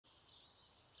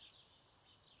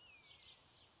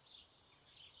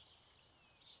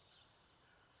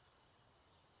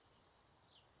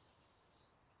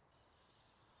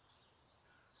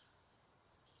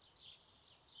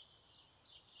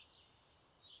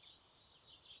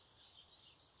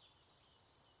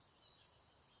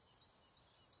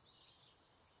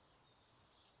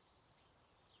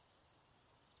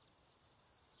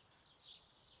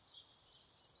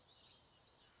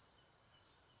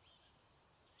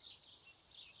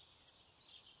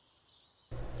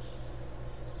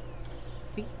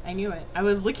See, I knew it. I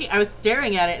was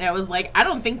staring at it and I was like, I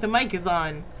don't think the mic is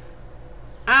on.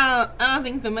 I don't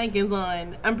think the mic is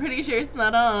on. I'm pretty sure it's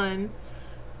not on.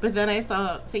 But then I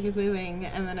saw things moving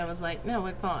and then I was like, no,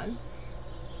 it's on.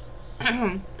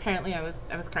 Apparently I was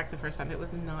correct the first time. It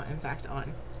was not in fact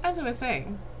on. As I was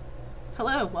saying,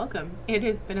 hello, welcome. It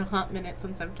has been a hot minute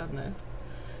since I've done this.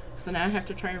 So now I have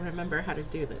to try and remember how to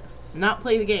do this. Not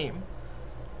play the game.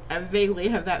 I vaguely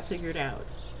have that figured out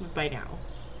by now.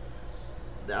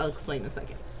 I'll explain in a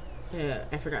second.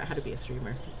 I forgot how to be a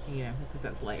streamer, you know, because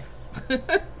that's life.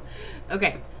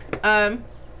 Okay.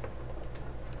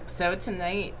 So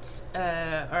tonight, or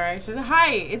actually,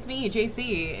 hi, it's me,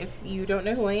 JC. If you don't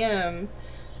know who I am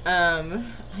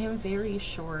very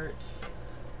short.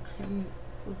 I'm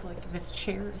like this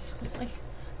chair is like,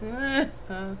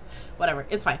 whatever.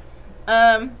 It's fine.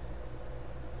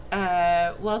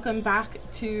 Welcome back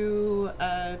to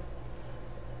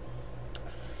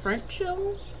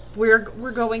Frenchville. We're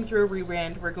going through a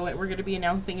rebrand. We're going to be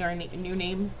announcing our new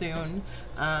name soon.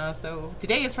 So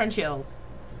today is Frenchville.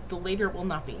 The later will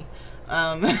not be.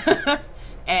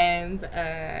 And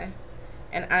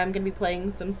I'm gonna be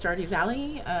playing some Stardew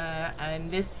Valley.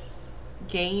 And this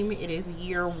game, it is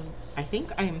I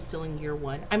think I am still in year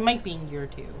 1. I might be in year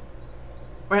 2,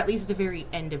 or at least the very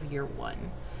end of year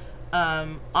 1.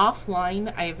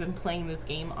 Offline, I have been playing this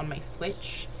game on my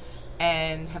Switch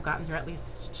and have gotten through at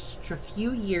least a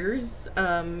few years.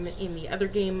 In the other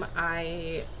game,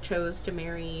 I chose to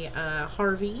marry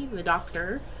Harvey, the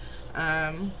doctor.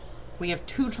 We have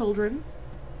 2 children.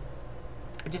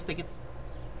 I just think it's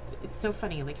so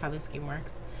funny, like, how this game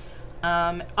works.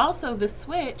 Also, the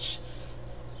Switch,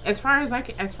 as far as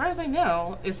I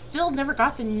know, it still never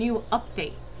got the new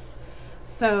updates.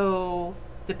 So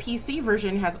the PC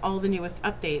version has all the newest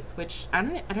updates, which I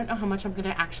don't know how much I'm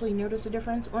gonna actually notice a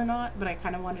difference or not, but I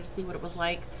kind of wanted to see what it was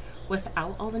like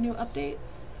without all the new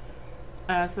updates.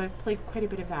 So I've played quite a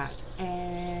bit of that.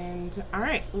 And all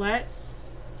right,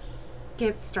 let's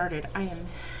get started. I am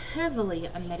heavily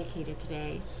unmedicated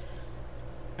today.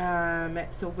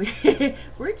 So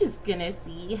we're just gonna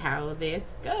see how this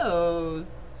goes.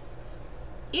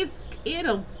 It's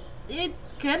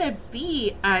gonna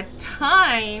be a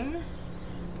time.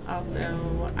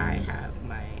 Also, I have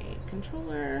my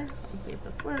controller. Let's see if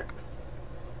this works.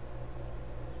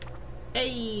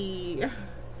 Hey!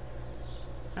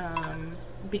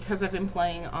 Because I've been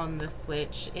playing on the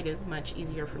Switch, it is much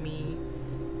easier for me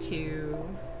to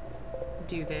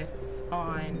do this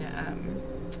on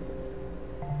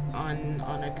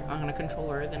a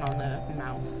controller than on the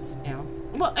mouse now.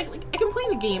 Well, I can play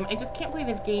the game. I just can't play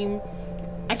the game.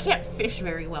 I can't fish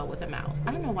very well with a mouse.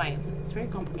 I don't know why. It's very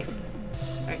complicated.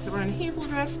 All right, so we're on Hazel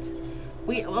Drift.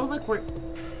 Oh look, we're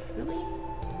really.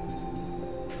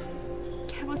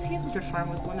 Yeah, it was Hazel Drift Farm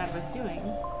was the one that I was doing.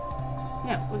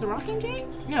 No, was it Rocking J?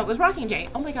 No, it was Rocking J.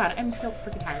 Oh my god, I'm so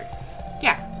freaking tired.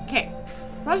 Yeah, okay,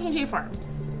 Rocking J Farm.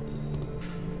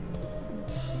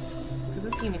 Because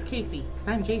this game is Casey, because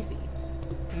I'm JC,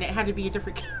 and it had to be a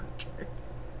different character.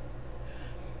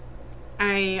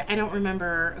 I don't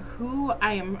remember who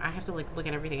I am. I have to like look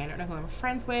at everything. I don't know who I'm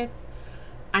friends with.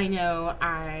 I know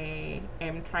I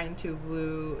am trying to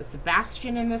woo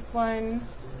Sebastian in this one.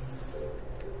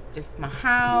 This is my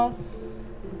house.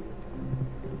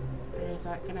 Is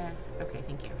that gonna... Okay,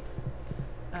 thank you.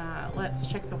 Let's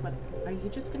check the weather. Are you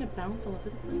just gonna bounce all over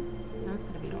the place? That's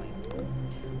gonna be annoying.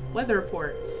 Weather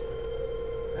report.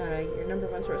 Your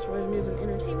 #1 source for weather news and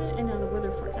entertainment, and now the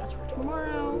weather forecast for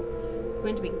tomorrow. It's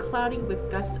going to be cloudy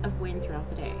with gusts of wind throughout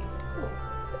the day. Cool.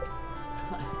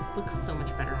 This looks so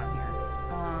much better on here.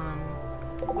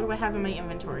 What do I have in my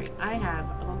inventory? I have...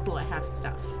 Oh, cool, I have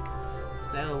stuff.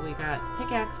 So we got the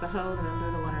pickaxe, the hoe, the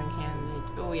bamboo, the watering can.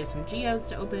 Oh, we have some geodes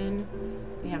to open.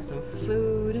 We have some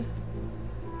food.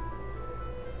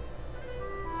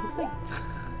 Looks like...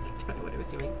 I don't know what I was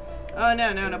doing. Oh,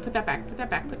 no. Put that back. Put that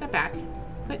back. Put that back.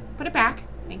 Put it back.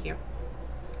 Thank you.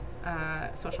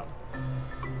 Social.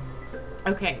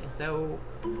 Okay, so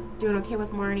doing okay with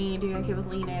Marnie, doing okay with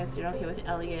Linus, doing okay with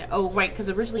Elliot. Oh, right,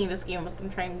 because originally in this game I was going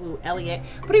to try and woo Elliot,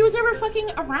 but he was never fucking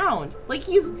around. Like,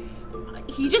 he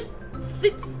just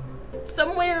sits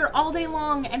somewhere all day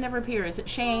long and never appears.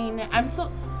 Shane,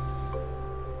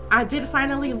 I did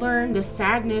finally learn the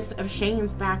sadness of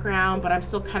Shane's background, but I'm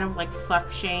still kind of like,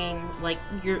 fuck Shane. Like,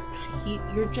 you're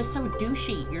just so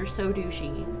douchey. You're so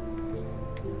douchey.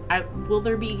 Will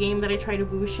there be a game that I try to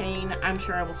woo Shane? I'm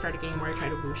sure I will start a game where I try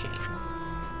to woo Shane.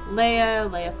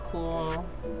 Leia's cool.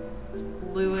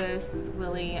 Lewis,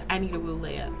 Willie. I need to woo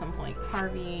Leia at some point.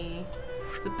 Harvey.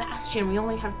 Sebastian, we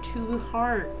only have 2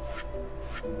 hearts.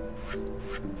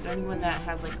 Is there anyone that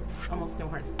has like almost no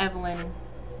hearts? Evelyn.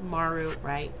 Maru,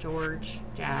 right? George,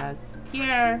 Jazz,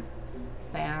 Pierre,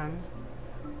 Sam.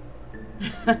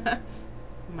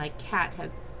 My cat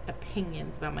has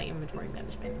opinions about my inventory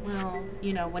management. Well,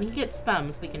 you know, when he gets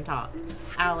thumbs, we can talk.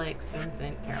 Alex,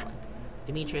 Vincent, Carolyn.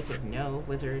 Demetrius with no.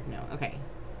 Wizard, no. Okay.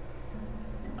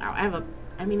 Wow,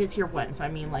 I mean, it's year 1, so I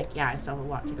mean, like, yeah, I still have a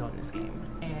lot to go in this game.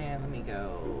 And let me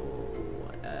go...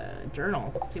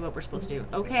 journal. Let's see what we're supposed to do.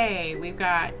 Okay, we've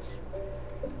got...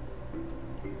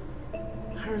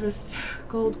 harvest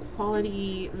gold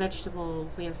quality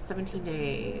vegetables. We have 17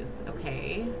 days.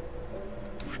 Okay.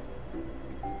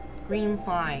 Green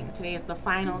slime. Today is the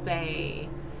final day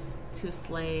to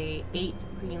slay 8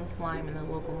 green slime in the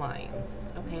local mines.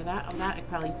 Okay, that I could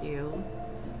probably do.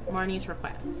 Marnie's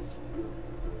request.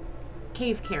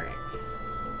 Cave carrot.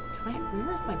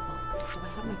 Where is my box? Do I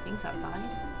have my things outside?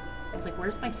 I was like,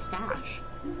 where's my stash?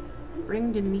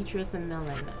 Bring Demetrius a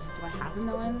melon. Do I have a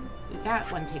melon? That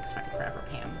one takes forever,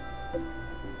 Pam.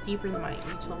 Deeper in the mine.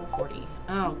 Reach level 40.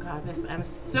 Oh god, I'm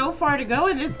so far to go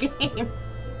in this game.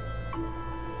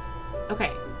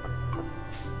 Okay.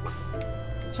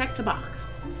 Check the box.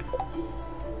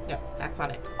 No, that's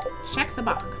not it. Check the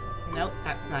box. Nope,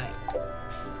 that's not it.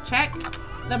 Check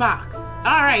the box.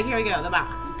 Alright, here we go, the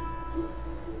box.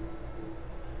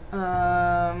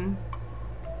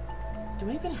 Do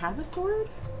I even have a sword?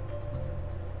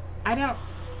 I don't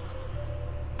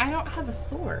have a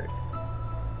sword.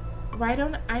 I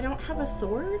don't have a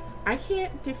sword? I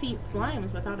can't defeat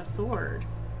slimes without a sword.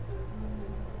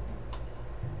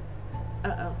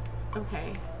 Uh-oh.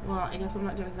 Okay. Well, I guess I'm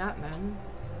not doing that then.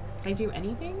 Can I do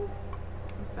anything?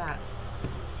 What's that?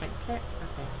 Tent kit?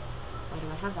 Okay. Why do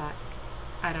I have that?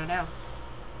 I don't know.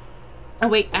 Oh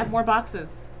wait, I have more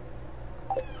boxes.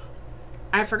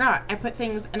 I forgot. I put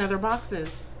things in other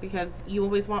boxes because you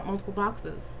always want multiple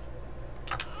boxes.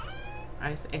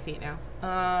 I see it now.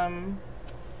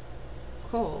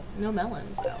 Cool. No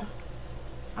melons though.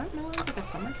 Aren't melons like a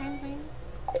summer kind of thing?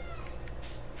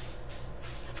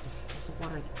 Have to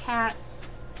water the cat.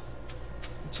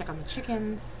 And check on the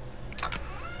chickens.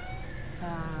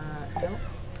 Nope.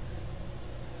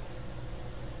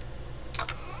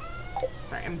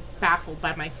 Sorry, I'm baffled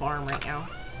by my farm right now.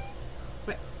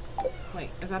 Wait,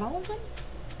 is that all of them?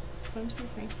 1, 2,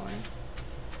 3, 4.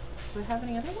 Do I have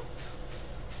any other ones?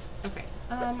 Okay,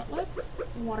 let's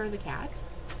water the cat.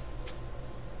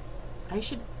 I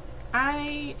should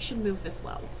move this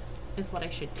well, is what I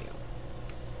should do.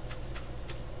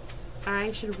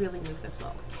 I should really move this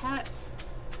well. Cat.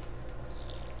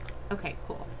 Okay,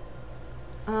 cool.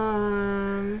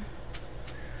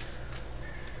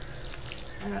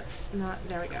 That's not,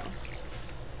 there we go.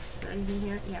 Is there anything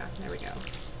here? Yeah, there we go.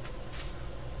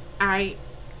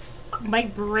 My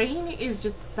brain is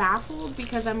just baffled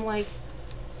because I'm like,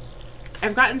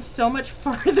 I've gotten so much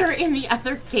farther in the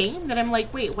other game that I'm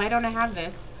like, wait, why don't I have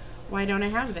this? Why don't I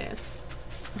have this?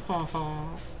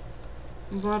 Oh,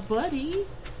 my buddy.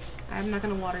 I'm not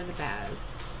gonna water the baths.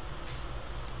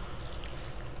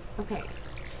 Okay.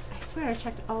 I swear I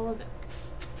checked all of the...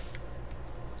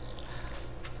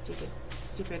 Stupid.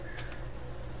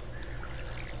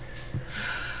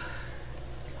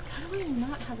 How do I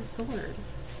not have a sword?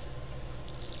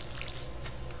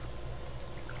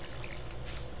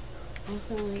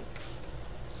 Also, like,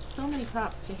 so many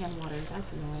crops to hand water.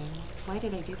 That's annoying. Why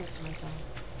did I do this to myself?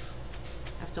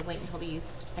 I have to wait until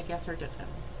these, I guess, are done.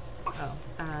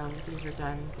 Oh, these are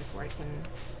done before I can...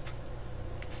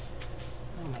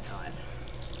 Oh my god.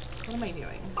 What am I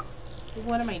doing?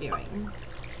 What am I doing?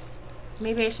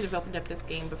 Maybe I should have opened up this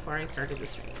game before I started the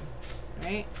stream.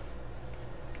 Right?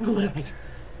 What am I doing?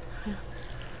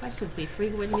 Questions we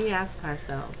frequently ask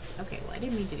ourselves. Okay, well, I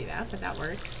didn't mean to do that, but that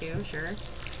works too, sure.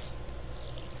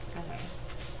 Okay.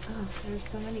 Oh, there's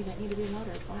so many that need to be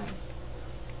watered. Why?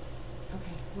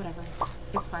 Okay, whatever.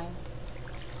 It's fine.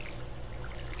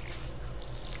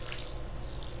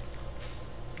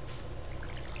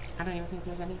 I don't even think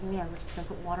there's anything there. We're just gonna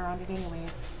put water on it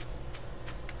anyways.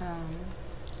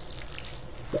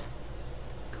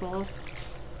 Cool.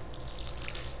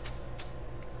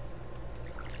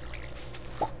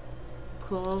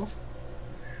 Cool.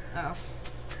 Oh. I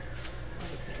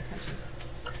wasn't paying attention.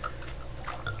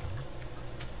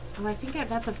 Oh, I think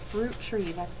that's a fruit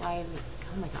tree. That's why this...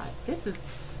 Oh my god. This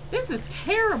is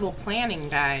terrible planning,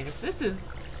 guys. This is...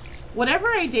 Whatever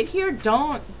I did here,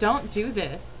 don't do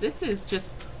this. This is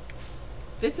just...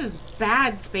 This is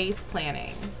bad space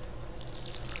planning.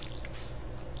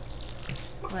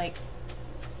 Like...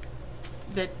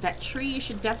 That tree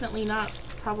should definitely not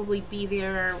probably be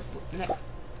there next...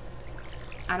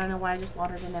 I don't know why I just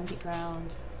watered an empty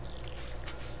ground.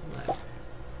 Look.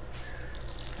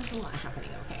 There's a lot happening,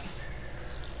 okay.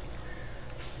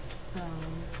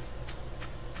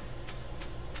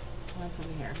 What's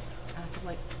over here? I have to,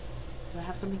 like, do I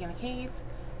have something in the cave?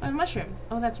 Oh, mushrooms.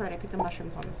 Oh, that's right. I picked the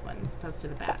mushrooms on this one as opposed to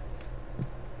the bats.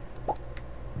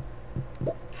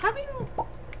 Having,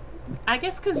 I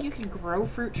guess because you can grow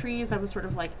fruit trees, I was sort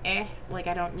of like, like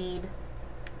I don't need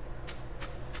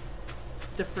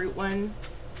the fruit one.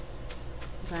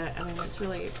 But, I mean, it's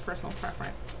really personal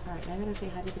preference. Alright, now I'm going to say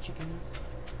hi to the chickens.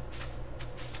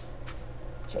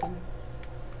 Chicken.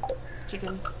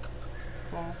 Chicken.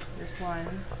 Cool. There's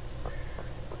one.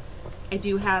 I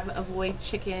do have a void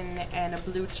chicken and a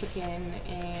blue chicken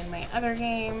in my other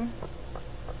game.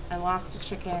 I lost a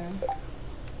chicken.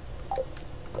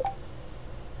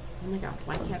 Oh my god,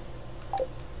 why can't...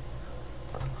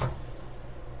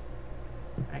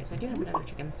 Alright, so I do have another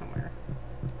chicken somewhere.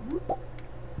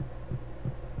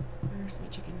 Where's my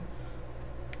chickens?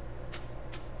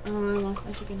 Oh, I lost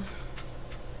my chicken.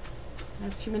 I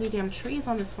have too many damn trees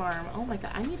on this farm. Oh my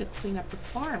god, I need to clean up this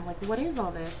farm. Like, what is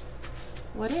all this?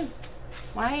 What is...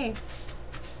 Why?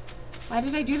 Why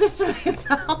did I do this to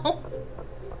myself?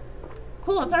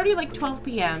 Cool, it's already like 12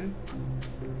 p.m.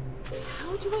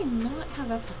 How do I not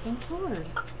have a fucking sword?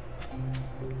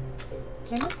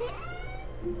 Did I miss it?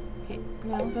 Okay,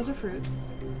 no, those are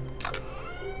fruits.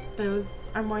 Those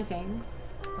are more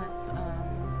things. Let's,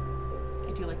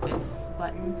 I do like this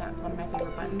button. That's one of my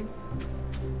favorite buttons.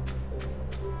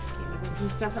 Okay, there was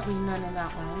definitely none in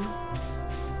that one.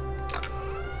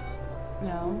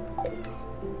 No.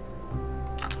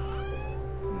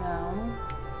 No.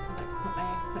 I'll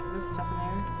like put this stuff in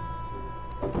there.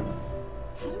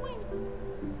 How do I...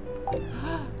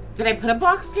 Did I put a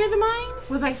box near the mine?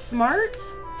 Was I smart?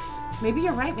 Maybe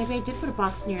you're right. Maybe I did put a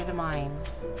box near the mine.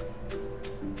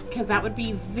 Because that would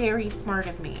be very smart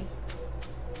of me.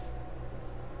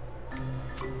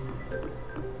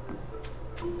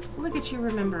 Look at you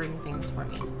remembering things for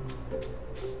me.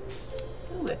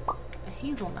 Ooh, a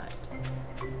hazelnut.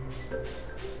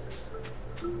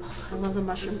 Oh, I love the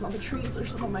mushrooms on the trees. They're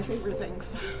some of my favorite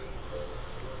things.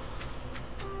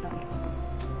 Okay.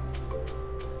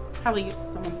 Probably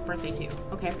someone's birthday too.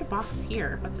 Okay, I put a box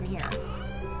here. What's in here?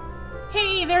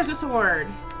 Hey, there's a sword.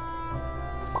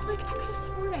 Was that like, I could have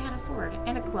sworn I had a sword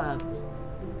and a club.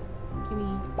 Give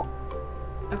me...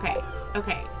 Okay,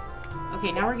 okay.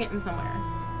 Okay, now we're getting somewhere.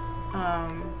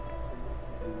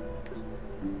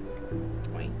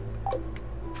 Wait.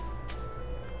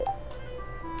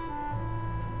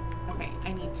 Okay,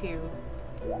 I need to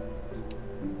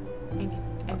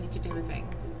do a thing.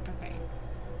 Okay.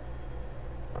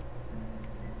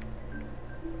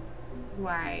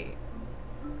 Why?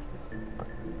 This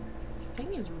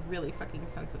thing is really fucking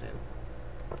sensitive.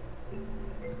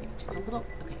 Okay, just a little,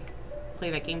 okay.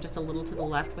 Play that game just a little to the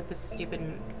left with this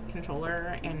stupid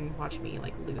controller and watch me,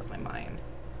 like, lose my mind.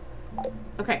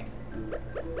 Okay.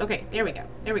 Okay, there we go.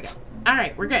 There we go.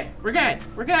 Alright, we're good. We're good.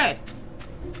 We're good.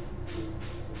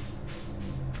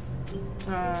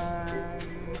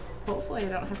 Hopefully I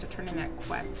don't have to turn in that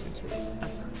quest into a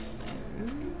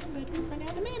person. But we'll find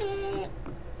out in a minute.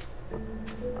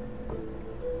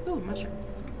 Ooh, mushrooms.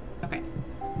 Okay.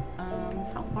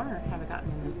 How far have I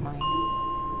gotten in this mine?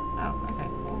 Oh, okay.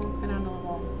 Well, let's go down to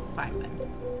level 5 then.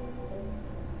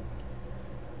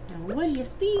 And what do you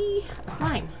see? A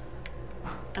slime.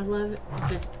 I love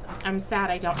this. I'm sad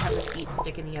I don't have this beat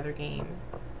stick in the other game.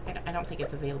 I don't think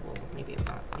it's available. Maybe it's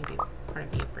not. Maybe it's part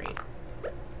of the upgrade.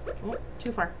 Oh,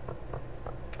 too far.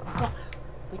 Oh,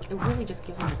 like, it really just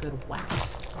gives them a good whack.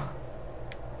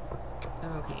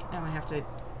 Okay, now I have to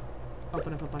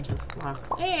open up a bunch of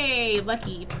rocks. Hey,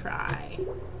 lucky try.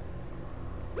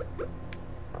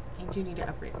 I do need to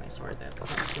upgrade my sword, though, because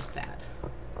that's just sad.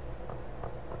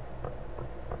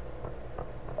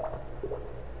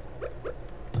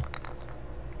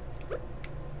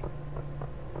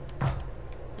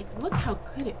 Like, look how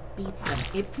good it beats them.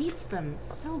 It beats them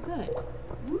so good.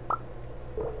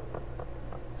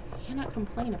 I cannot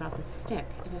complain about this stick.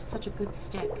 It is such a good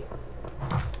stick.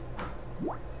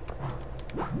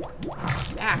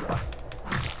 Ah!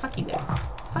 Fuck you guys.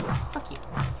 Fuck you.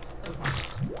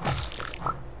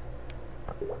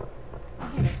 Oh,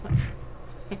 hey, there's one.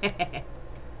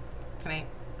 Can I?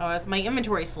 Oh, it's, my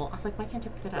inventory's full. I was like, why can't I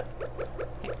pick it up?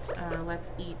 Okay,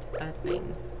 let's eat a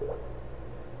thing.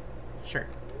 Sure.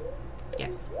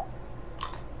 Yes.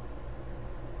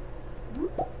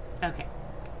 Okay.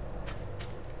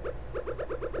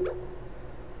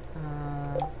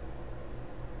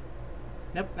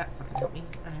 Nope, that's not gonna help me.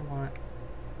 I want...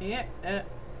 Yeah,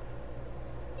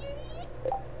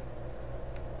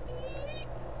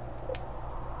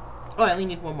 Oh, I only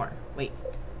need one more. Wait.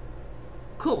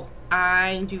 Cool.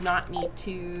 I do not need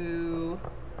to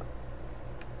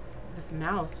this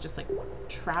mouse just like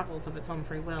travels of its own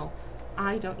free will.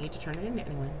 I don't need to turn it into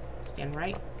anyone. Stand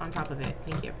right on top of it.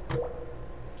 Thank you.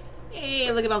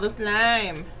 Hey, look at all this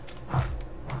slime.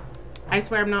 I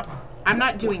swear I'm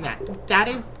not doing that. That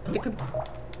is the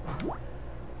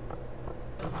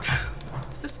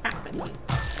What's this happening?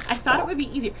 I thought it would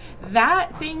be easier.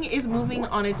 That thing is moving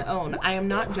on its own. I am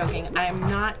not joking. I am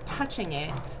not touching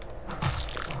it.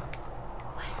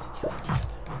 Why is it doing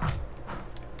that?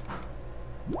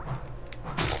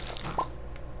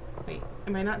 Wait,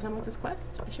 am I not done with this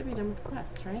quest? I should be done with the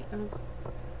quest, right? It was...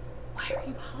 Why are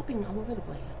you hopping all over the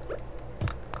place?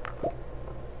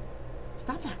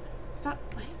 Stop that. Stop.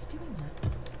 Why is it doing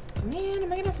that? Man,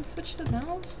 am I gonna have to switch the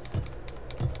mouse?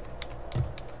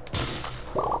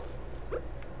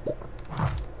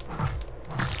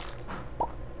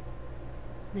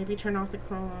 Maybe turn off the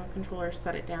controller,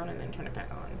 set it down, and then turn it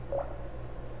back on.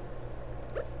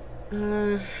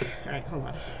 Alright, hold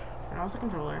on. Turn off the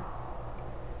controller.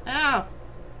 Ow!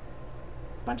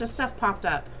 Bunch of stuff popped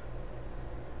up.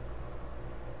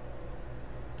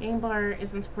 Game bar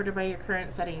isn't supported by your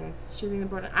current settings. Choosing the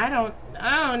board.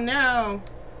 Oh no!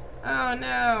 Oh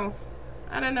no!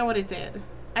 I don't know what it did.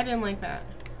 I didn't like that.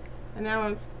 And now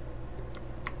it's...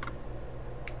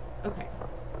 Okay.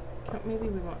 Maybe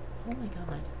we won't... Oh my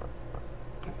god.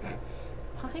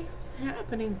 Why is this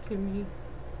happening to me?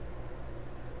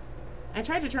 I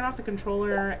tried to turn off the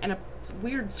controller and a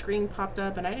weird screen popped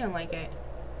up and I didn't like it.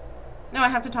 No, I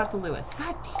have to talk to Lewis.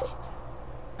 God damn it.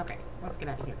 Okay, let's get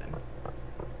out of here then.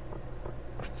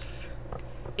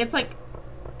 It's like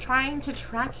trying to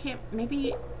track him.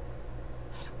 Maybe...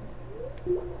 I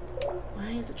don't...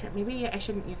 Why is it maybe I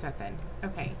shouldn't use that then.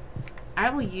 Okay. I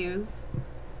will use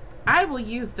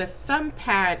the thumb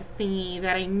pad thingy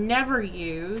that I never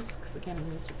use. Because again,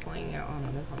 I'm used to playing it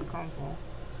on a console.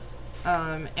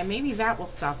 And maybe that will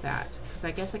stop that. Because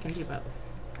I guess I can do both.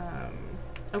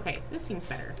 Okay, this seems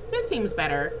better. This seems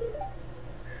better.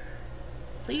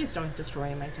 Please don't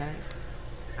destroy my tent.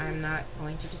 I'm not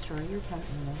going to destroy your tent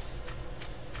in this.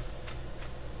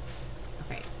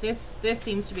 Okay, this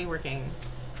seems to be working.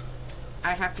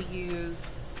 I have to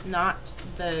use not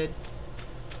the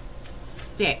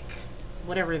stick,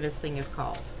 whatever this thing is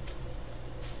called.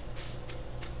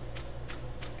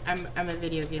 I'm a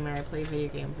video gamer. I play video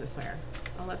games, I swear.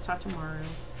 Oh, let's talk tomorrow.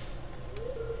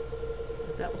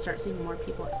 I bet we'll start seeing more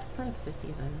people at the clinic this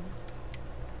season.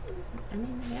 I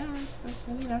mean, yeah, that's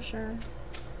you know, sure.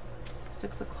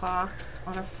 6 o'clock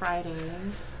on a Friday.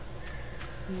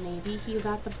 Maybe he's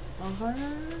at the bar.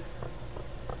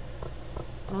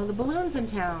 Oh, the balloon's in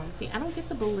town. See, I don't get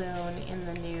the balloon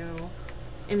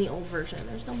in the old version.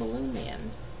 There's no Balloon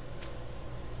Man.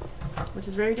 Which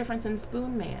is very different than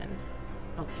Spoon Man.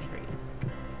 Okay, here he is.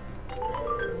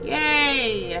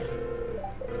 Yay!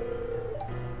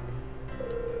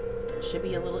 Should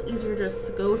be a little easier to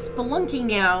go spelunking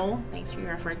now. Thanks for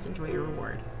your efforts. Enjoy your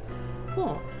reward.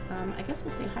 Cool. I guess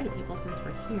we'll say hi to people since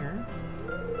we're here.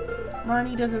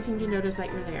 Marnie doesn't seem to notice that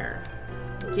you're there.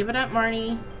 Give it up,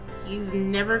 Marnie. He's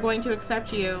never going to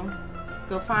accept you.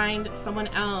 Go find someone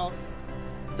else.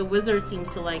 The wizard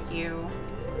seems to like you.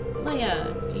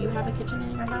 Leia, do you have a kitchen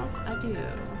in your house? I do.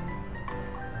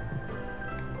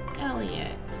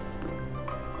 Elliot.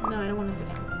 No, I don't want to sit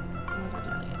down. I want to talk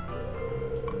to Elliot.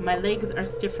 My legs are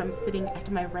stiff from sitting at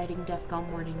my writing desk all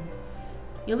morning.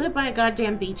 You live by a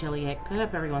goddamn beach, Elliot. Get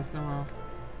up every once in a while.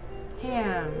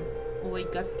 Pam. Oh,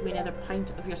 wait, Gus, give me another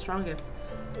pint of your strongest.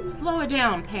 Slow it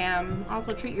down, Pam.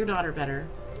 Also, treat your daughter better.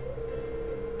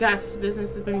 Gus,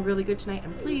 business has been really good tonight.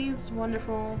 I'm pleased.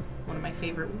 Wonderful. One of my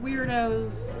favorite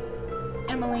weirdos.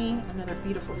 Emily. Another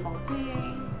beautiful fall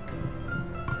day.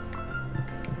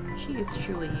 She is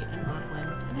truly an odd one,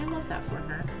 and I love that for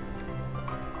her.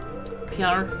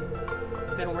 Pierre.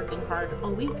 I've been working hard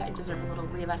all week. I deserve a little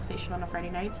relaxation on a Friday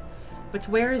night. But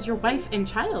where is your wife and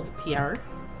child, Pierre?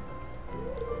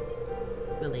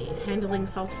 Willie, handling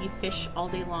salty fish all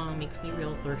day long makes me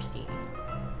real thirsty.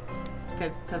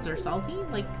 Because they're salty?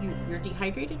 Like, you're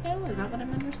dehydrated now? Is that what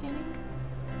I'm understanding?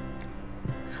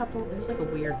 There's like a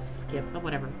weird skip. Oh,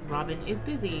 whatever. Robin is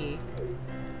busy.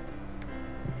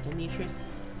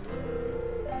 Demetrius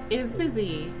is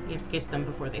busy. You have to get to them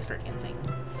before they start dancing.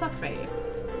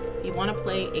 Fuckface. If you want to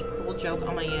play a cruel joke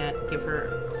on my aunt, give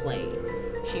her clay.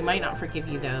 She might not forgive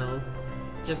you, though.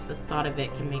 Just the thought of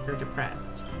it can make her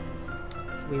depressed.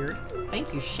 It's weird.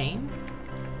 Thank you, Shane.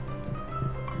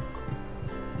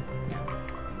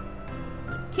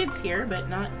 No. Kid's here, but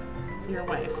not your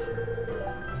wife.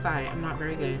 Sigh, I'm not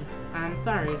very good. I'm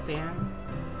sorry, Sam.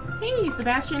 Hey,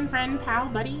 Sebastian, friend, pal,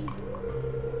 buddy.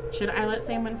 Should I let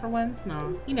Sam win for once?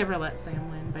 No, he never lets Sam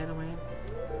win, by the way.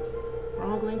 We're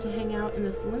all going to hang out in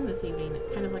the saloon this evening. It's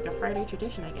kind of like a Friday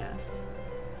tradition, I guess.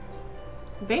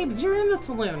 Babes, you're in the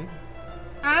saloon.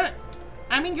 I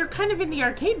mean, you're kind of in the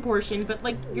arcade portion, but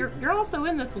like, you're also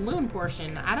in the saloon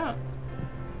portion. I don't...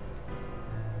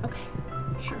 Okay,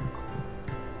 sure.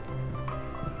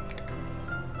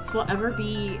 This will ever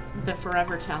be the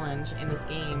forever challenge in this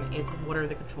game, is what are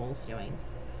the controls doing?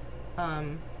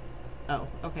 Oh,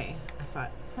 okay. I thought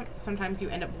sometimes you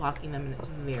end up blocking them and it's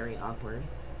very awkward.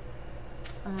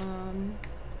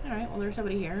 Alright, well there's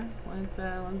nobody here.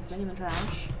 Let's dig in the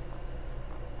trash.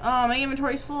 Oh, my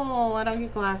inventory's full. I don't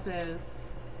get glasses.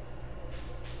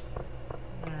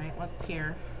 Alright, what's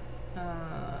here?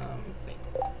 Wait.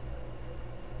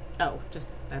 Oh,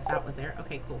 just that was there.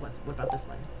 Okay, cool. What about this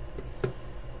one?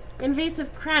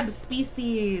 Invasive crab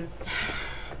species.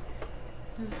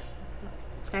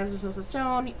 Sky's supposed to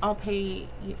stone. I'll pay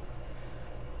you.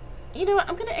 You know what?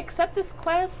 I'm gonna accept this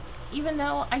quest, even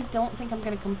though I don't think I'm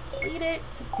gonna complete it,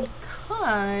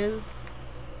 because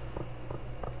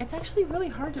it's actually really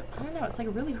hard to. I don't know. It's like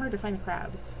really hard to find the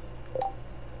crabs.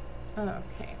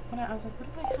 Okay. I was like, what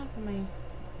do I have in my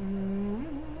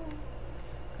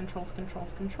controls?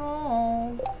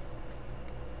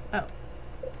 Oh.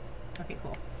 Okay,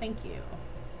 cool. Thank you.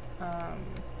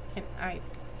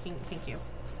 Thank you.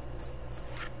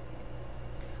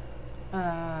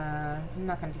 I'm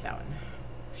not gonna do that one.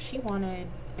 She wanted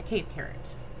a cave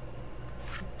carrot.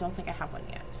 I don't think I have one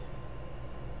yet.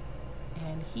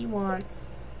 And he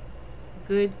wants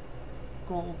good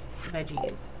gold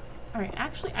veggies. Alright,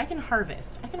 actually, I can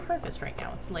harvest. I can harvest right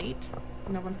now. It's late.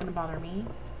 No one's gonna bother me.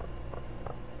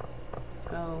 Let's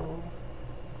go.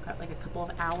 Got like a couple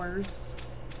of hours.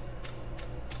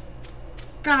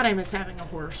 God, I miss having a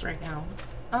horse right now.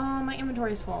 My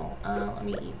inventory is full. Let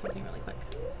me eat something really quick.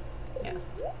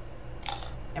 Yes.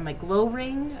 And my glow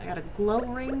ring. I got a glow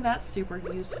ring. That's super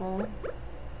useful.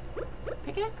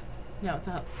 Pickaxe? No, it's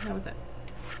a hoe. No, it's a...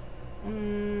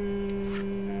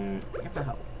 it's a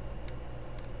hoe.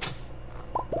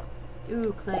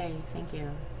 Ooh, clay. Thank you.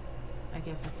 I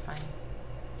guess that's fine.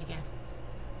 I guess.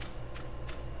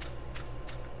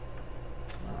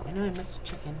 Oh, I know I missed a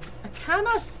chicken. I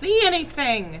cannot see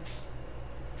anything!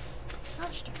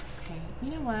 Gosh darn. Okay, you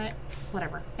know what?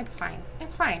 Whatever. It's fine.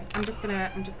 It's fine. I'm just gonna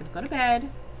go to bed.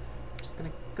 I'm just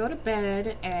gonna go to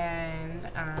bed and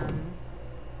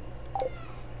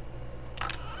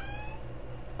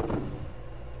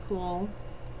cool.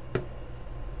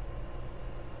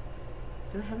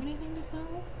 Do I have anything to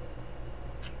sell?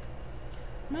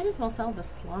 Might as well sell the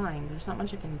slime. There's not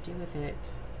much I can do with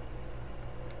it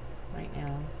right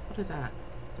now. What is that?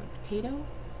 Is that a potato?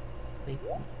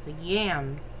 It's a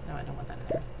yam. No, I don't want that in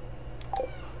there.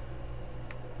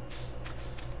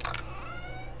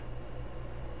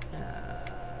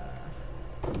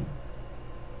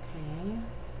 Okay.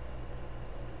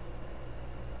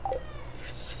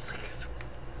 It's just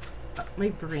like my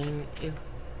brain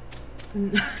is. I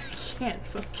can't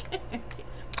focus.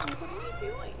 What am I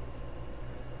doing?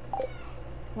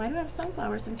 Why do I have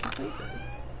sunflowers in two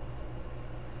places?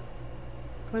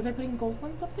 Was I putting gold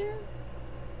ones up there?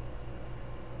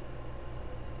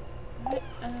 What?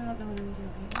 I don't know what I'm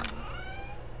doing.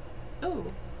 Oh.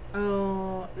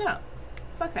 Oh, no.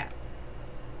 Fuck that.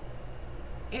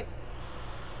 Can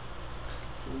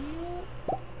you...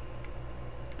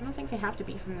 I don't think they have to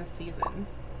be from this season.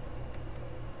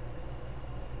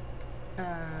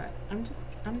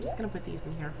 I'm just gonna put these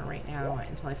in here for right now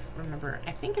until I remember.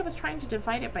 I think I was trying to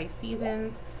divide it by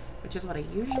seasons, which is what I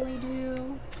usually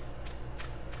do.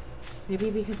 Maybe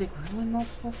because they grow in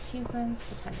multiple seasons.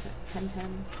 What time is it? It's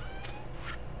 10:10.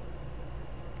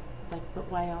 Like, but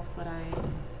why else would I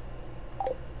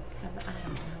have? I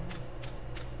don't know.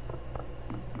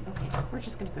 Okay, we're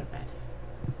just gonna go to bed.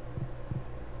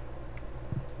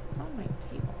 It's on my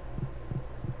table.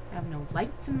 I have no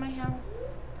lights in my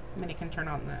house. I mean, I can turn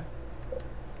on the...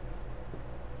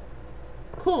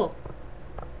 Cool!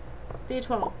 Day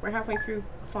 12. We're halfway through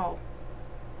fall.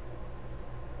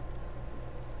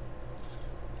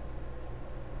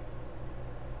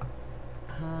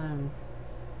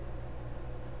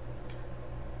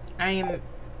 I am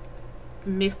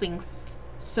missing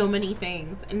so many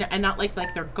things. And not like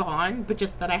they're gone, but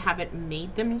just that I haven't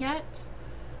made them yet.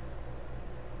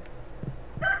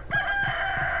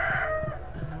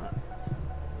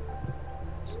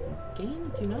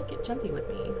 Game, do not get jumpy with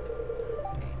me.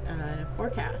 Okay,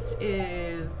 forecast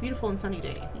is beautiful and sunny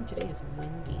day. I think today is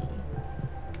windy.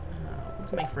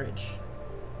 What's in my fridge?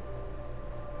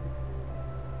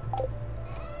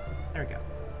 There we go.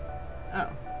 Oh,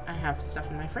 I have stuff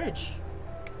in my fridge.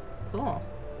 Cool.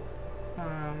 Put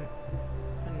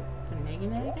an egg in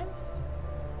there, I guess?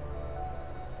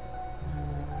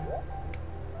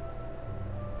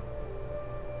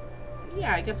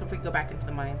 Yeah, I guess if we go back into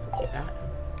the mines, we'll keep that.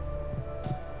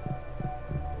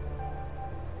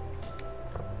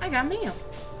 I got mail.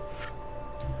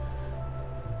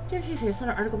 Dear Casey, I saw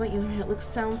an article about you and it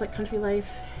sounds like country life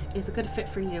is a good fit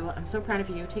for you. I'm so proud of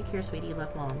you. Take care, sweetie.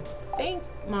 Love, Mom.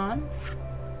 Thanks, Mom.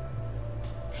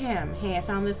 Pam, hey, I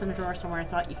found this in a drawer somewhere. I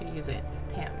thought you could use it.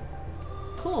 Pam.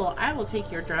 Cool. I will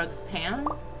take your drugs, Pam.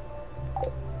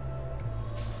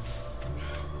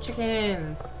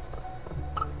 Chickens.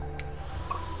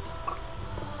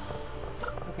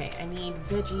 Okay, I need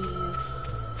veggies.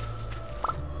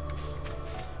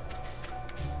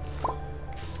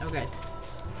 Oh, good.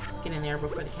 Let's get in there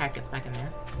before the cat gets back in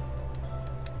there.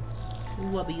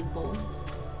 Wubby's bowl.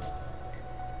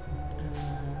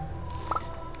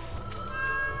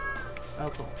 Oh,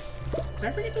 cool. Did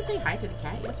I forget to say hi to the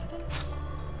cat yesterday?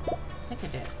 I think I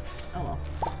did. Oh, well.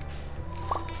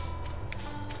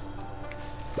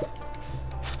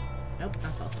 Nope,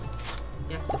 not those ones.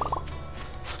 Yes, to these ones.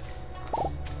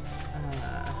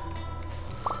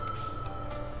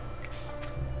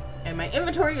 And my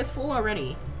inventory is full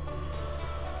already.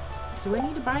 Do I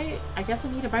need to buy it? I guess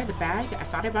I need to buy the bag. I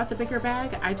thought I bought the bigger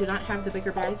bag. I do not have the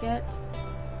bigger bag yet.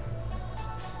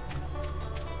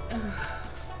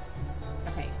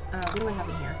 Okay, what do I have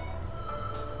in here?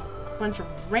 Bunch of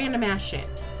random ass shit.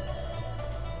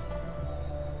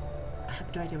 I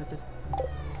have no idea what this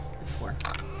is for.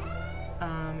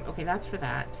 Okay, that's for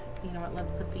that. You know what?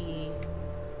 Let's put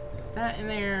that in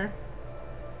there.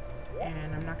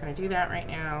 And I'm not going to do that right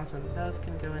now, so those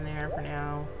can go in there for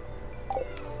now.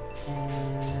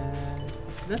 And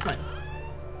what's in this one?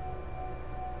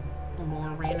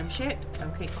 More random shit.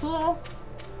 Okay, cool.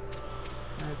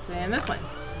 What's in this one?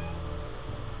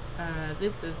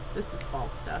 This is fall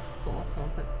stuff. Cool. So I'll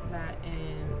put that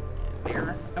in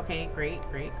there. Okay, great.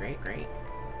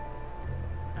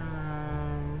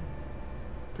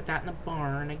 Put that in the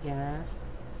barn, I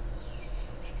guess.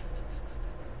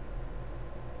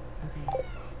 Okay.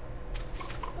 Oh,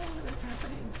 what is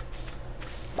happening?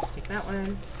 Take that one,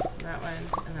 and that one,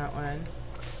 and that one,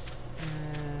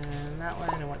 and that one,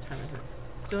 and what time is it?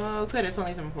 So good, it's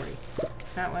only 7:40.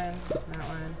 That one, that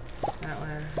one, that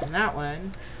one, and that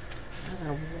one. I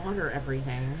gotta water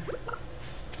everything.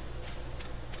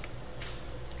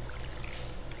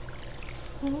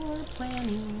 Poor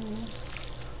planning.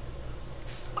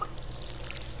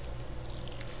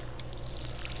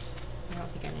 I don't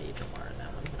think I need to water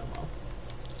that one, but I will.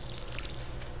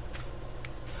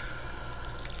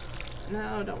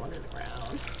 No, don't water the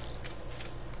ground.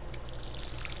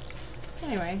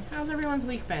 Anyway, how's everyone's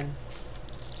week been?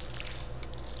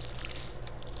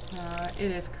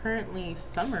 It is currently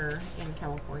summer in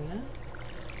California,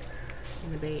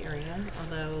 in the Bay Area,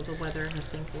 although the weather has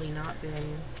thankfully not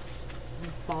been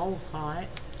balls hot.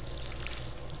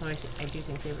 Although I do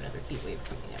think we have another heat wave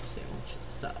coming up soon, which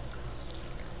sucks.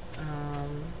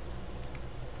 And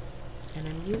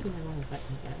I'm using the wrong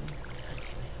button again. God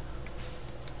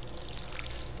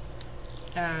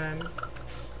damn it.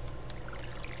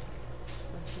 This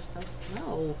one's just so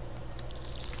slow.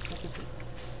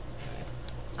 Anyways.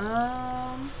 I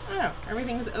don't know.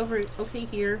 Everything's okay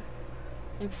here.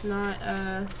 It's not,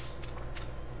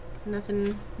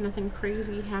 nothing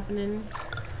crazy happening.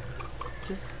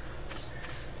 Just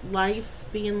life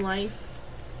being life.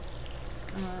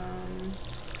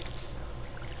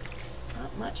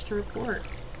 Not much to report.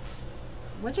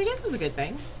 Which I guess is a good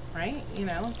thing, right? You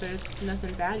know, if there's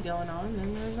nothing bad going on,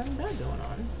 then there's nothing bad going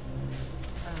on.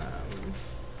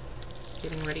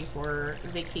 Getting ready for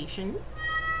vacation.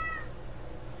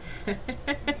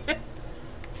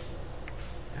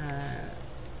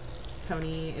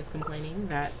 Tony is complaining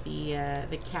that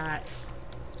the cat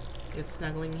is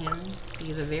snuggling him.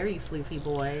 He's a very floofy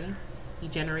boy. He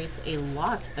generates a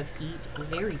lot of heat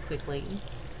very quickly,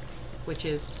 which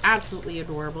is absolutely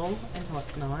adorable until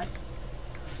it's not.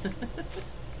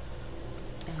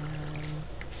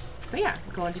 But yeah,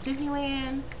 going to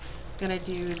Disneyland. Gonna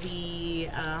do the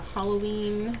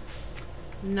Halloween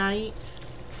night.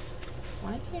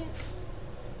 Why can't...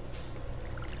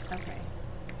 Okay.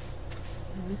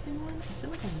 Am I missing one? I feel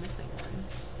like I'm missing one.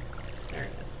 There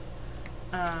it is.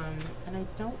 And I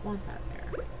don't want that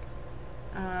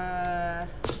there.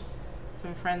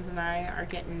 Some friends and I are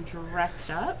getting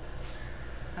dressed up.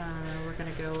 We're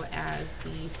gonna go as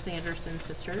the Sanderson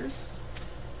sisters.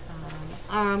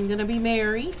 I'm gonna be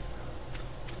Mary.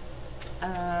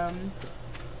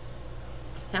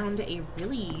 Found a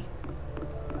really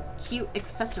cute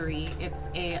accessory. It's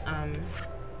a,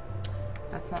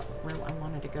 that's not where I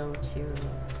wanted to go to,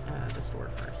 the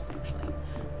store first, actually.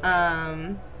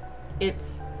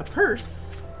 It's a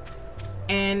purse,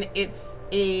 and it's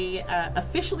a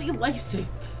officially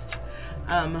licensed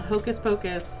Hocus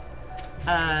Pocus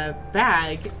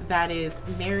bag that is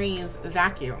Mary's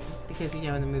vacuum, because you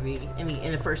know in the movie,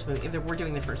 in the first movie, if we're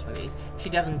doing the first movie, she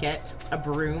doesn't get a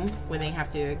broom when they have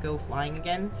to go flying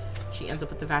again. She ends up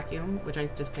with the vacuum, which I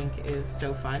just think is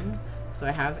so fun. So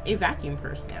I have a vacuum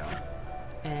purse now,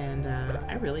 and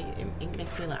it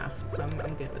makes me laugh, so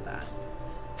I'm good with that.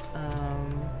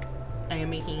 I am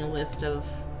making a list of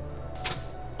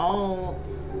all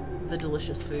the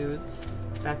delicious foods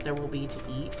that there will be to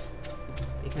eat,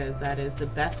 because that is the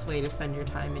best way to spend your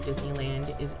time in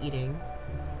Disneyland, is eating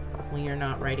when you're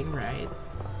not riding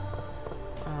rides.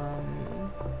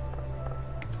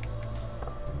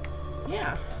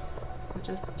 Yeah, so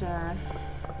just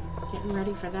getting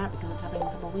ready for that because it's happening in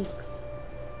a couple weeks.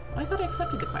 Oh, I thought I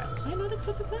accepted the quest. Did I not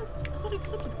accept the quest? I thought I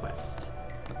accepted the quest.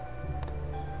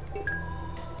 I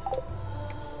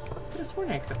could have sworn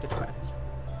I accepted the quest.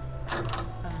 Okay.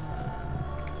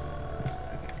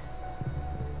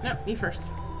 No, me first.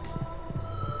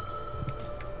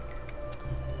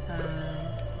 Okay.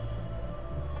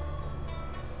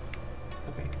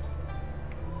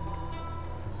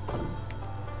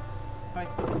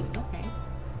 Okay.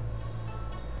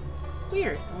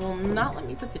 Weird. It will not let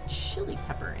me put the chili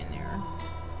pepper in there.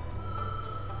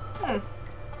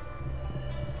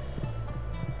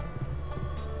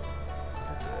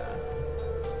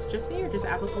 It's just me, or does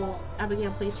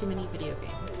Abigail play too many video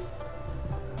games?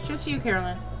 It's just you,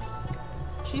 Carolyn.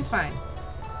 She's fine.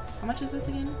 How much is this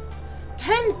again?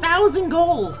 10,000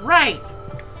 gold! Right!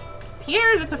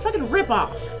 Pierre, that's a fucking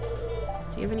ripoff!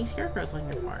 Do you have any scarecrows on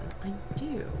your farm? I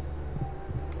do.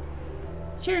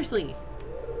 Seriously.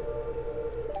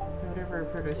 Whatever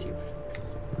produce you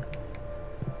support.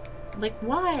 Like,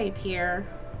 why, Pierre?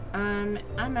 I'm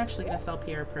actually gonna sell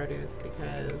Pierre produce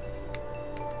because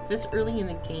this early in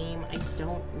the game, I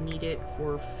don't need it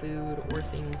for food or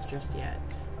things just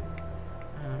yet.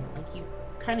 Like, you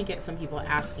kind of get some people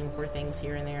asking for things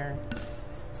here and there.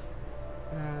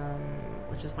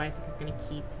 Which is why I think I'm gonna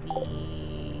keep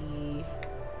the...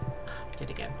 Did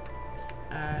it again.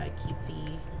 Keep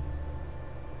the...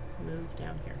 Move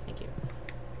down here. Thank you.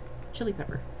 Chili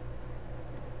pepper.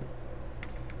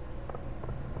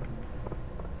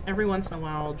 Every once in a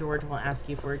while, George will ask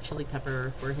you for a chili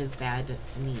pepper for his bad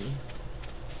knee.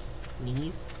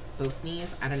 Knees? Both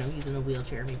knees? I don't know. He's in a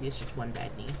wheelchair. Maybe it's just one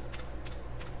bad knee.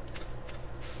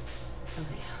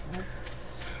 Okay,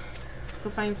 let's go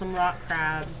find some rock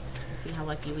crabs. See how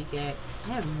lucky we get. I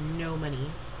have no money.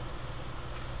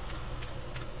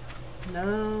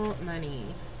 No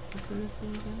money. What's in this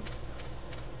thing again?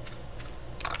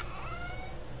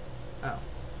 Oh.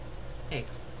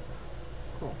 Eggs.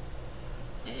 Cool.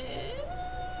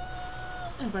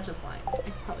 And a bunch of slime. I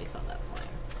could probably sell that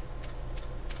slime.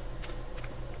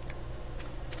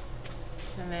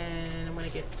 And then when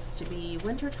it gets to be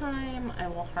winter time, I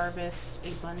will harvest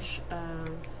a bunch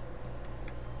of...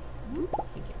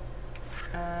 Thank you.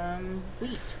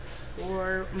 Wheat.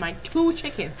 For my 2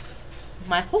 chickens.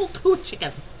 My whole 2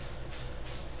 chickens.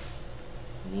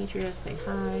 Demetrius, say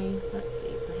hi. Let's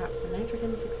see. Perhaps the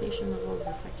nitrogen fixation level is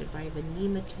affected by the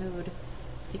nematode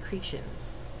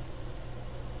secretions.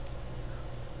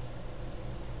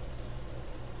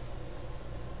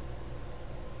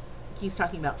 He's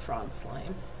talking about frog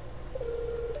slime.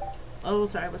 Oh,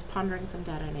 sorry. I was pondering some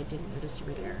data and I didn't notice you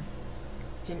were there.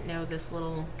 Didn't know this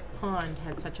little pond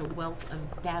had such a wealth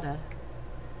of data.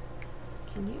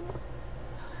 Can you...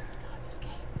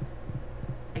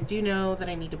 I do know that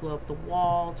I need to blow up the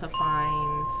wall to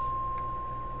find,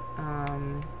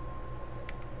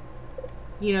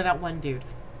 you know, that one dude.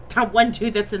 That one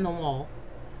dude that's in the wall.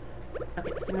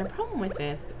 Okay, so my problem with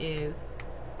this is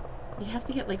you have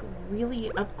to get, like,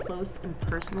 really up close and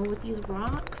personal with these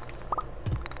rocks.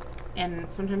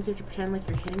 And sometimes you have to pretend like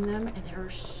you're hitting them, and there are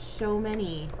so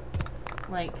many.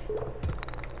 Like,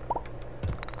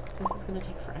 this is gonna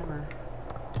take forever.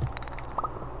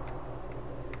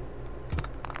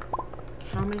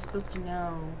 How am I supposed to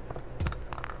know?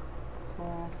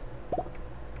 Cool.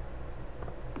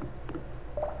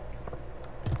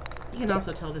 You can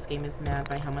also tell this game is mad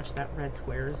by how much that red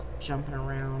square is jumping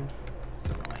around. It's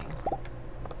so annoying.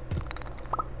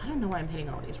 I don't know why I'm hitting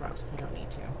all these rocks if I don't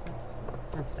need to.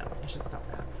 That's dumb. I should stop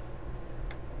that.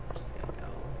 I'm just gonna go.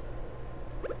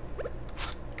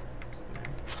 Just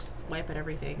gonna swipe at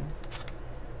everything.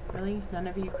 Really? None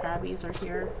of you crabbies are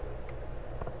here?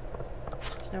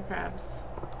 No crabs.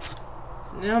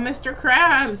 No, Mr.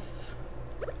 Krabs!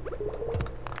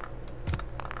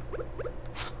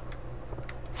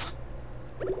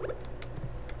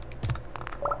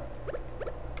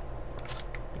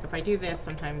 Pick up if I do this,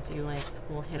 sometimes you, like,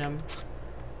 will hit them.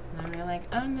 And I'll be like,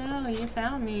 oh no, you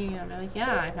found me. I'll be like,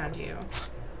 yeah, I found you.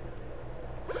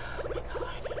 Oh my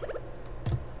god.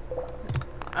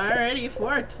 Already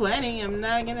 4:20. I'm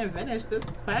not gonna finish this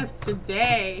quest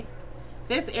today.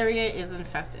 This area is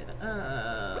infested.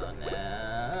 Oh no.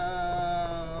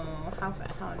 How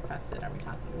infested are we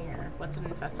talking here? What's it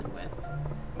infested with?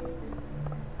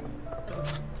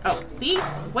 Oh, see?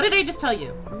 What did I just tell you?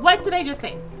 What did I just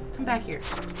say? Come back here.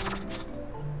 Oh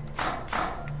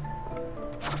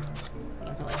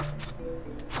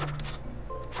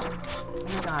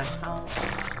my god, how...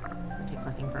 It's gonna take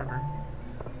fucking forever.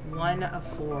 1 of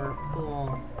 4.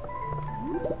 Cool.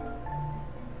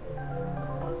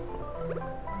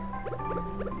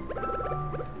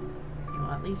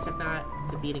 Well, at least I've got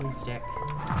the beating stick.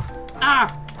 Ah!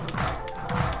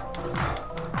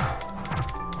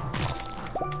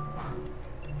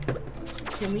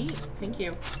 Can we? Thank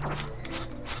you.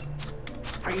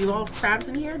 Are you all crabs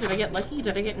in here? Did I get lucky?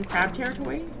 Did I get in crab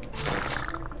territory?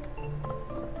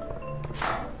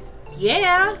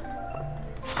 Yeah!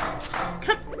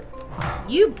 Come!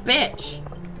 You bitch!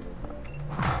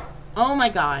 Oh my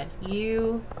god.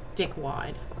 You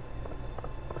dickwad.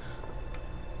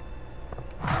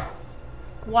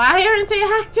 Why aren't they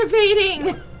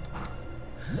activating?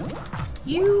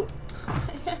 You...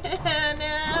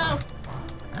 No!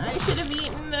 I should have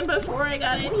eaten them before I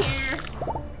got in here.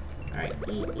 Alright,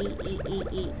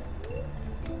 eat.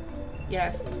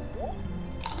 Yes.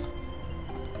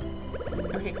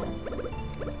 Okay, cool.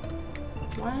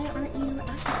 Why aren't you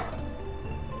activating?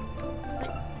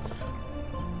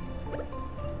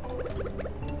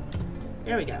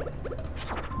 There we go.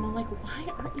 I'm like, why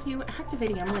aren't you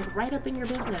activating? I'm like, right up in your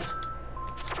business.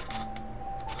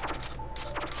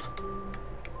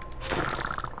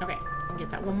 Okay, I'll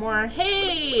get that one more.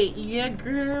 Hey, yeah,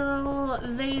 girl,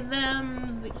 they,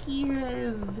 thems, he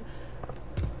is.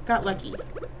 Got lucky.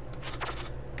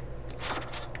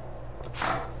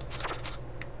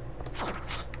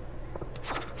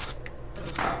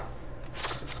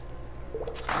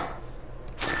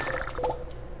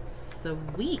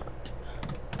 Sweet.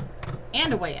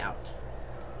 And a way out.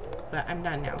 But I'm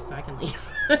done now, so I can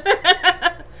leave.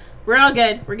 We're all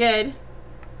good. We're good.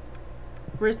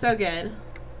 We're so good.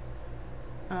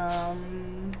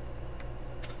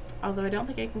 Although I don't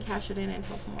think I can cash it in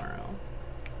until tomorrow.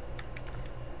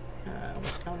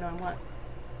 Wait, oh no, I want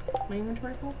my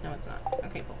inventory full? No, it's not.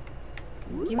 Okay, cool.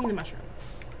 Give me the mushroom.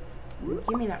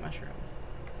 Give me that mushroom.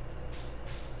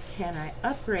 Can I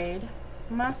upgrade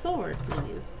my sword,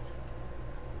 please?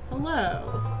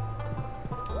 Hello.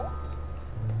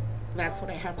 That's what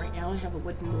I have right now. I have a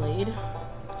wooden blade.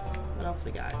 What else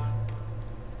we got?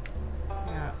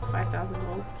 Yeah, 5,000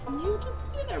 gold. Can you just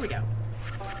do... There we go.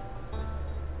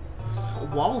 A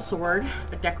wall sword.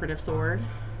 A decorative sword.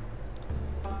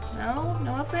 No?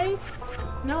 No upgrades?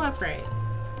 No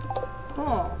upgrades.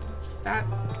 Cool. That's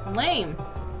lame.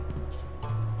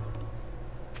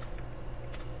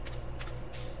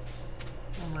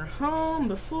 And we're home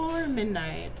before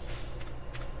midnight.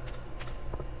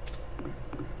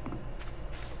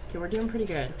 Okay, we're doing pretty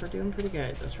good. We're doing pretty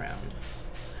good this round.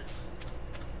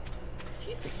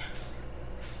 Excuse me.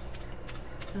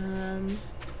 I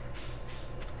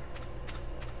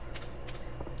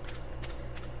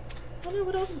don't know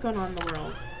what else is going on in the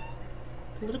world.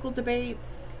 Political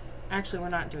debates. Actually, we're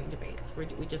not doing debates.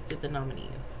 We just did the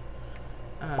nominees.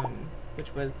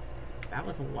 Which was... That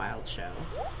was a wild show.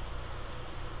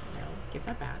 No, give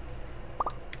that back.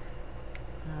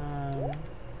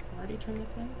 Already turned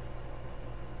this in?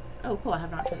 Oh, cool. I have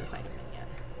not turned this item in yet.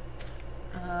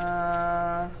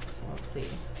 So let's see.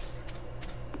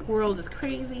 World is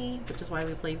crazy, which is why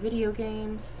we play video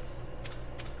games.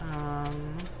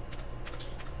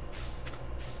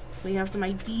 We have some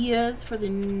ideas for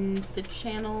the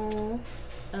channel.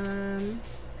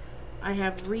 I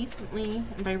have recently,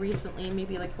 and by recently,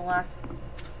 maybe like the last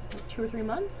like 2 or 3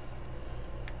 months,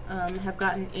 have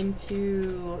gotten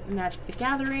into Magic the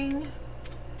Gathering.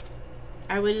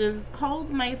 I would have called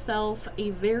myself a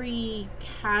very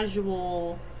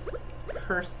casual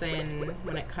person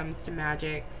when it comes to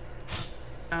Magic.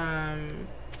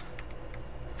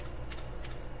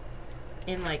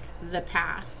 In like the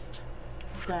past.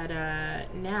 But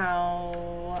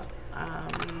now,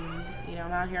 you know,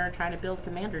 I'm out here trying to build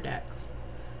commander decks.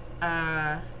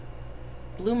 Bloomborough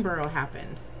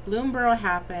happened. Bloomborough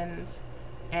happened,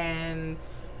 and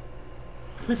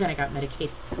but then I got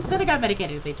medicated. Then I got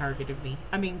medicated. They targeted me.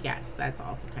 I mean, yes, that's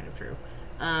also kind of true.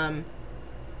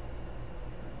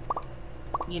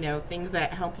 You know, things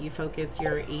that help you focus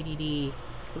your ADD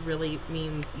really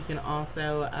means you can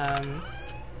also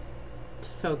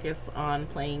focus on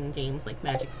playing games like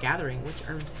Magic the Gathering, which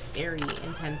are very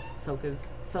intense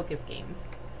focus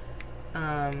games.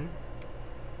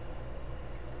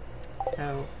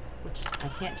 So, which I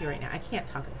can't do right now. I can't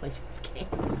talk and play this game.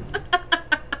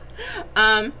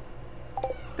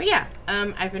 But yeah,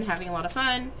 I've been having a lot of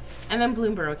fun. And then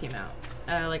Bloomburrow came out,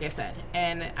 like I said.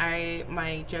 And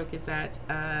my joke is that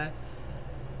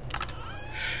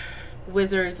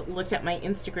Wizards looked at my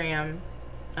Instagram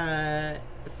and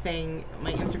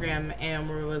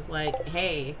was like,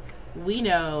 hey, we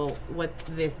know what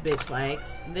this bitch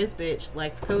likes. This bitch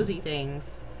likes cozy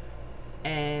things.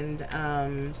 And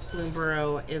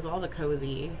Bloomburrow is all the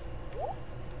cozy.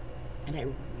 And I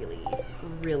really,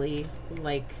 really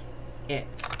like it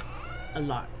a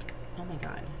lot. Oh my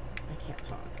god, I can't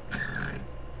talk.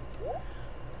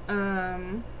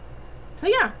 So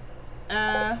yeah.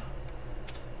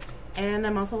 And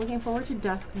I'm also looking forward to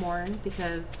Duskmorn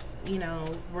because, you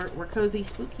know, we're cozy,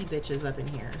 spooky bitches up in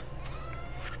here.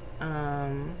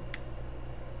 And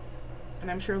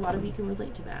I'm sure a lot of you can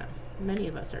relate to that. Many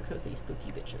of us are cozy,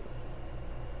 spooky bitches.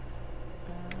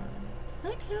 Does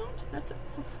that count? That's a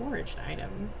foraged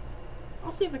item.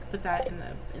 I'll see if I can put that in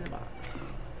the box.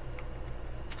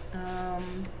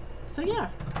 So yeah,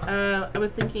 I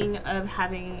was thinking of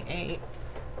having a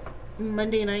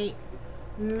Monday night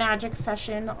magic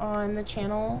session on the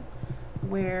channel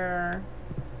where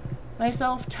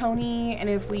myself, Tony, and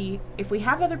if we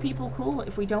have other people, cool.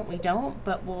 If we don't, we don't.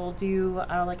 But we'll do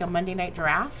like a Monday night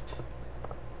draft,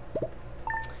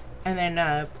 and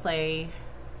then play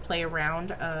a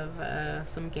round of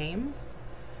some games.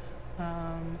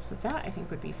 So that I think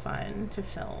would be fun to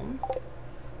film.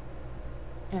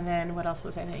 And then what else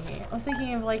was I thinking? I was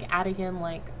thinking of like adding in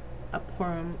like a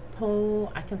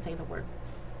I can say the word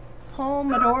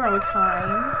Pomodoro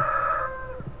time.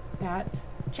 That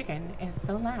chicken is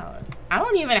so loud. I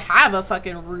don't even have a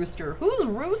fucking rooster. Whose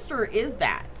rooster is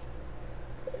that?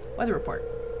 Weather report.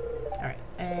 Alright,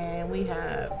 and we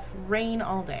have rain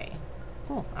all day.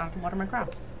 Cool, I have to water my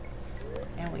crops.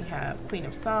 And we have Queen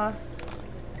of Sauce,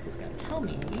 who's going to tell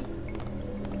me.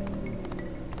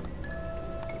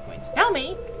 You're going to tell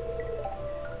me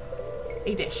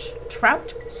a dish.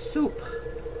 Trout soup.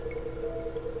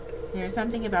 There's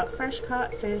something about fresh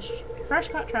caught fish, fresh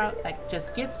caught trout that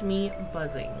just gets me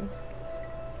buzzing.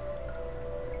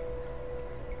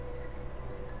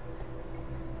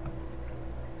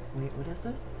 Wait, what is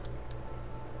this?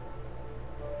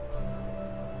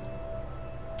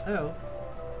 Oh.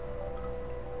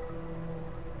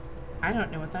 I don't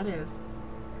know what that is.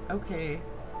 Okay.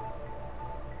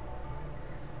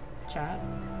 Chat.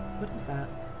 What is that?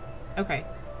 Okay.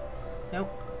 Nope.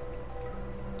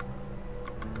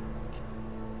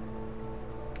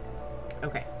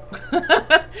 Okay.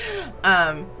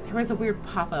 There was a weird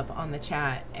pop-up on the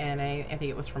chat, and I think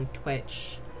it was from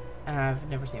Twitch. I've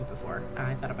never seen it before.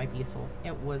 I thought it might be useful.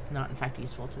 It was not, in fact,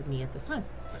 useful to me at this time.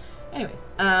 Anyways,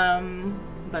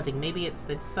 buzzing. Maybe it's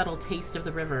the subtle taste of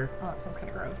the river. Oh, that sounds kind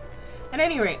of gross. At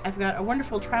any rate, I've got a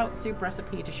wonderful trout soup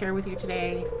recipe to share with you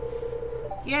today.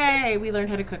 Yay! We learned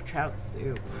how to cook trout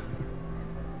soup.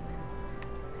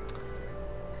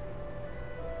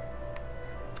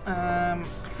 I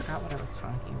forgot what I was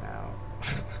talking about.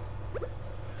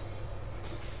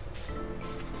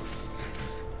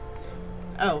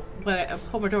 Oh, but a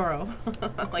Pomodoro.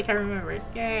 Like I remembered.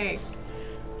 Yay!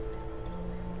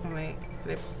 Oh, wait,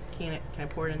 can I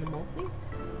pour it in the mold, please?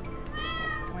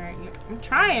 Where are you? I'm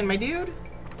trying, my dude.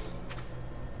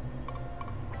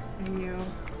 Are you?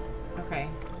 Okay.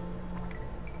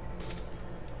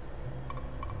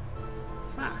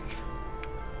 Fuck.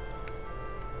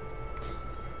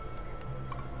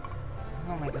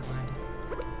 Oh my god.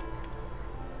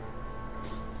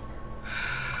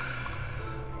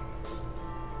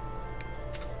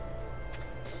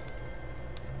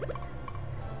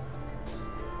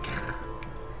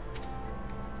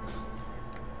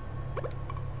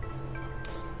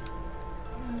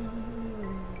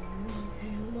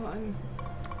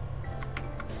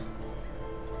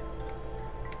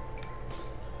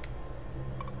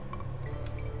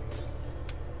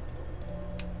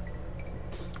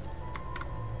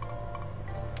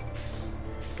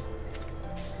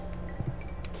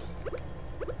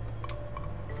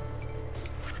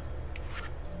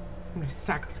 I'm gonna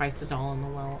sacrifice the doll in the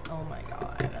well. Oh my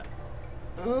god.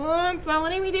 Oh, it's not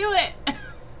letting me do it.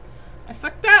 I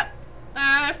fucked up.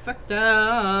 I fucked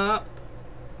up.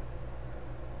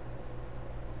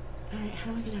 Alright,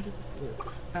 how do I get out of this loop?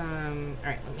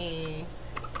 Alright, let me...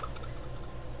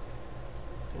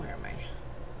 Where am I?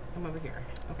 I'm over here.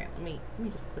 Okay, let me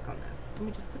just click on this. Let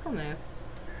me just click on this.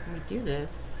 Let me do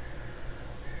this.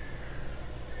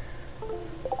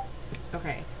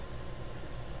 Okay.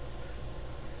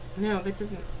 No, that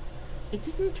didn't... It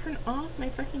didn't turn off my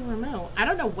fucking remote. I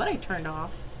don't know what I turned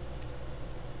off.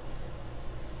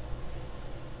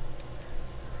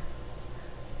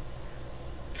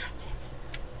 God damn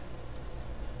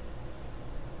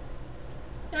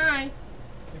it. Hi. I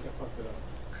think I fucked it up.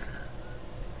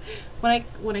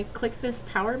 When I click this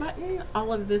power button,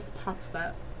 all of this pops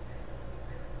up.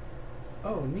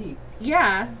 Oh, neat.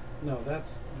 Yeah. No,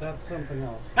 that's something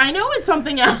else. I know it's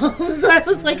something else. So I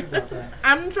was like, About that.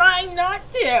 I'm trying not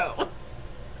to.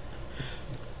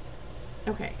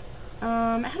 Okay.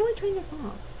 How do I turn this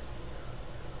off?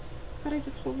 But I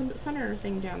just hold the center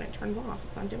thing down, it turns off.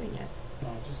 It's not doing it. No,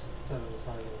 just set it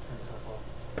aside and it turns itself off.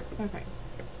 Okay.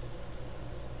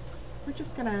 We're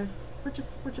just gonna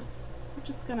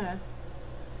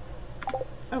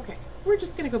okay. We're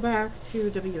just gonna go back to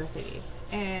WSAD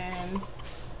and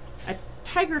a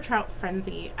tiger trout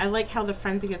frenzy. I like how the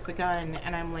frenzy has begun,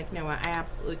 and I'm like, no, I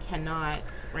absolutely cannot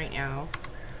right now.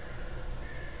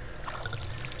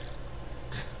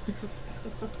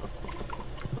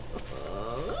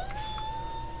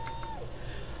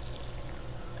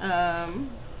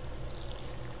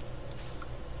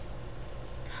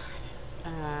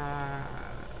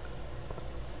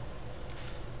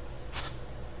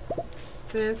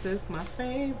 This is my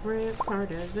favorite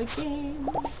part of the game,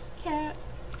 cat.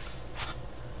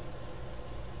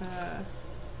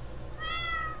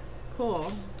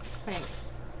 Cool. Thanks.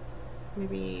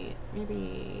 Maybe.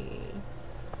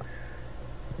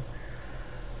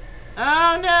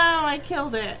 Oh no, I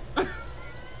killed it.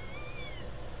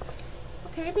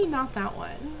 Okay, maybe not that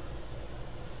one.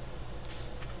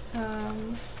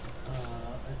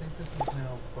 I think this is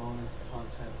now bonus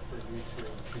content for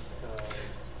YouTube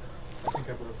because I think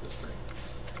I broke the stream.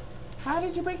 How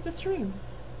did you break the stream?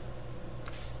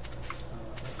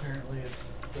 Apparently it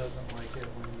doesn't like it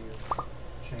when you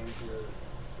change your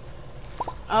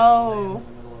Oh. name in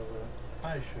the middle of it.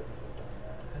 I shouldn't have done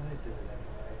that, and I did it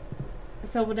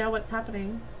anyway. So now what's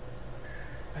happening?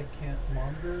 I can't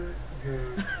monitor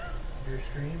your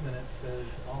stream, and it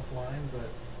says offline, but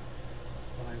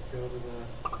when I go to the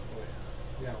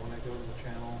when I go to the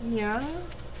channel, Yeah?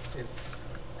 it's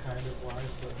kind of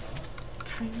live, but not.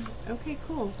 Kind of. Okay,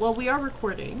 cool. Well, we are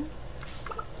recording.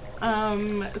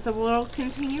 So, So we'll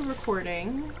continue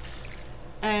recording,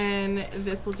 and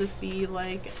this will just be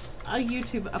like a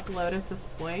YouTube upload at this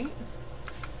point.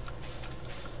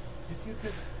 if you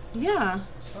could Yeah.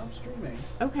 stop streaming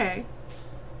Okay.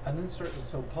 and then start,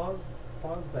 so pause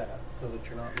that so that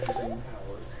you're not losing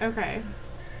hours. Okay.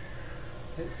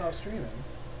 Hit stop streaming,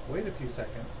 wait a few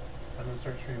seconds, and then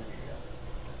start streaming again.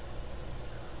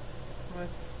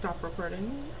 Let's stop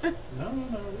recording. No.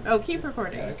 Oh, keep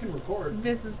recording. Yeah, I can record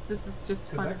This is just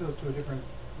because fun. that goes to a different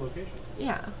location.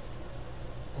 Yeah.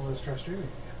 Well, let's try streaming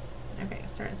again. Okay,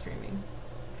 start streaming.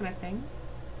 Connecting.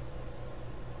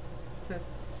 So it's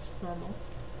just normal.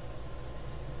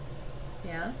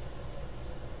 Yeah.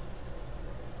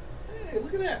 Hey,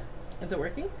 look at that! Is it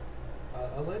working?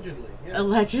 Allegedly, yes.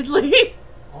 Allegedly.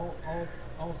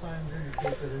 All signs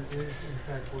indicate that it is in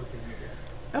fact working again.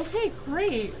 Okay,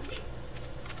 great.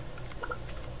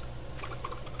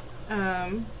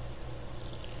 And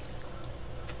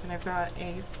I've got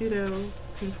a pseudo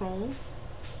control.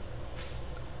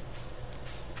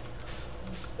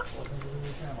 Welcome to the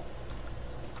new channel.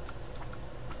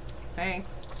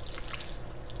 Thanks.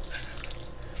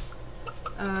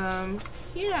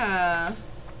 Yeah.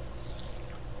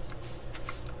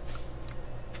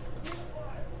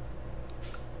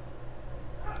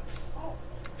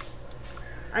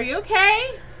 Are you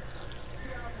okay?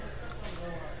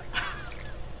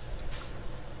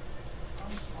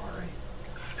 I'm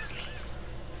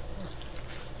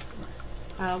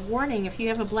sorry. Warning, if you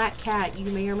have a black cat, you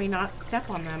may or may not step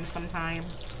on them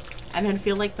sometimes, and then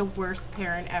feel like the worst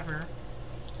parent ever.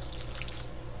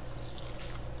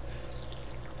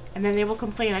 And then they will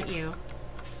complain at you,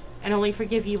 and only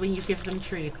forgive you when you give them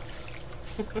treats.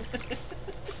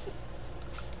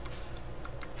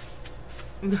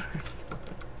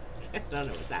 I don't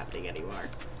know what's happening anymore.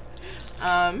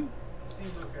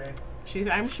 Seems okay.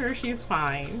 I'm sure she's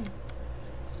fine.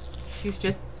 She's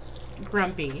just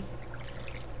grumpy.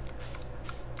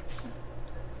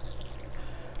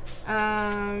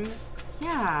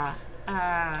 Yeah.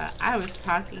 I was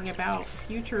talking about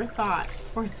future thoughts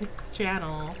for this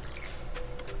channel.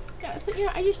 Yeah, so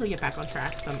I usually get back on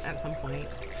track at some point.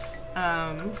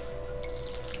 I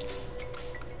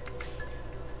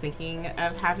was thinking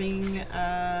of having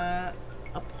a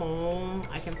poem.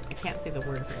 I can't say the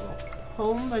word very well.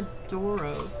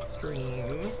 Pomodoro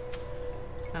stream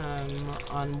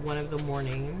on one of the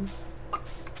mornings,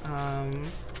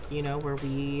 you know, where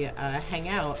we hang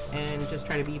out and just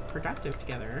try to be productive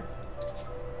together.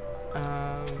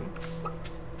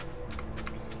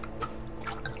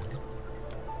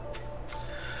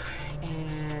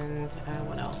 And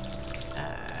what else?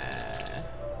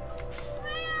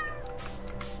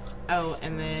 Oh,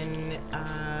 and then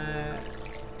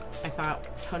I thought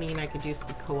Tony and I could do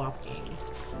some co-op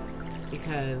games,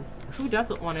 because who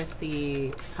doesn't want to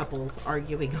see couples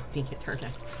arguing on the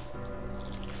internet?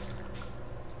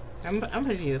 I'm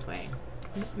gonna do it this way.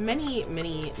 Many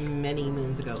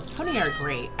moons ago, Tony and I are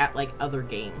great at like other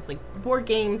games, like board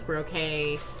games. We're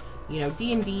okay, you know.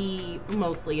 D&D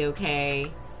mostly okay,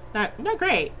 not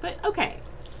great, but okay.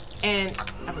 And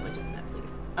I would like to do that,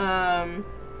 please.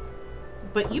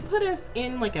 But you put us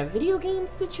in like a video game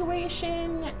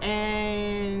situation,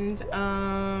 and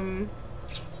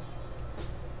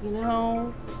you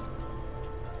know,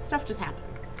 stuff just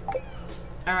happens.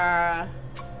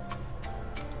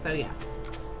 So yeah.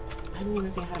 I didn't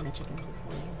even say hi to my chickens this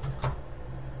morning.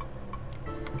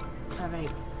 Oh,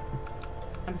 thanks.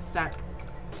 I'm stuck.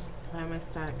 Why am I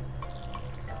stuck?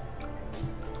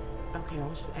 Okay, I'll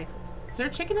just exit. Is there a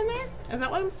chicken in there? Is that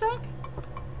why I'm stuck?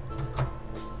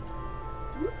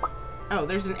 Oh,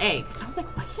 there's an egg. I was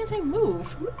like, why can't I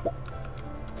move?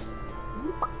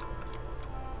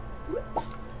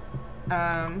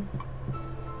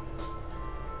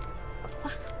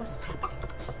 Fuck, what is happening?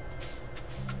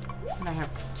 And I have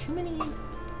too many... I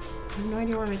have no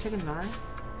idea where my chickens are.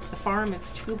 The farm is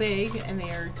too big, and they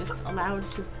are just allowed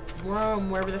to roam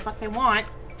wherever the fuck they want.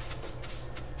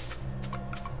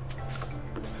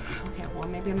 Okay, well,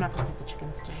 maybe I'm not gonna get the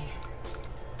chickens today.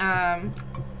 Why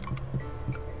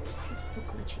is it so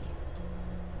glitchy?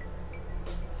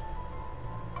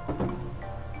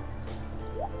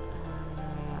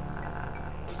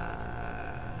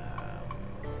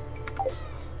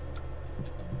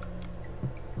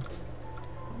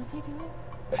 What was I doing?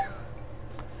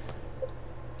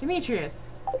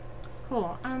 Demetrius.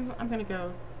 Cool. I'm gonna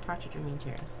go talk to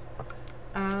Demetrius.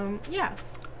 Yeah.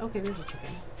 Okay, there's a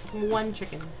chicken. One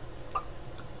chicken.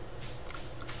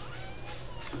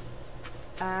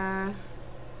 God.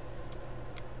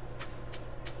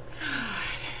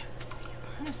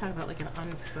 I want to talk about like an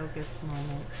unfocused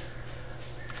moment.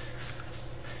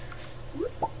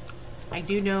 I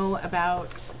do know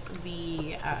about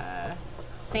the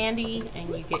Sandy,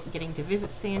 and you getting to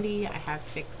visit Sandy. I have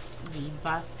fixed the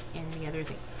bus in the other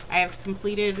thing. I have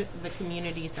completed the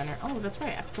community center. Oh, that's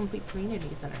right. I have to complete the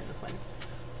community center in this one.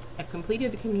 I've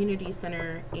completed the community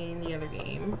center in the other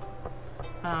game.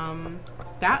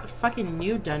 That fucking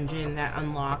new dungeon that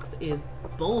unlocks is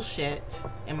bullshit,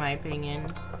 in my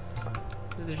opinion.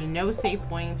 So there's no save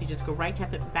points. You just go right to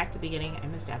back to the beginning. I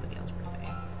missed Abigail's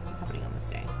birthday. What's happening on this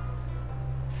day?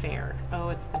 Fair. Oh,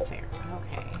 it's the fair.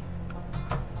 Okay.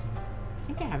 I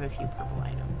think I have a few purple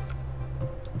items.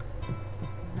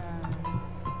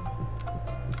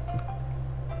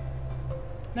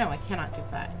 No, I cannot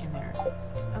get that in there.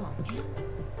 Oh, man.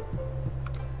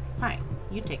 Fine.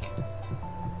 You take it.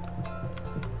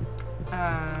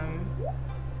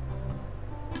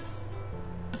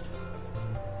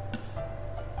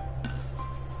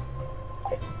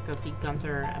 Let's go see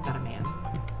Gunther about a man.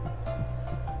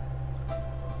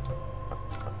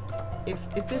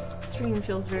 If this stream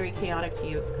feels very chaotic to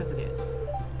you, it's because it is.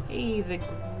 Hey, the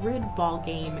grid ball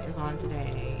game is on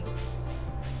today.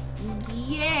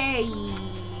 Yay!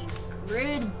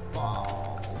 Grid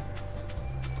ball.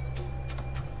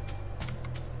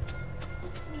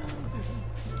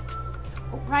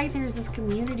 Oh, right, there's this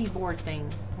community board thing.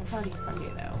 Well, it's already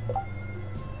Sunday, though.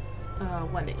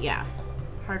 Yeah.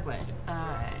 Hardwood.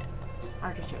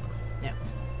 Artichokes. No.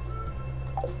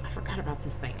 I forgot about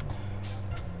this thing.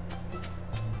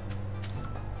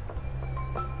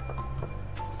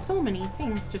 So many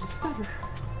things to discover.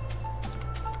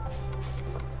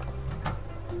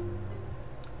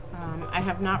 I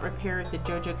have not repaired the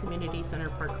JoJo Community Center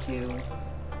Part 2.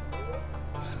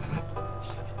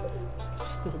 just gonna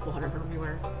spill water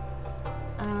everywhere.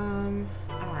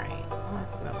 Alright. I'll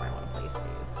have to think about where I want to place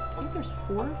these. I think there's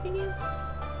 4 of these.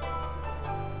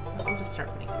 I'll just start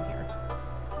putting them here.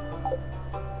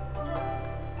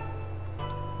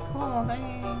 Cool,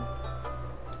 thanks.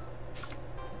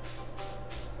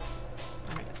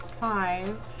 Alright, that's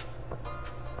 5.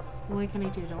 What can I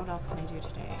do? What else can I do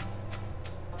today?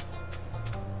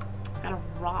 Got a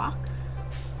rock.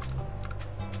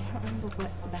 I don't remember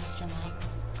what Sebastian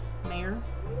likes. Mayor?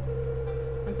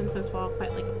 Something says fall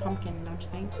quite like a pumpkin, don't you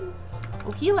think?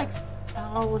 Oh, he likes...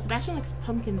 Oh, Sebastian likes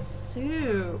pumpkin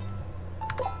soup.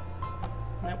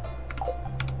 Nope.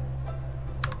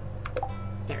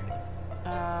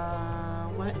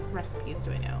 recipes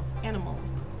do I know?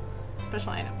 Animals.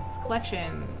 Special items.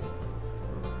 Collections.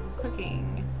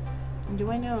 Cooking.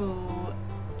 Do I know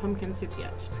pumpkin soup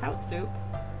yet? Trout soup.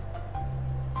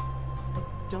 I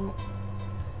don't...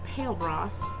 Pale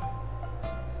broth.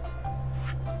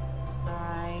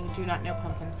 I do not know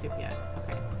pumpkin soup yet.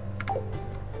 Okay.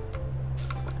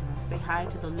 Say hi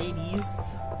to the ladies.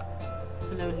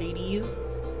 Hello, ladies.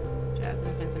 Jazz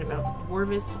and Vincent about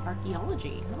dwarvish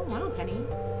archaeology. Oh, wow, Penny.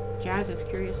 Jazz is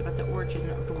curious about the origin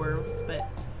of dwarves, but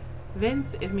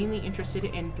Vince is mainly interested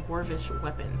in dwarvish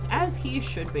weapons, as he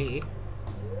should be.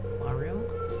 Maru.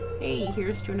 Hey,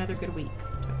 here's to another good week.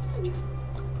 Toast.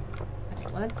 Okay,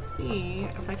 let's see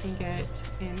if I can get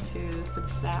into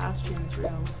Sebastian's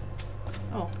room.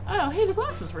 Oh, hey, the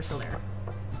glasses were still there.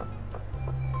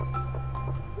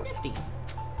 Nifty.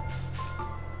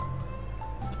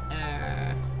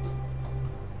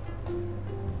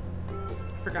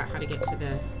 Forgot how to get to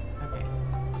the... Okay.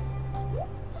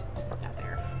 Just put that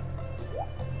there.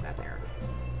 That there.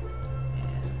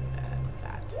 And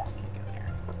that. Can't go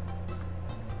there.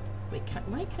 Wait,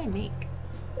 what can I make?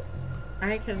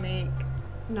 I can make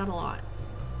not a lot.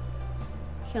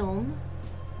 Kiln,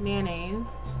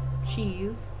 mayonnaise,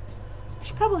 cheese. I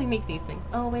should probably make these things.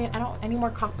 Oh wait, I don't any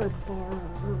more copper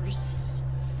bars.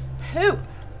 Poop!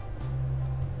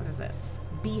 What is this?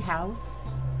 Bee house.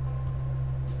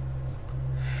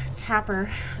 Tapper.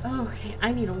 Okay,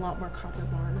 I need a lot more copper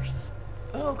bars.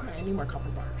 Okay, I need more copper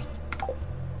bars.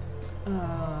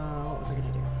 What was I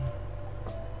gonna do?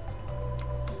 I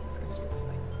was gonna do this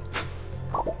thing.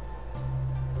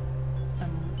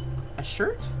 A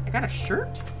shirt? I got a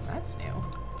shirt? That's new.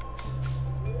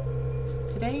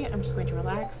 Today, I'm just going to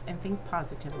relax and think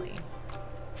positively.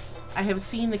 I have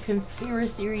seen the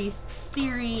conspiracy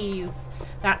theories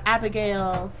that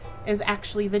Abigail is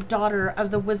actually the daughter of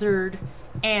the wizard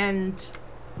and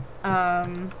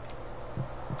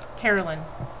Carolyn,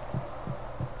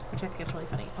 which I think is really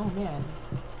funny. Oh man,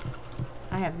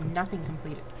 I have nothing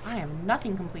completed. I have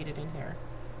nothing completed in here.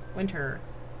 Winter,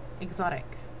 exotic,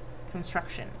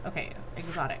 construction. Okay,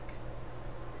 exotic.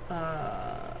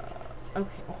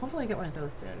 Okay, well hopefully I get one of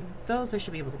those soon. Those I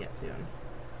should be able to get soon.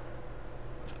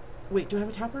 Wait, do I have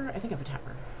a tapper? I think I have a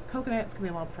tapper. Coconut, it's gonna be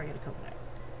a while before I get a coconut.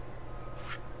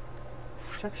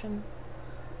 Construction.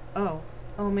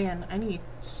 Oh man, I need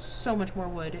so much more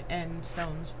wood and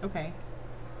stones. Okay.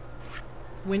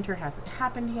 Winter hasn't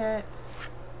happened yet.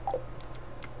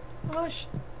 Gosh,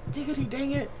 diggity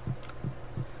dang it.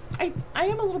 I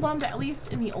am a little bummed, at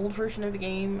least in the old version of the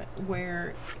game,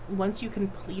 where once you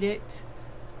complete it,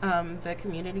 the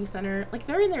community center, like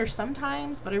they're in there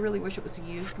sometimes, but I really wish it was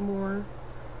used more.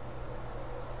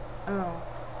 Oh,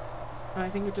 I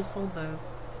think it just sold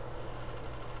those.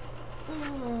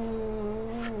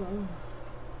 Oh.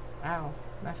 Wow,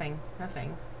 nothing.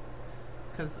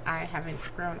 Because I haven't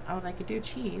grown. Oh, I could do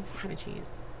cheese. What kind of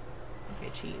cheese? Okay,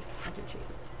 cheese. I'll do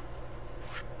cheese.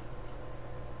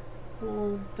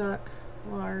 Whole duck,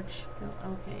 large.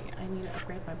 Okay, I need to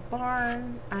upgrade my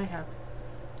barn.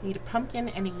 Need a pumpkin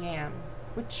and a yam,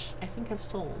 which I think I've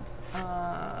sold.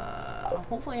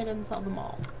 Hopefully I didn't sell them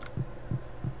all.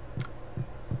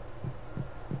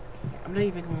 I'm not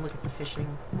even going to look at the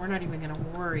fishing. We're not even going to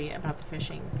worry about the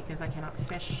fishing because I cannot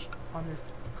fish on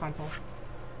this console.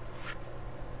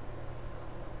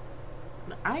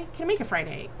 I can make a fried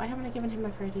egg. Why haven't I given him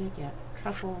a fried egg yet?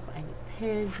 Truffles. I need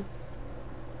pigs.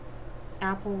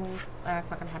 Apples. That's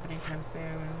not going to happen anytime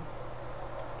soon.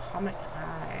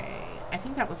 I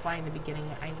think that was why in the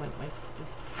beginning I went with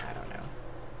I don't know.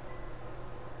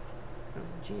 It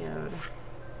was a geode.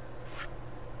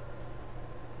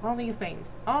 All these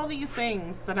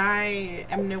things that I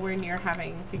am nowhere near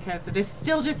having because it is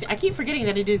still just, I keep forgetting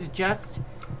that it is just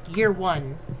year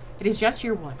one. It is just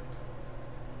year one.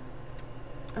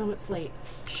 Oh, it's late.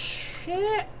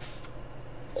 Shit.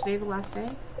 Is today the last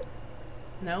day?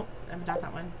 Nope, I haven't done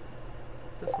that one.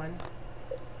 This one.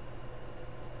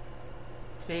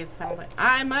 Today is the final day.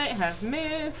 I might have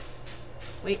missed.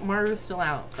 Wait, Maru's still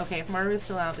out. Okay, if Maru's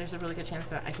still out, there's a really good chance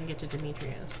that I can get to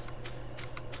Demetrius.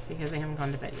 Because they haven't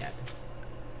gone to bed yet.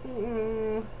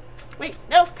 Wait,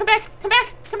 no, come back, come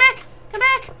back, come back, come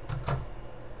back!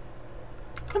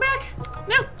 Come back!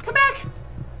 No, come back!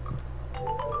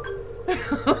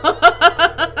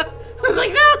 I was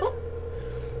like, no!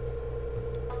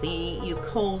 See, you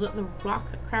culled the rock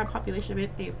crab population a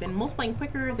bit. They've been multiplying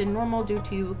quicker than normal due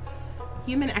to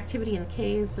human activity in the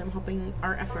caves, so I'm hoping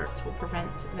our efforts will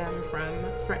prevent them from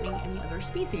threatening any other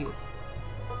species.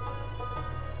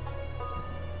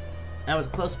 That was a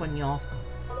close one, y'all.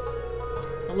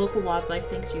 The local wildlife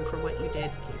thanks you for what you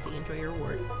did, Casey. Enjoy your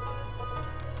reward.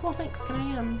 Well, thanks. Can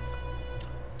I,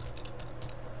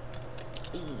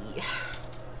 Hey.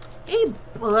 Hey,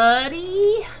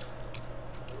 buddy.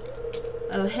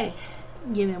 Oh, hey.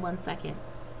 Give me 1 second.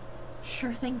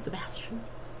 Sure thing, Sebastian.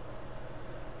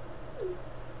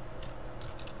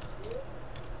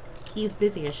 He's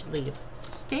busy. I should leave.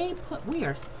 Stay put. We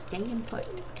are staying put.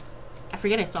 I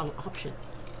forget I saw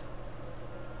options.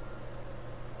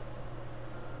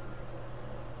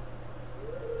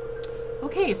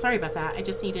 Okay, sorry about that. I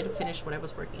just needed to finish what I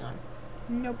was working on.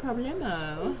 No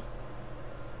problemo.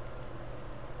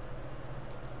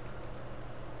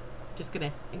 Just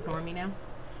gonna ignore me now.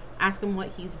 Ask him what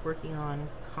he's working on.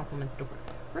 Compliment the door.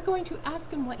 We're going to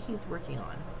ask him what he's working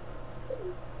on.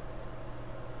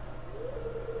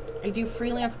 I do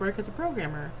freelance work as a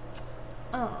programmer.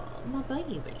 Oh, my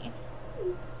baby.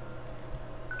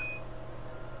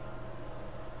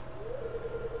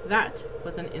 That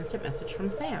was an instant message from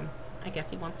Sam. I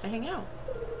guess he wants to hang out.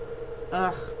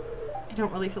 Ugh. I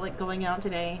don't really feel like going out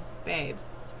today.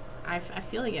 Babes. I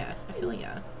feel ya. I feel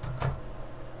ya.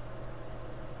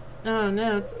 Oh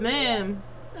no, it's them.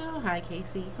 Oh, hi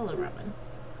Casey. Hello, Robin.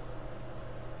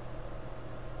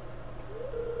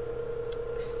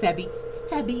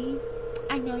 Sebby,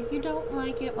 I know you don't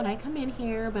like it when I come in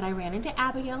here, but I ran into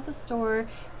Abigail at the store.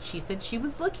 She said she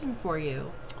was looking for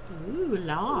you. Ooh,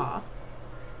 la.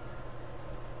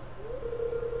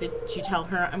 Did you tell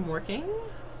her I'm working?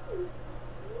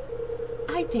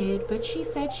 I did, but she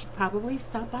said she'd probably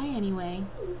stop by anyway.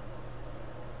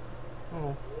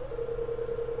 Oh.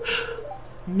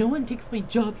 No one takes my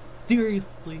job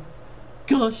seriously.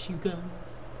 Gosh, you guys.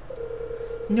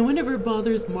 No one ever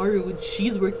bothers Mario when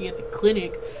she's working at the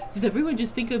clinic. Does everyone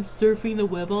just think I'm surfing the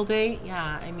web all day?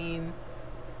 Yeah, I mean,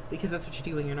 because that's what you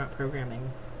do when you're not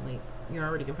programming. Like, you're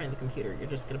already in front of the computer. You're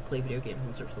just gonna play video games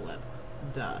and surf the web.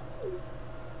 Duh.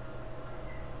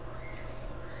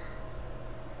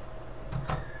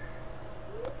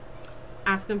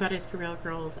 Ask him about his career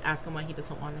goals. Ask him why he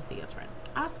doesn't want to see his friend.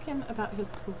 Ask him about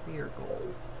his career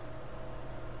goals.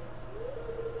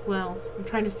 Well, I'm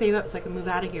trying to save up so I can move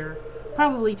out of here.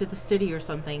 Probably to the city or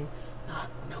something.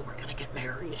 No, we're gonna get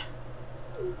married.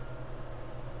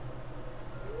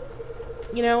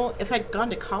 You know, if I'd gone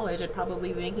to college, I'd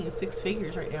probably be making 6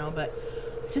 figures right now, but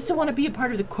I just don't want to be a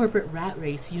part of the corporate rat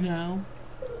race, you know?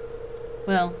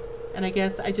 Well, and I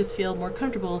guess I just feel more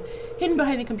comfortable hidden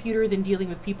behind the computer than dealing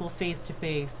with people face to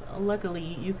face.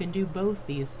 Luckily, you can do both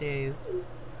these days.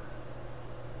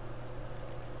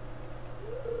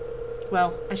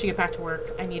 Well, I should get back to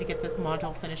work. I need to get this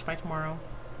module finished by tomorrow.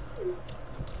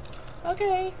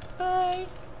 Okay, bye.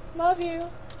 Love you.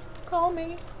 Call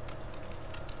me.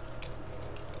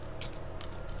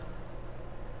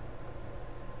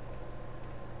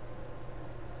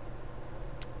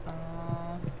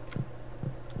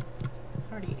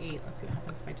 It's already 8. Let's see what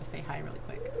happens if I just say hi really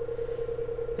quick.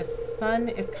 The sun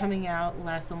is coming out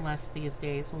less and less these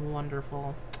days.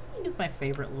 Wonderful. He's my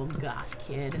favorite little goth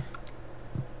kid.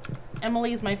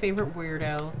 Emily's my favorite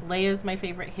weirdo. Leia's my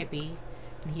favorite hippie.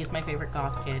 And he's my favorite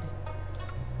goth kid.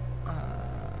 And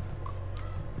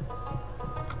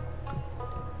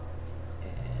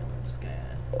we're just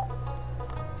gonna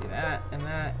do that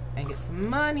and get some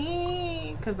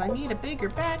money. Because I need a bigger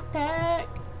backpack.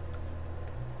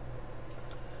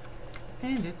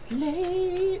 And it's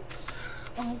late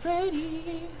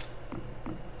already.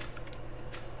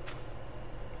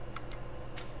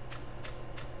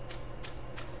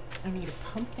 I need a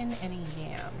pumpkin and a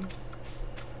yam.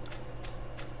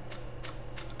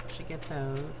 Should get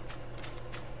those.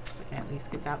 So I can at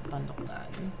least get that bundle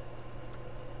done.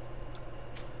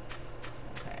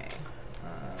 Okay.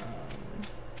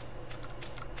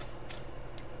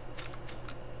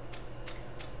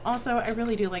 Also, I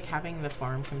really do like having the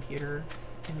farm computer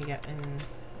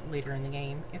later in the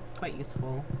game. It's quite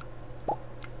useful.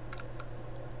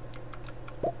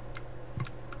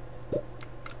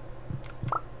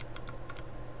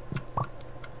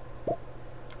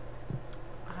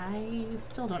 I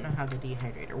still don't know how the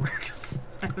dehydrator works.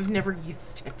 I've never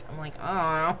used it. I'm like,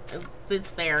 oh, it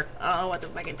sits there. Oh, what the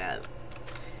fuck it does.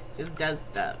 Just does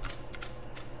stuff.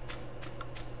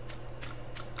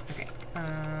 Okay.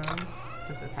 What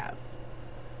does this have?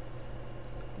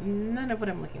 None of what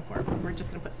I'm looking for. We're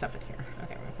just gonna put stuff in here.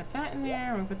 Okay, we're gonna put that in there.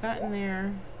 We're gonna put that in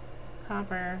there.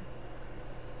 Copper.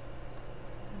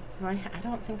 So I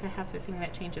don't think I have the thing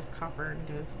that changes copper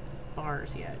into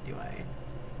bars yet, do I?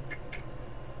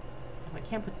 I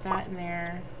can't put that in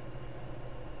there.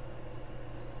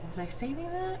 Was I saving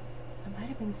that? I might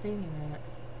have been saving that.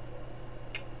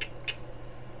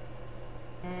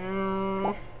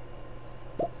 So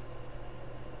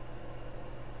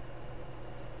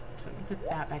let me put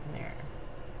that back in there.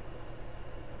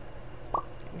 Okay,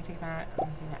 let me take that. I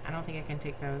don't take that. I don't think I can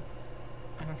take those.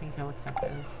 I don't think he'll accept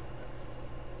those.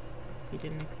 He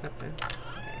didn't accept it.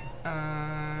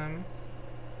 Okay.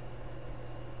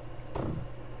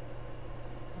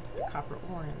 The copper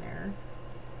ore in there.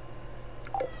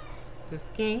 This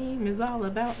game is all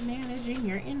about managing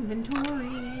your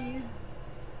inventory.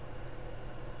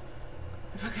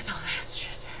 Focus all that shit.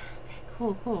 Okay,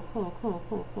 cool, cool, cool, cool,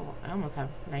 cool, cool. I almost have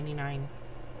 99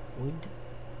 wood.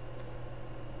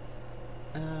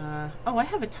 Oh, I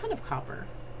have a ton of copper.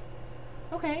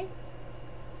 Okay.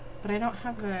 But I don't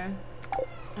have a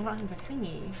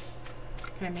thingy.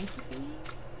 Can I make the thingy?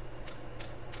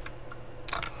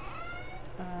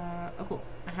 Oh cool.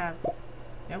 I have,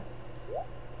 nope.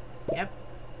 Yep.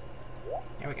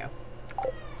 There we go.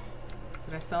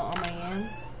 Did I sell all my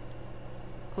yams?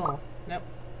 Cool. Nope.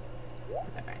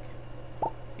 Put that back.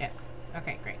 Yes.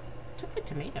 Okay, great. Took the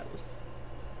tomatoes.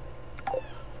 I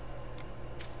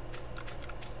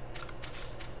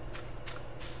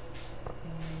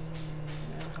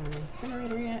don't have an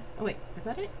incinerator yet. Oh wait, is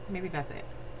that it? Maybe that's it.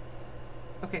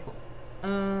 Okay, cool.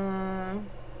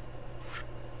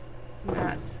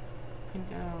 That can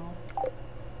go.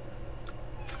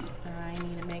 I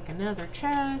need to make another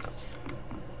chest.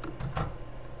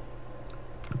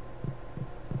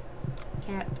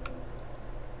 Cat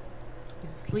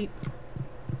is asleep.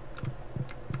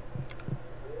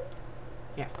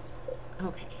 Yes.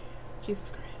 Okay.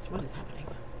 Jesus Christ, what is happening?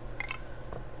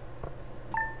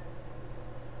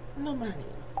 No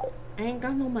monies. I ain't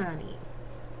got no monies.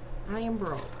 I am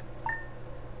broke.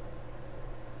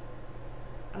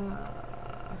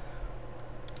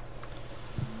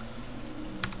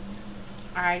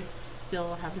 I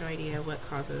still have no idea what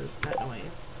causes that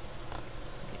noise.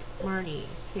 Okay, Marnie,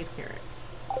 cave carrot.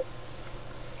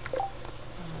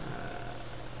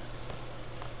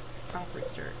 Crop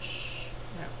research.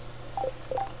 No.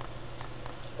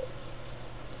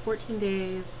 14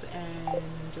 days and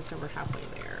just over halfway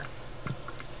there. Okay,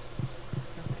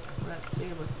 let's see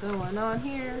what's going on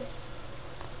here.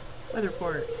 Weather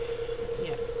report.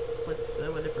 Yes, what's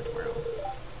the weather for tomorrow?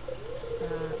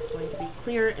 It's going to be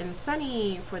clear and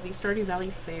sunny for the Stardew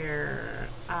Valley Fair.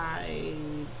 I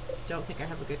don't think I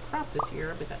have a good crop this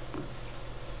year, but that...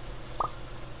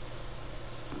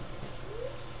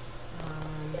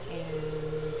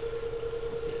 and...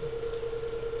 let's see.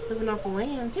 Living off the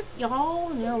land. Tip, y'all.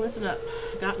 Now listen up.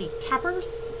 Got any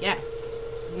cappers?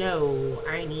 Yes. No.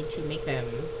 I need to make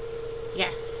them.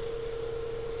 Yes.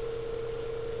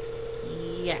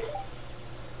 Yes.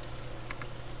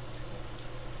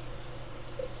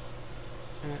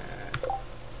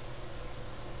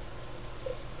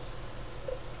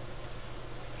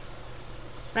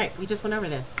 Right, we just went over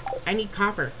this. I need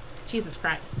copper. Jesus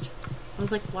Christ. I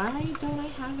was like, why don't I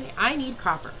have any? I need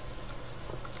copper.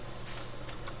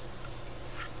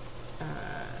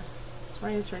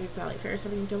 Starting Stardew Valley Fair is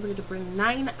having don't forget to bring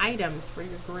 9 items for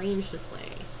your Grange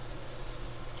display.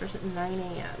 Starts at 9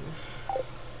 a.m.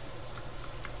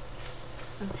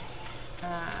 Okay.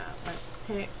 Let's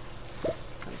pick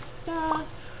some stuff.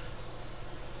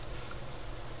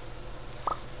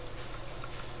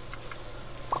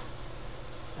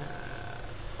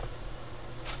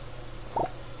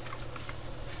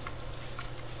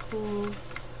 Cool.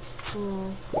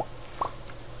 Cool.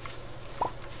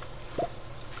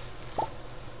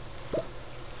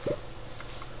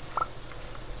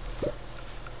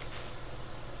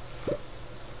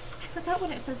 I forgot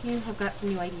when it says you have got some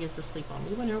new ideas to sleep on.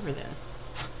 We went over this.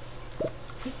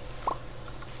 I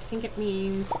think it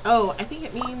means... oh, I think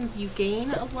it means you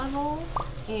gain a level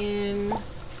in...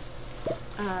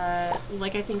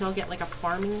 like I think I'll get like a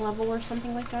farming level or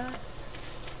something like that.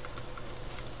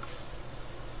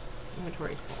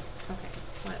 Inventory's full. Okay,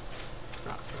 let's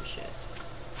drop some shit.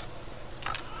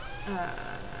 Okay.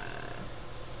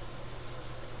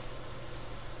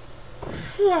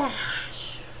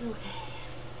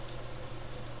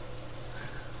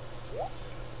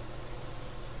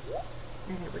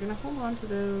 Alright, we're gonna hold on to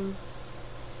those.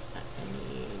 I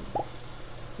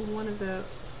need one of those.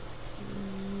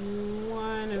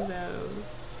 One of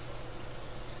those.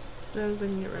 Those I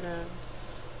can get rid of.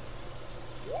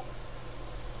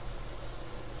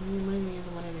 One of these,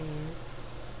 one of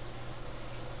these.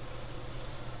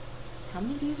 How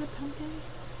many of these are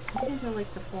pumpkins? Pumpkins are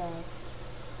like the fall.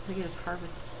 I think I just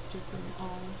harvested them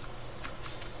all.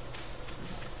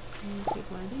 Okay,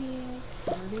 take one of these,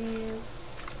 and these.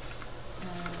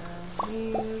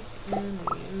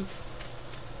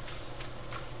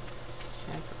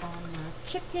 Check on the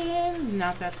chickens.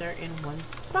 Not that they're in one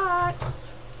spot.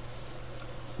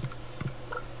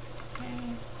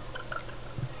 Okay.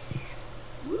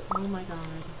 Oh my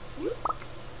god.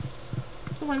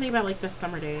 So one thing about like the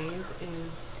summer days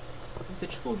is the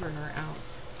children are out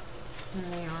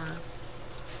and they are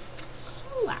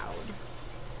so loud.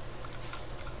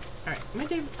 All right,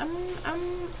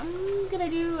 I'm gonna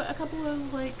do a couple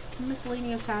of like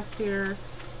miscellaneous tasks here.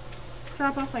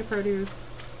 Drop off my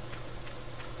produce.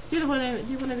 Do one of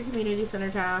the community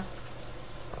center tasks,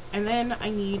 and then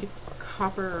I need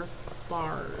copper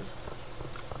bars.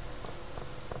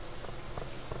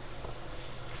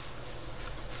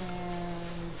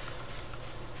 And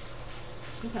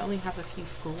I think I only have a few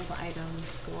gold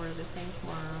items for the thing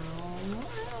tomorrow.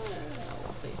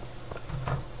 We'll see.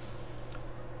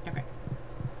 Okay.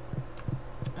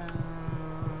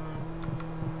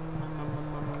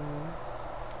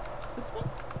 Is this one?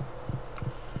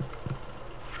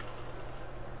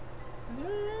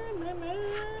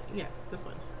 Yes, this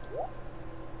one.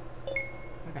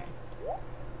 Okay.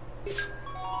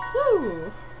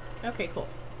 Woo! Okay, cool.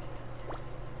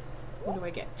 What do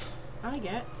I get? I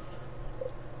get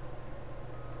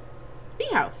bee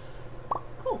house.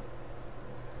 Cool.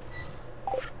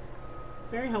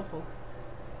 Very helpful.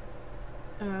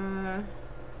 What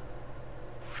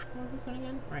was this one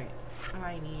again? Right.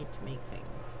 I need to make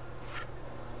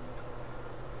things.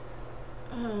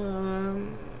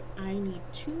 I need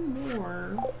 2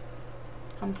 more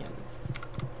pumpkins.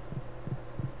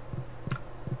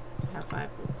 To have 5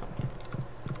 gold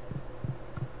pumpkins.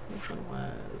 This one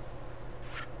was...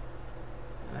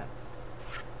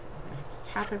 That's... I'm gonna have to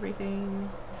tap everything.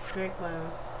 Very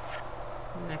close.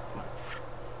 Next month.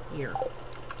 Year.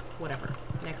 Whatever.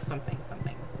 Next something.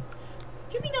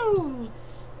 Juminos!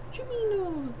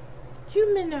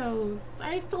 Juminos!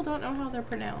 I still don't know how they're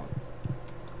pronounced.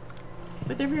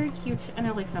 But they're very cute and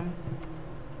I like them.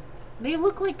 They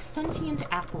look like sentient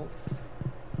apples.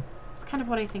 It's kind of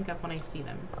what I think of when I see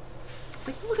them.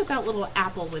 Like, look at that little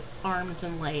apple with arms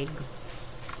and legs.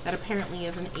 That apparently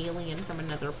is an alien from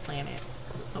another planet.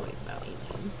 Because it's always about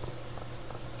aliens.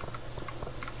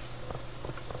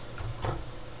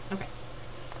 Okay.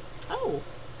 Oh!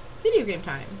 Video game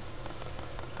time.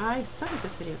 I suck at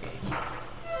this video game.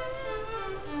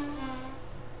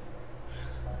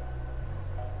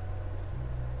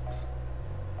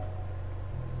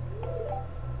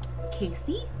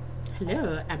 Casey?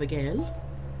 Hello, Abigail.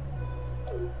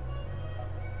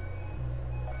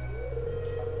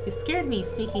 You scared me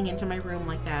sneaking into my room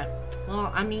like that.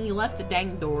 Well, I mean, you left the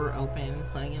dang door open,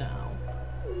 so you know.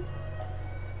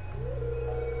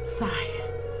 Sigh.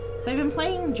 So I've been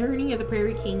playing Journey of the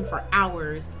Prairie King for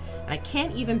hours, and I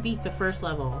can't even beat the first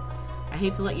level. I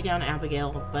hate to let you down,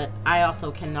 Abigail, but I also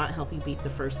cannot help you beat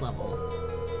the first level.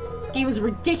 This game is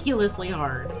ridiculously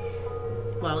hard.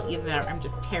 Well, either I'm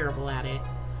just terrible at it.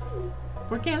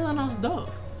 ¿Por qué los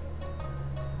dos?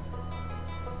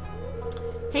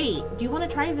 Hey, do you want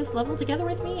to try this level together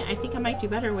with me? I think I might do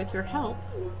better with your help.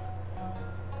 No,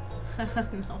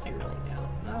 I really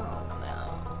don't. No.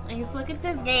 Let's look at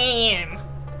this game.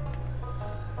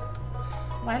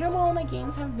 Why don't all my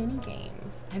games have mini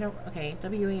games? I don't. Okay,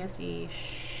 WASD.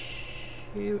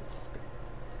 Shoot.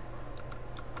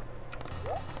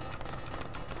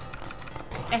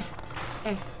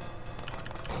 Eh.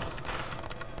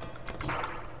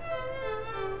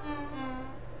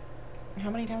 How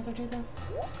many times have I do this?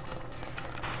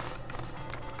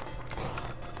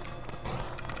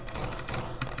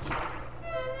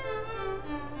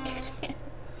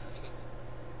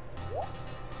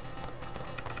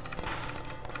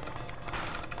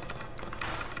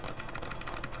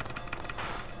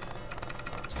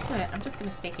 I'm just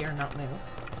gonna stay here and not move.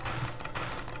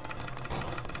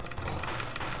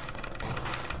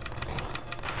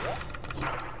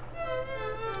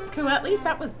 Cool, at least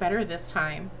that was better this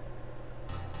time.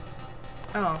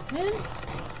 Oh, man.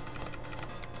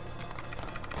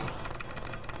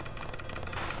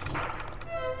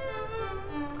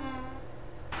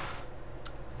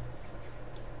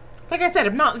 Like I said,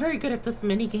 I'm not very good at this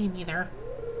mini game either.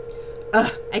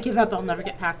 Ugh, I give up. I'll never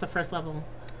get past the first level.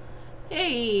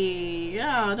 Hey,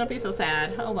 oh, don't be so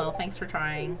sad. Oh well, thanks for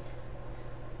trying.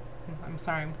 I'm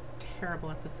sorry, I'm terrible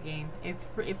at this game. It's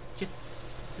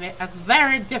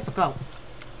very difficult.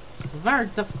 It's a very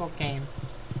difficult game.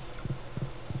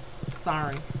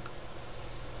 Sorry.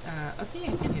 Okay,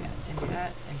 I can do that, and do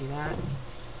that, and do that,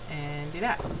 and do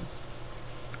that.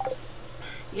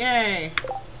 Yay!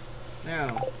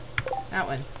 No. That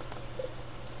one.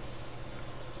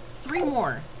 3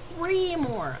 more. 3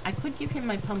 more! I could give him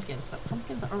my pumpkins, but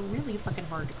pumpkins are really fucking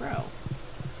hard to grow.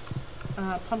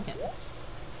 Pumpkins.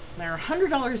 They're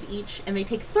 $100 each, and they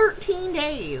take 13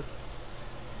 days!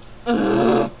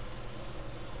 Ugh!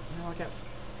 Now I got...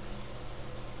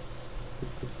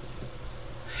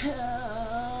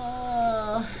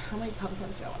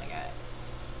 pumpkins do I want to get?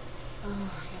 Oh,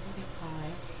 I guess I'll get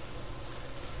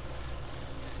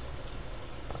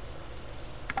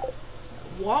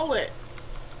 5. Wallet.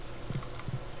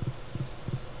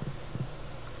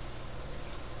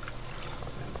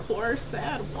 Poor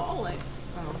sad wallet.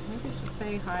 Oh, maybe I should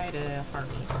say hi to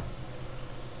Harvey.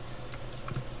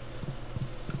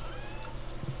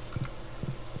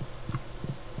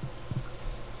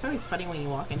 It's always funny when you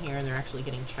walk in here and they're actually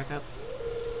getting checkups.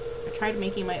 I tried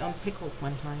making my own pickles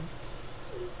one time.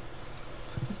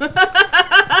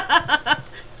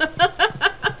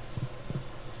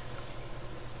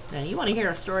 Now, you want to hear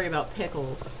a story about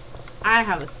pickles? I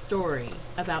have a story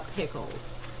about pickles.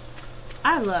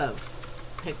 I love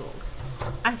pickles.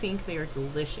 I think they are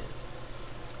delicious.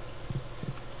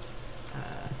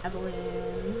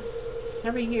 Evelyn.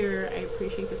 Every year, I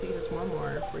appreciate the seasons more and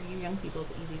more. For you young people,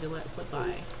 it's easy to let slip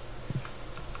by.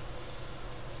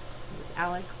 Is this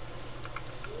Alex?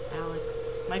 Alex.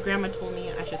 My grandma told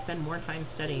me I should spend more time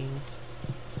studying.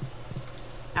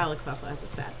 Alex also has a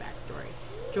sad backstory.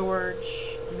 George.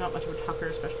 I'm not much of a talker,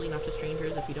 especially not to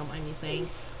strangers, if you don't mind me saying.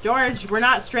 George, we're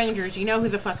not strangers. You know who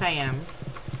the fuck I am.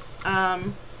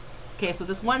 Okay, so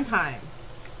this one time,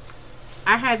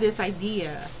 I had this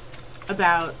idea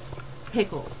about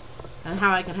pickles and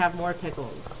how I could have more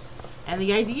pickles. And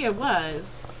the idea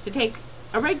was to take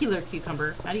a regular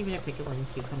cucumber, not even a pickling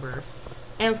cucumber,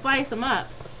 and slice them up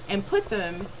and put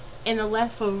them in the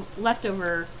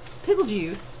leftover pickle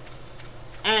juice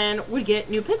and would get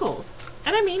new pickles.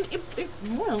 And I mean, it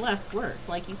more or less worked.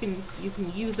 Like, you can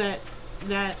use that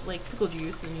like pickle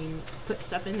juice and you put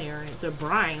stuff in there and it's a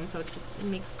brine, so it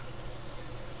makes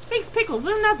pickles.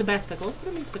 They're not the best pickles, but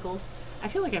it makes pickles. I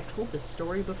feel like I've told this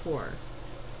story before.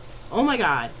 Oh my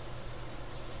god.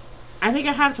 I think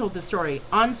I have told this story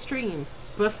on stream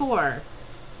before.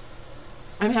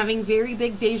 I'm having very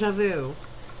big deja vu.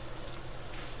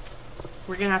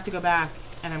 We're gonna have to go back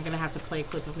and I'm gonna have to play a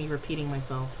clip of me repeating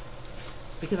myself,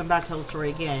 because I'm about to tell the story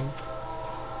again.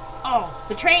 Oh,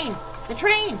 the train! The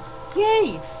train!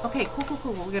 Yay! Okay,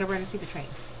 cool. We gotta run and see the train.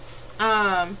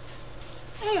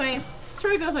 Anyways,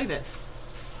 story goes like this.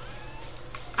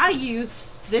 I used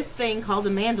this thing called a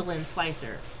mandolin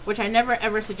slicer, which I never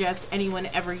ever suggest anyone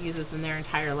ever uses in their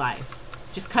entire life.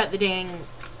 Just cut the dang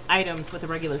items with a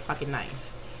regular fucking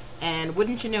knife. And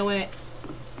wouldn't you know it,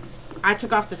 I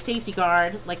took off the safety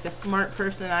guard like the smart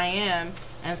person I am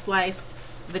and sliced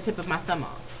the tip of my thumb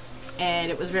off.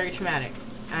 And it was very traumatic.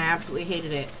 And I absolutely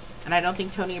hated it. And I don't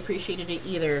think Tony appreciated it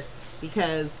either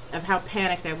because of how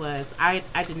panicked I was. I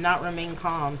did not remain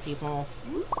calm, people.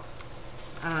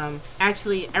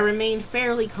 Actually, I remained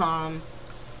fairly calm.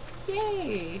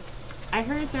 Yay! I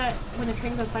heard that when a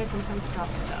train goes by, sometimes it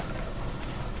drops stuff.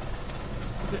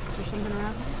 Is there something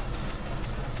around here?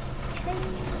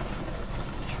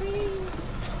 Train!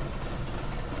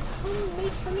 Oh,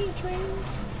 wait for me, train!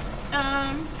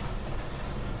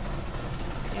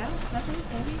 Yeah, nothing?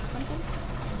 Maybe? Something?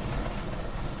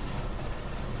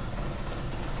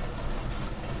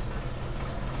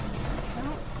 I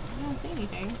don't see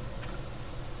anything. I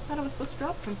thought I was supposed to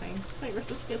drop something. I thought you were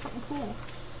supposed to get something cool.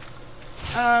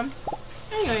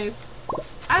 Anyways,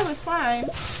 I was fine.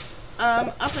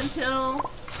 Up until,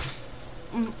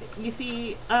 you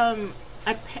see,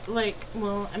 like you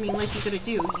gotta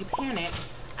do, you panic.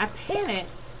 I panicked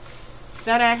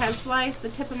that I had sliced the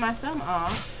tip of my thumb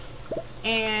off,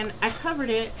 and I covered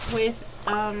it with,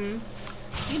 a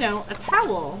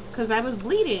towel, because I was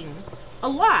bleeding a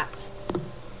lot.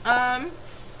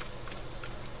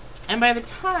 And by the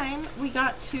time we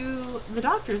got to the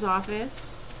doctor's office,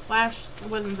 it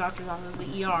wasn't the doctor's office, it was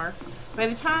the ER. By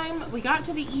the time we got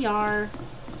to the ER,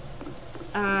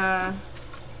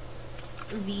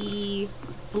 the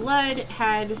blood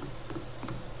had,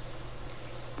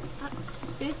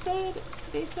 they said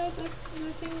that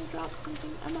the thing dropped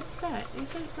something. I'm upset. They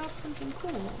said it dropped something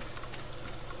cool.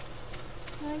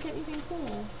 I didn't get anything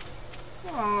cool.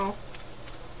 Oh.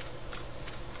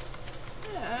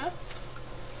 Yeah.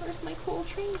 Where's my cool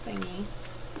train thingy?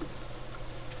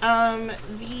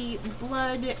 The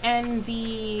blood and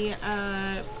the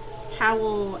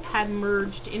towel had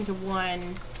merged into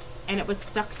one, and it was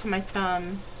stuck to my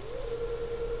thumb.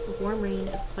 The warm rain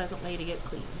is a pleasant way to get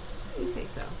clean. You say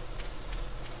so.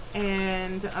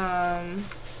 And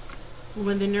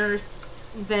when the nurse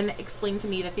then explained to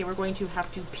me that they were going to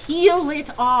have to peel it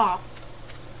off,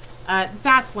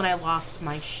 that's when I lost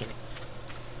my shit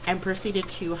and proceeded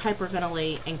to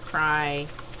hyperventilate and cry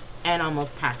and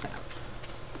almost pass out.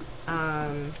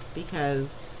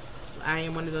 Because I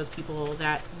am one of those people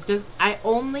that I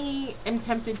only am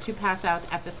tempted to pass out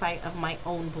at the sight of my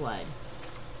own blood.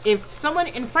 if someone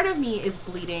in front of me is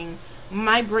bleeding,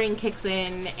 my brain kicks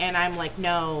in and I'm like,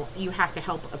 no, you have to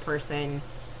help a person.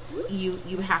 You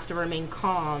have to remain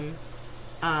calm.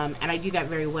 And I do that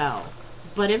very well.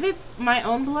 But if it's my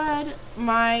own blood,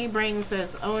 my brain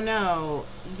says, oh no,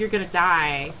 you're gonna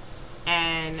die,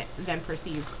 and then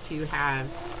proceeds to have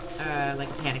like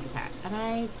a panic attack. And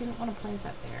I didn't want to plant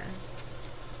that there.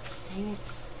 Dang it.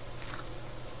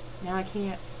 Now I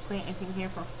can't plant anything here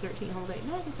for 13 whole days.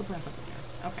 No, I can still plant something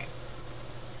there. Okay.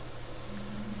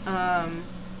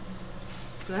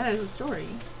 So that is a story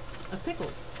of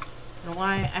pickles. And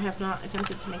why I have not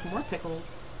attempted to make more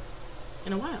pickles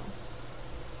in a while.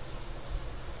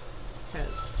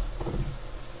 Because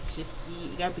it's just,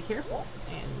 you gotta be careful.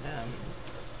 And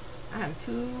I am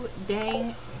too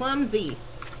dang clumsy.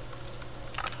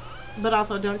 But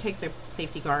also, don't take the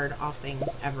safety guard off things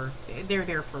ever. They're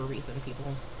there for a reason,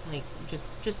 people. Like,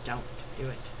 just don't do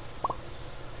it.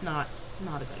 It's not a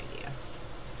good idea.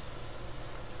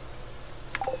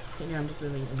 Okay, now I'm just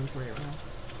moving inventory around.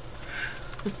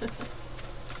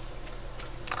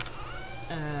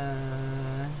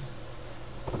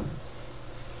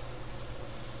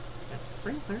 Got a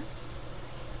sprinkler.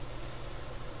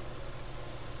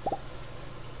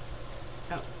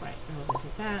 Oh, right. I was gonna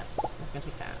take that. I was gonna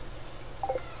take that.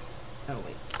 Oh,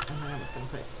 wait. I was gonna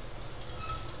put...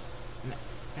 No.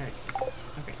 Alright.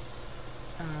 Okay.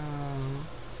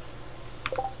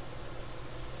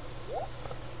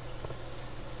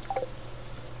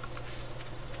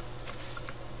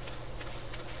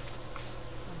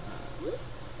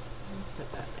 Put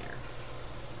that there.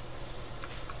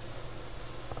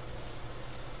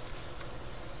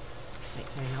 Wait,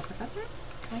 can I not put that there?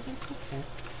 I can put that.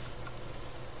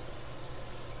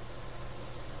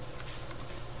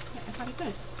 Yeah, I thought I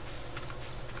could.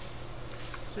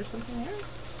 Is there something there?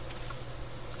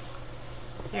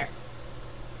 There.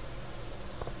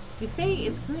 You say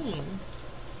it's green.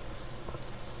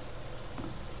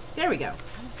 There we go.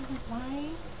 I was thinking, why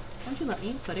don't you let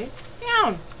me put it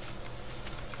down?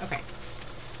 Okay.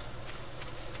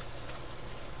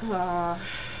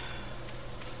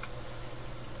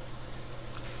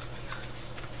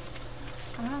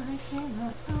 I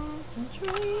cannot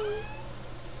concentrate.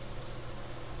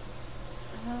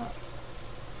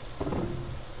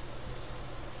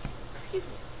 Excuse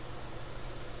me.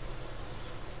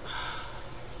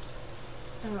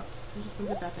 Oh, I'm just gonna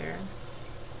put that there.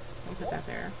 I'll put that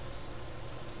there.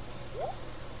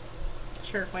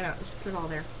 Sure, why not? Just put it all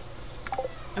there.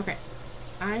 Okay.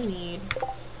 I need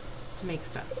to make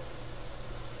stuff.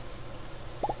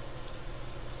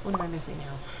 What am I missing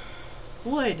now?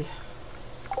 Wood.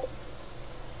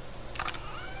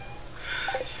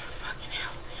 Fucking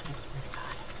hell, man, I swear to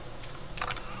God.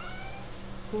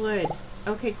 Wood.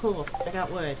 Okay, cool. I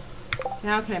got wood.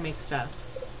 Now can I make stuff?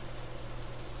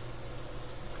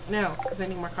 No, because I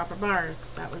need more copper bars.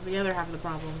 That was the other half of the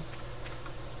problem.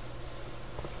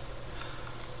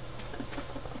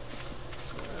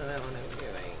 I don't know what I'm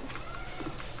doing.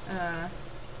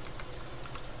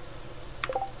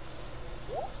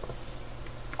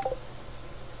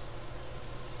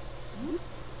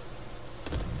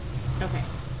 Okay.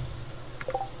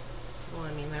 Well,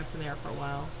 I mean, that's in there for a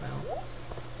while, so...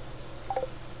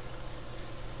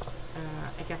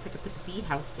 I guess I could put the bee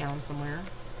house down somewhere.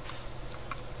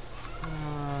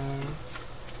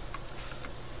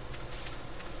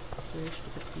 Where should I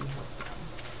put the bee house down?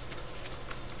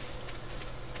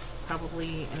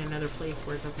 Probably in another place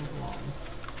where it doesn't belong.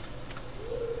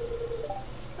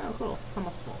 Oh, cool. It's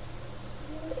almost full.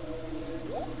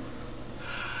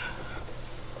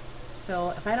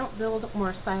 So, if I don't build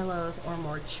more silos or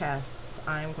more chests,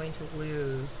 I'm going to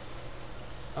lose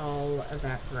all of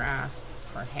that grass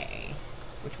for hay,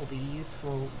 which will be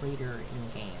useful later in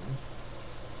game.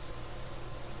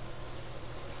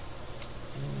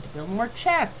 I need to build more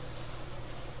chests!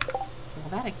 Well,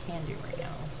 that I can do right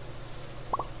now.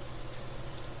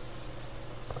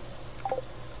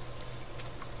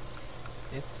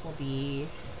 This will be...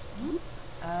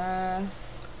 no,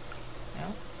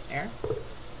 there.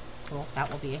 Cool,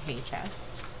 that will be a hay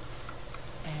chest.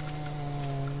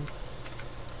 And...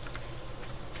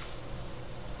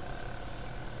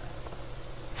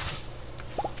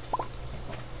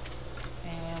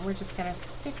 and we're just gonna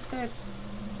stick the...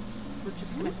 we're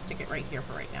just gonna stick it right here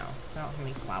for right now. So I don't have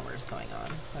any flowers going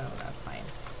on, so that's fine.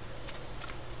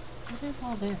 What is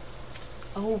all this?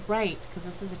 Oh, right, because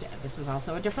this is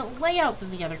also a different layout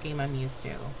than the other game I'm used to.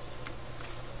 I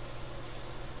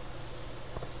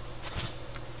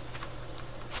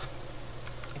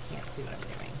can't see what I'm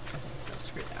doing. Okay, so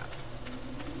screw that.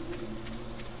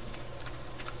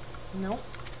 Nope.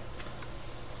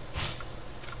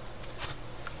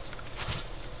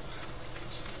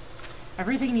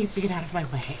 Everything needs to get out of my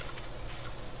way.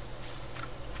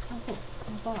 Oh,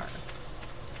 a bar.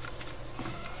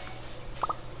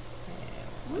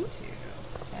 And 1, 2.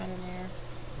 Put that in there.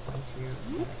 1, 2.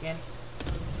 Put it again.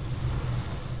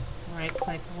 Right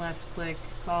click, left click.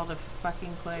 It's all the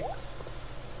fucking clicks.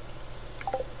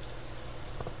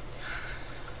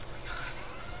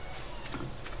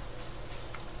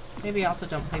 Maybe also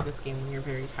don't play this game when you're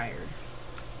very tired.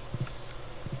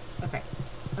 Okay.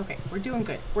 Okay, we're doing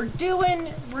good. We're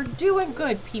doing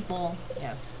good, people.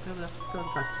 Yes, go the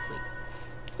fuck to sleep.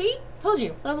 See? Told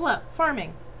you. Level up.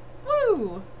 Farming.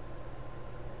 Woo!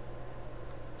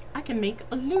 I can make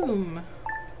a loom.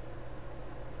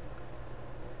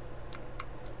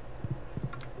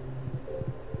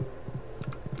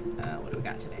 What do we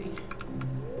got today?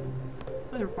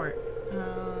 Weather report.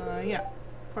 Yeah.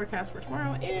 Forecast for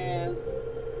tomorrow is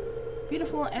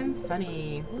beautiful and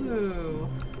sunny. Woo.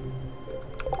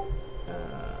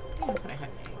 Yeah, I thought I had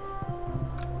egg.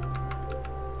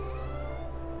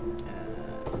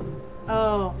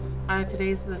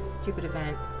 Today's the stupid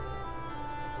event.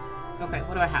 Okay,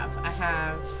 what do I have? I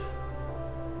have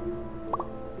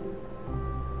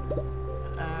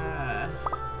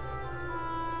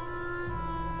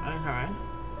okay. I'm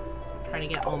trying to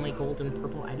get all my gold and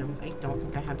purple items. I don't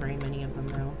think I have very many of them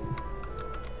though.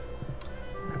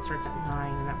 That starts at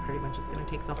 9 and that pretty much is gonna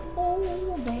take the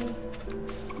whole day.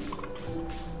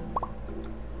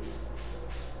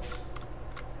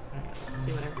 Alright, let's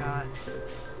see what I've got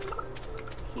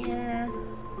here.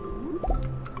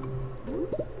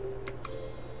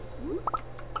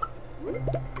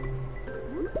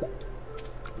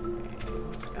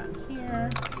 Got here.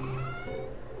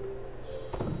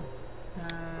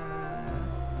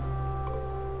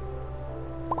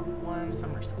 One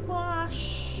summer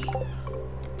squash.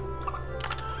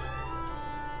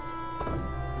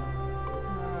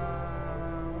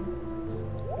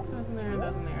 Those in there,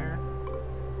 those in there.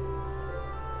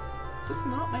 Is this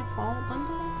not my fall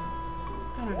bundle?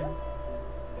 I don't know.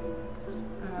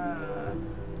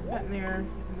 That in there,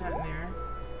 and that in there.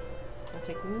 I'll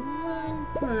take one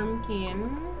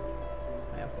pumpkin.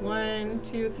 I have 1,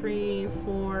 2, 3,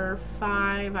 4,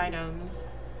 5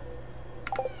 items.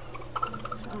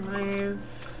 5.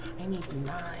 I need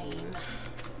 9.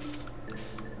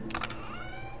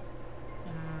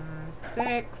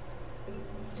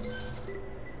 6.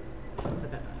 Should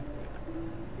put that on.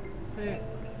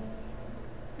 6.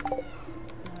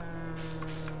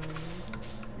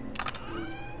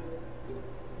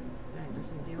 That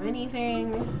doesn't do anything.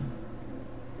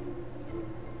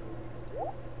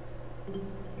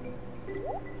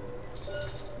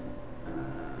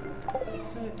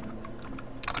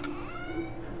 6,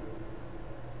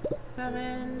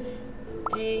 7,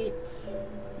 8,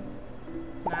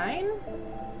 9.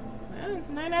 Well, it's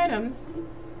 9 items.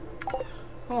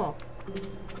 Cool.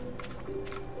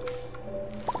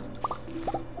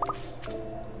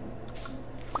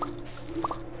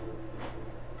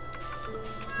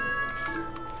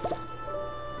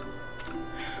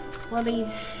 Let me...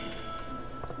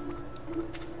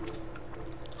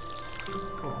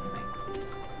 Cool, thanks.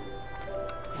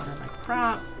 Water my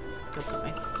crops. Go put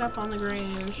my stuff on the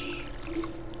grange. And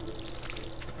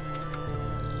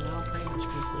I'll pretty much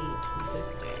complete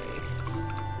this day.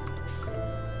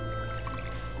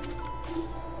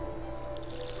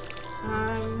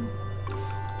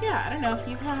 Yeah, I don't know if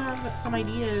you have some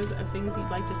ideas of things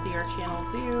you'd like to see our channel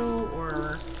do,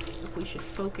 or if we should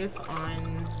focus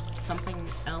on something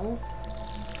else.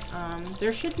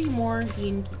 There should be more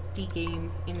D&D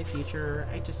games in the future.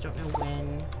 I just don't know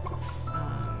when.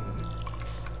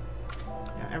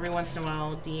 You know, every once in a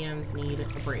while, DMs need a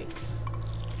break.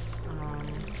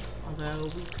 Although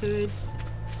we could,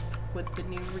 with the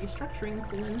new restructuring,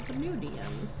 pull in some new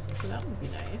DMs, so that would be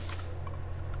nice.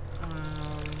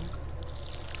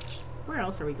 Where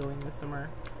else are we going this summer?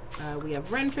 We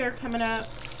have Ren Fair coming up.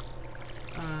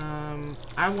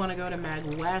 I want to go to Mag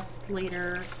West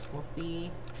later. We'll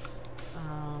see.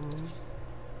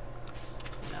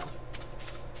 What else?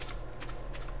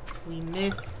 We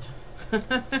missed...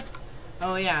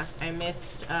 oh yeah, I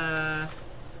missed... You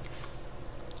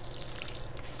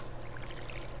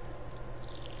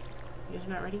guys are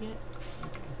not ready yet?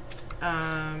 Okay.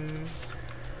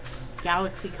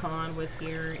 GalaxyCon was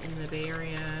here in the Bay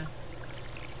Area.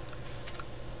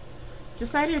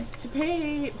 Decided to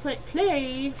play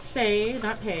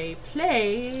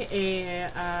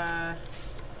a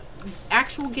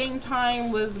actual game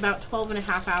time was about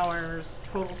 12.5 hours.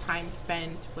 Total time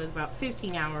spent was about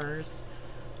 15 hours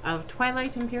of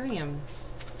Twilight Imperium.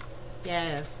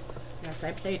 Yes,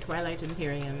 I played Twilight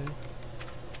Imperium.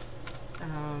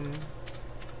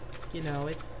 You know,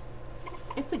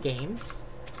 it's a game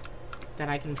that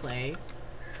I can play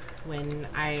when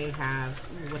I have...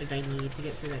 What did I need to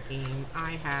get through that game?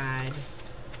 I had...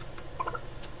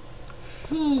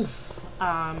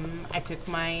 I took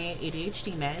my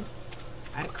ADHD meds.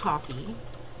 I had a coffee.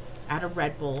 I had a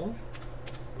Red Bull.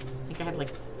 I think I had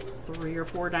like 3 or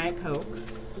 4 Diet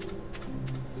Cokes.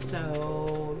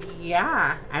 So,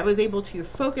 yeah. I was able to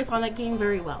focus on that game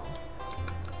very well.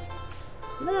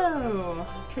 No.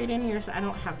 Trade in here. So I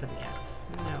don't have them yet.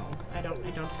 No. I don't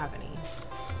have any.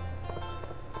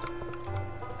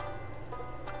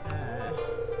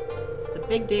 It's the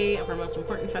big day of our most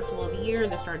important festival of the year,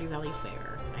 the Stardew Valley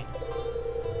Fair. Nice.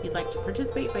 If you'd like to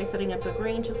participate by setting up a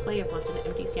range display, I've left an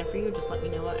empty stand for you. Just let me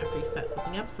know after you set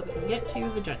something up so we can get to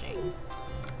the judging.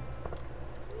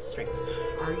 Strength.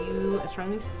 Are you a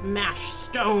strongly smashed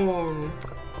stone?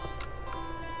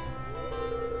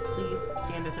 Please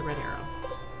stand at the red arrow.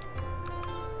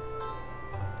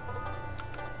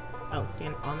 Oh,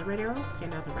 stand on the red arrow?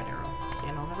 Stand at the red arrow.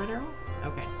 Stand on the red arrow?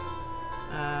 Okay.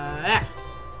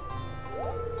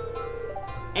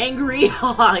 Angry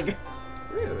hog!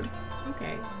 Rude.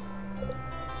 Okay.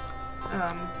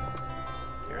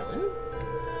 Carolyn?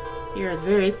 He is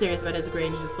very serious about his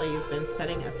Grange display. He's been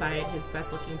setting aside his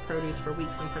best-looking produce for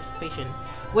weeks in participation.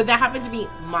 Would that happen to be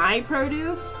my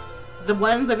produce? The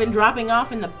ones I've been dropping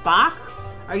off in the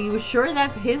box? Are you sure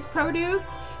that's his produce?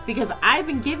 Because I've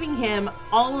been giving him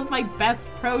all of my best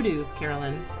produce,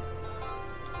 Carolyn.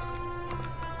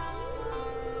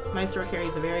 My store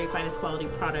carries the very finest quality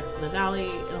products in the valley,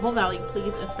 in the whole valley.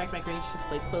 Please inspect my Grange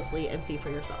display closely and see for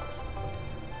yourself.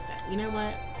 You know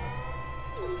what?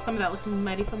 Some of that looks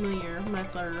mighty familiar, my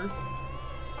sirs.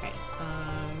 Okay,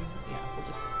 yeah, we'll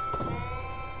just...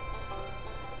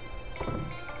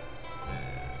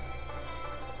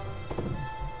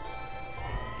 let's put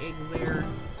eggs there.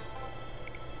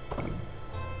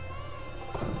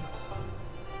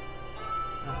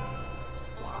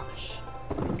 Squash.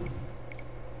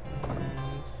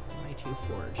 And my 2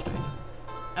 foraged items.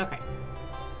 Okay.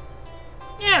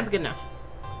 Yeah, it's good enough.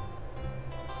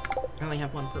 I only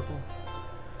have 1 purple.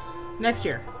 Next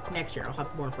year I'll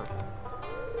have more purple.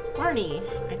 Marnie,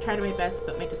 I tried my best,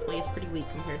 but my display is pretty weak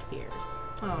compared to peers.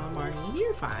 Oh, Marnie,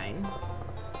 you're fine.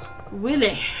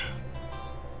 Willie,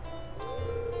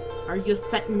 are you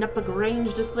setting up a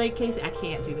Grange display case? I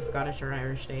can't do the Scottish or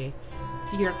Irish Day.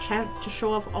 It's your chance to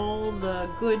show off all the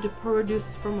good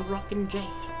produce from Rockin' J.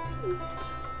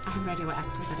 I have no idea what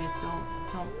accent that is.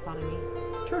 Don't bother me.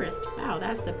 Tourist. Wow,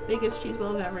 that's the biggest cheese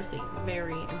wheel I've ever seen.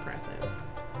 Very impressive.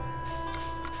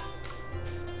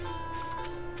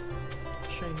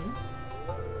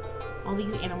 All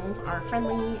these animals are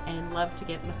friendly and love to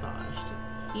get massaged.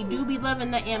 He do be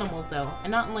loving the animals though, and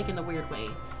not like in the weird way,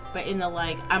 but in the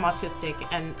like, I'm autistic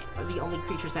and the only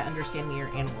creatures that understand me are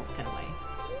animals kind of way.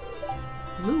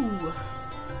 Moo.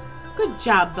 Good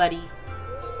job, buddy.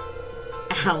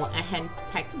 Ow, I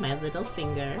hand-packed my little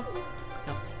finger.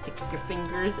 Don't stick your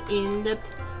fingers in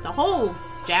the holes,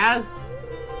 Jazz.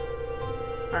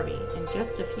 Harvey, in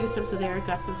just a few steps of there,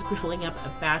 Gus is grilling up a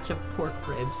batch of pork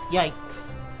ribs.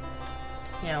 Yikes.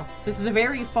 You know, this is a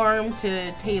very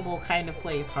farm-to-table kind of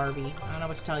place, Harvey. I don't know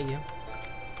what to tell you.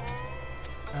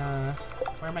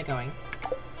 Where am I going?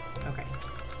 Okay.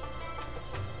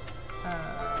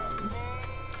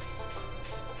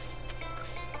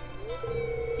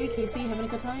 Hey, Casey, having a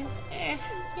good time?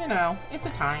 You know, it's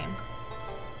a time.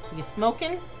 You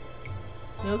smoking?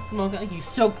 No smoking. He's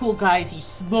so cool, guys. He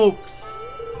smokes.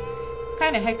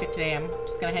 Kind of hectic today. I'm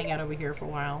just gonna hang out over here for a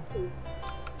while.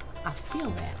 I feel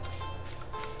that.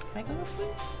 Can I go this way?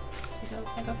 Can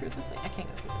I go through this way? I can't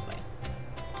go through this way.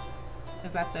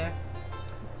 Is that the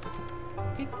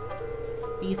fix?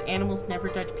 These animals never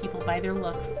judge people by their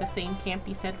looks. The same can't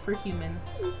be said for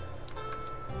humans.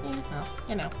 Yeah, well,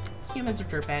 you know, humans are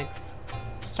dirtbags.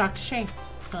 Just talk to Shay.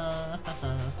 What's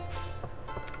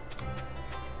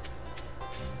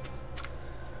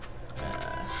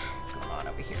going on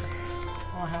over here?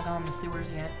 Oh, I haven't gone in the sewers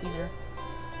yet either.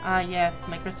 Yes,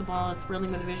 my crystal ball is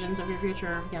swirling with visions of your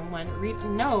future, young one.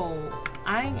 No,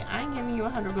 I ain't giving you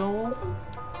 100 gold.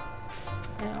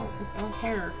 I don't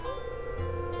care.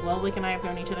 Lowlick and I have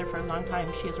known each other for a long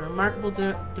time. She is a remarkable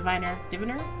diviner,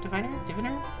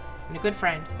 and a good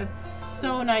friend. That's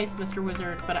so nice, Mr.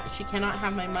 Wizard, but she cannot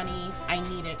have my money. I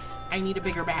need it. I need a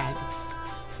bigger bag.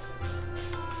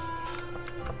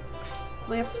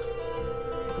 Cliff.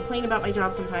 I complain about my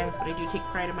job sometimes, but I do take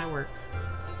pride in my work.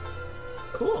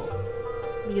 Cool.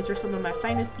 These are some of my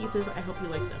finest pieces. I hope you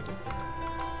like them.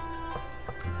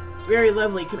 Very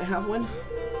lovely. Can I have one?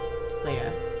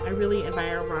 Leia. I really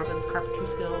admire Robin's carpentry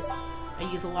skills. I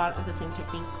use a lot of the same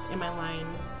techniques in my line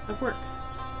of work.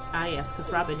 Ah, yes, because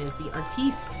Robin is the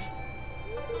artiste.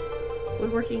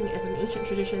 Woodworking is an ancient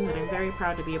tradition that I'm very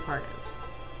proud to be a part of.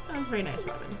 Oh, that's very nice,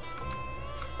 Robin.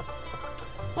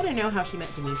 Want to know how she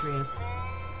met Demetrius?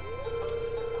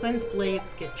 Clint's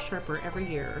blades get sharper every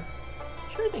year.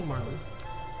 Sure thing, Marlon.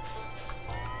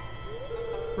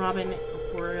 Robin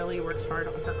really works hard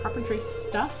on her carpentry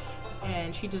stuff,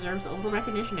 and she deserves a little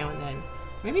recognition now and then.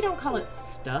 Maybe don't call it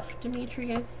stuff,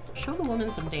 Demetrius. Show the woman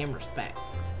some damn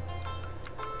respect.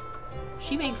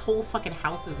 She makes whole fucking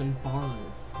houses and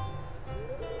barns.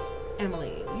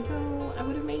 Emily, you know, I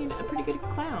would have made a pretty good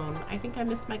clown. I think I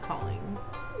missed my calling.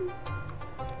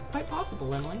 It's quite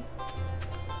possible, Emily.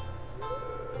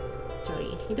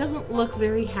 Jody, he doesn't look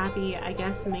very happy. I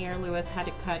guess Mayor Lewis had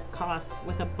to cut costs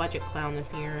with a budget clown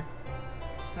this year.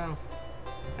 Oh,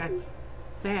 that's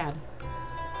sad.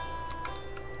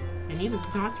 And he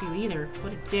doesn't talk to you either.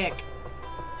 What a dick.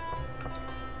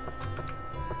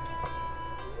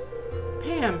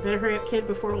 Pam, better hurry up, kid,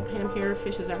 before old Pam here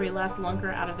fishes every last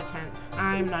lunker out of the tent.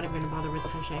 I'm not even gonna bother with the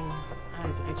fishing. I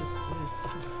just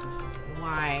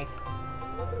why?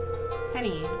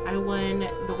 Penny, I won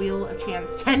the Wheel of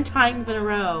Chance 10 times in a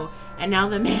row, and now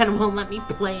the man won't let me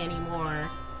play anymore.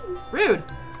 It's rude.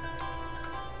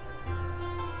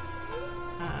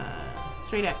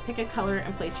 Straight up, pick a color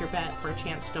and place your bet for a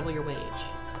chance to double your wage.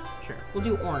 Sure, we'll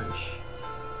do orange.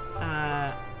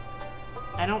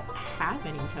 I don't have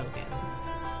any tokens.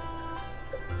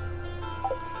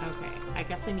 Okay, I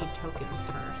guess I need tokens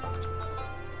first.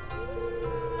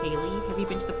 Haley, have you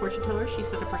been to the fortune teller? She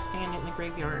set up her stand in the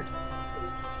graveyard.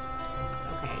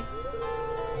 Okay.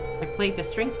 I played the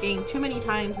strength game too many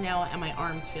times now and my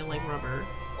arms feel like rubber.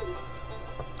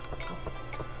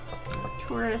 Let's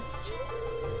tourist.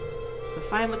 It's a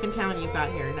fine looking town you've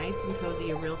got here. Nice and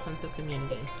cozy, a real sense of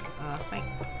community.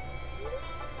 Thanks.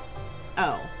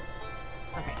 Oh.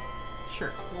 Okay.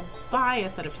 Sure. We'll buy a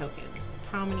set of tokens.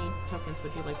 How many tokens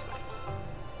would you like to buy?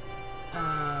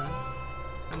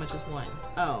 How much is one?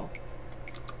 Oh.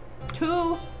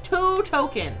 Two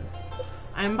tokens.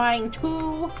 I'm buying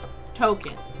 2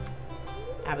 tokens.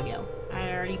 Abigail.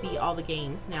 I already beat all the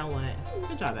games. Now what?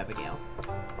 Good job, Abigail.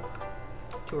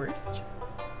 Tourist.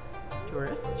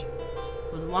 Tourist.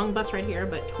 It was a long bus right here,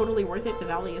 but totally worth it. The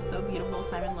valley is so beautiful.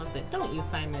 Simon loves it. Don't you,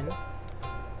 Simon?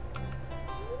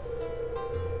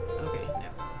 Okay, no.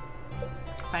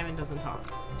 Simon doesn't talk.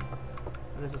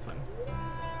 What is this one?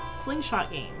 Slingshot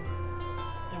game.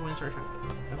 And wins for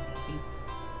tokens. Okay, so you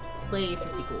play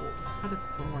 50 gold. How does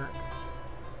this one work?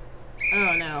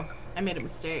 Oh no, I made a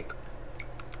mistake.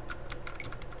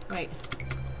 Wait.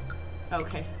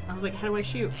 Okay. I was like, how do I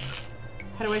shoot?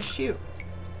 How do I shoot?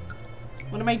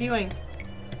 What am I doing?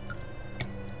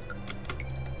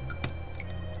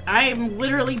 I'm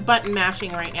literally button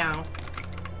mashing right now.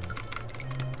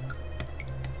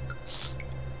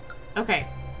 Okay.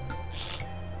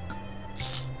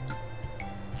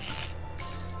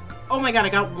 Oh my god, I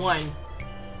got 1.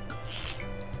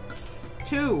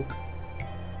 2.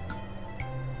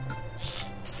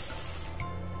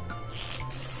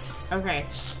 Okay.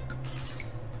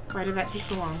 Why did that take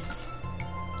so long?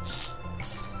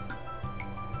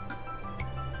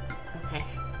 Okay.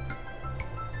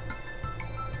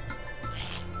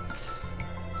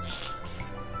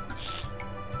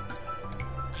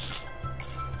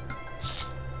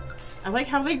 I like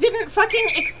how they didn't fucking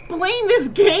explain this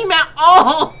game at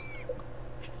all!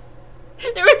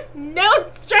 There was no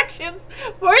instructions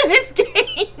for this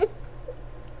game!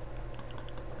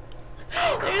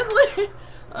 There's literally...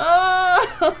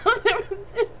 Oh,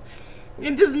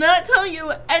 it does not tell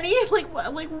you any,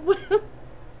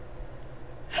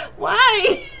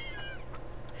 why?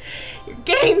 Your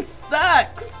game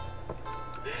sucks.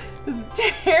 This is a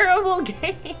terrible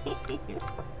game.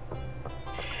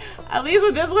 At least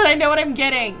with this one, I know what I'm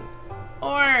getting.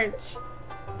 Orange.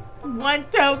 1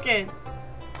 token.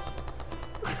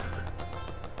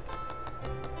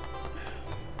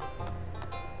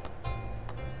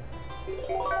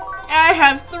 I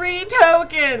have 3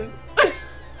 tokens.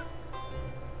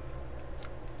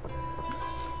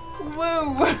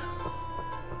 Woo.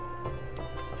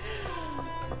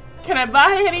 Can I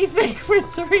buy anything for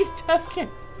 3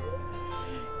 tokens?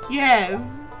 Yes.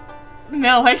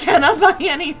 No, I cannot buy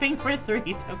anything for 3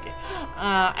 tokens.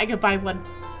 I could buy 1.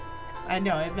 I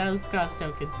know, those cost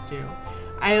tokens too.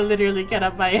 I literally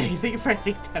cannot buy anything for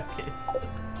 3 tokens.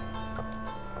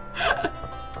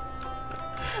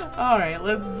 Alright,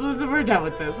 we're done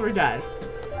with this. We're done.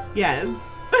 Yes.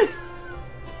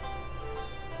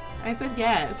 I said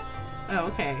yes. Oh,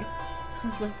 okay. I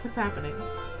was like, what's happening?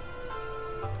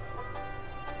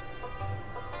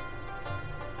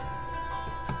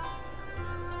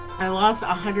 I lost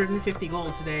 150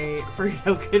 gold today for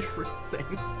no good reason.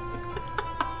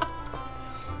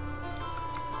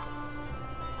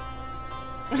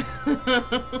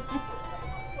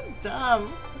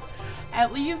 Dumb.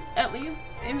 At least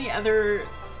in the other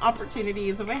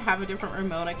opportunities, if I have a different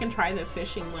remote, I can try the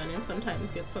fishing one and sometimes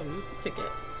get some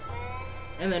tickets.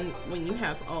 And then when you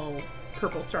have all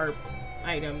purple star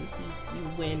items, you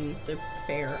win the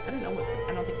fair. I don't know what's.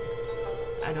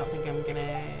 I don't think I'm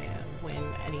gonna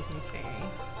win anything today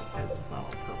because it's not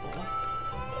all purple.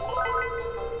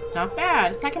 Not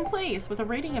bad. Second place with a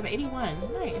rating of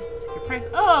 81. Nice. Your price.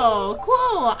 Oh,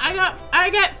 cool. I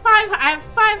have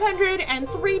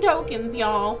 503 tokens,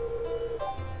 y'all.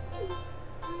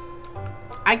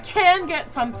 I can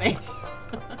get something.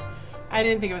 I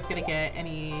didn't think I was gonna get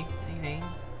anything.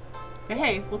 But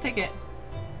hey, we'll take it.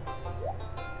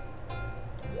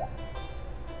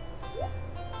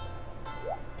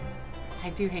 I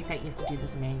do hate that you have to do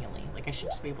this manually. Like, I should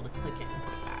just be able to click it and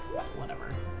put it back, but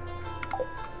whatever.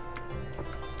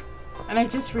 And I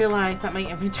just realized that my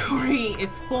inventory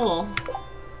is full.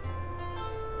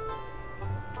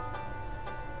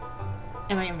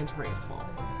 And my inventory is full.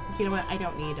 You know what? I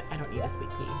don't need a sweet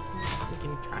pea. We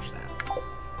can trash that.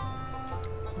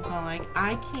 So like,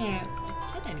 I can't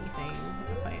get anything.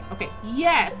 Okay,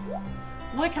 yes!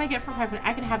 What can I get for 500?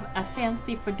 I can have a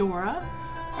fancy fedora.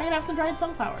 I can have some dried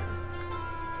sunflowers.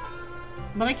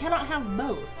 But I cannot have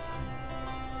both.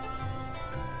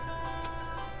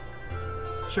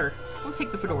 Sure, let's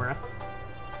take the fedora.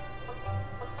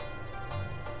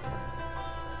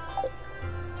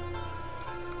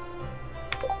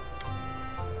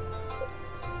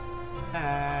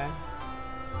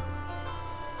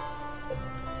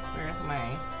 Where's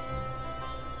my...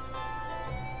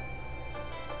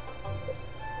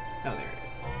 Oh, there it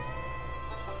is.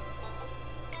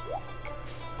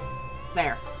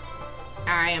 There.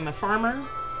 I am a farmer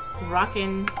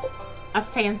rocking a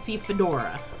fancy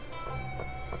fedora.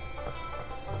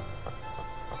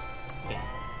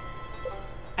 Yes.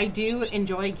 I do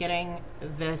enjoy getting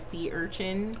the sea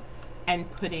urchin and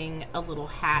putting a little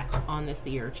hat on the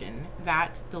sea urchin.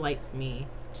 That delights me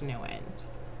to no end.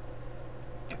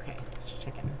 Okay, just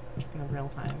checking the real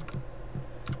time.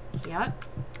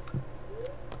 Kiat.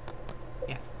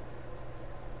 Yes.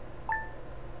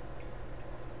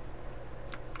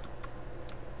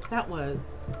 That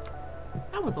was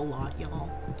a lot, y'all.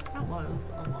 That was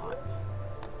a lot.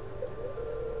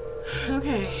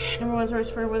 Okay, number one source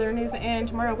for weather news, and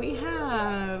tomorrow we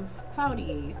have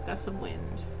cloudy, gusts of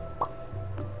wind.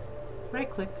 Right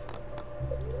click.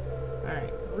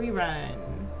 Alright, rerun.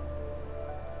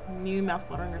 New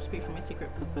mouthwatering recipe for my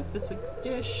secret cookbook. This week's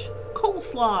dish,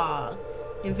 coleslaw.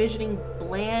 Envisioning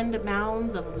bland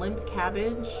mounds of limp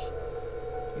cabbage.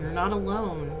 You're not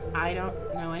alone. I don't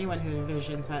know anyone who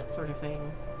envisions that sort of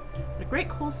thing. But a great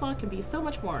coleslaw can be so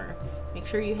much more. Make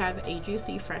sure you have a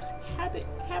juicy, fresh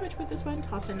cabbage with this one.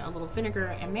 Toss in a little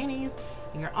vinegar and mayonnaise,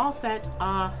 and you're all set.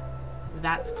 Ah,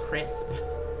 that's crisp.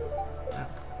 Oh,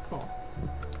 cool.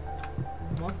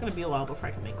 Well, it's gonna be a while before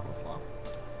I can make coleslaw.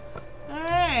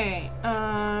 Alright,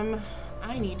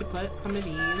 I need to put some of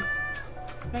these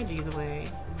veggies away.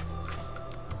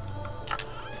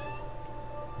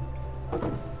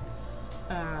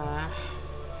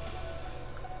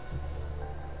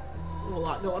 A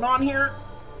lot going on here.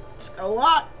 Just got a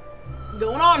lot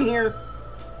going on here.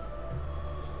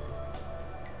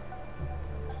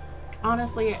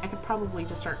 Honestly, I could probably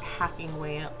just start hacking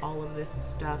away at all of this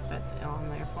stuff that's on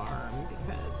their farm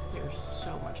because there's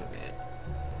so much of it.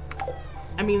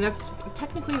 I mean, that's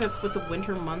technically that's what the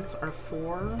winter months are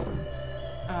for.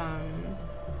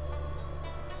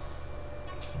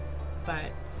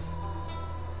 But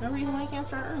no reason why I can't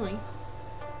start early.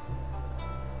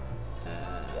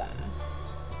 Yeah,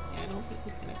 I don't think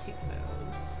he's gonna take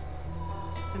those.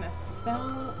 I'm gonna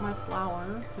sell my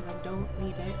flour because I don't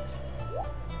need it.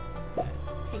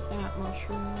 Take that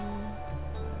mushroom.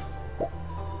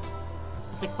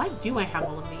 Like, why do I have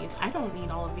all of these? I don't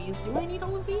need all of these. Do I need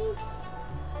all of these?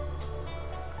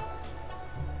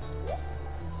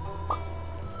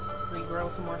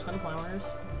 Regrow some more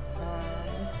sunflowers.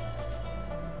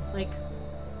 Like,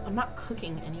 I'm not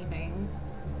cooking anything.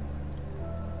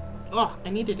 Oh, I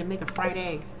needed to make a fried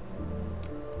egg.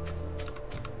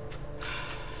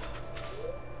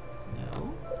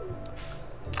 No.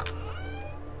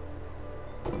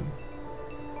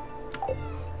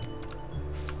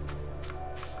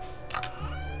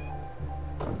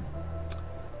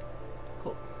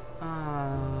 Cool.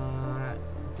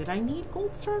 Did I need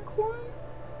gold star corn?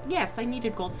 Yes, I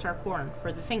needed gold star corn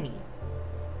for the thingy.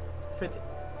 For the...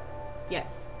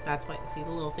 Yes, that's why. See, the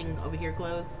little thing over here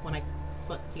glows when I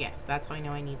So, yes, that's how I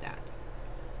know I need that.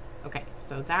 Okay,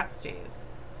 so that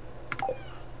stays.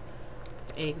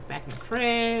 Put the eggs back in the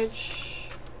fridge.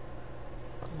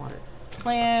 Water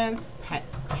plants, pet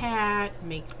cat,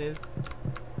 make the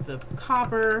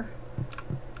copper.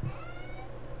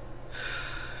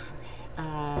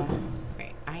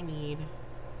 Okay, I need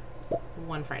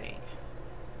 1 fried egg.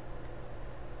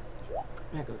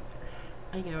 That goes there.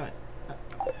 Oh, you know what?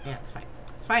 Yeah, it's fine.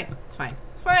 It's fine. It's fine.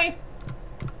 It's fine.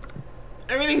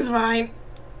 Everything's fine.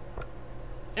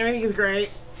 Everything is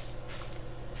great.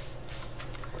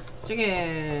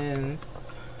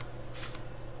 Chickens.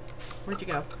 Where'd you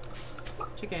go?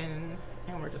 Chicken.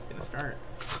 And we're just gonna start.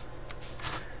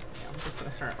 Yeah, we're just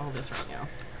gonna start all this right now.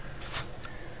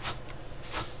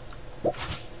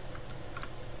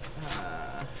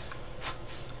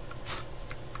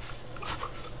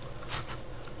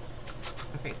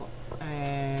 Okay, cool.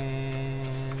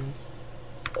 And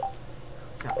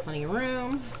got plenty of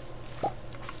room.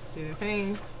 Do the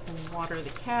things. Water the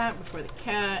cat before the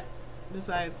cat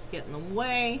decides to get in the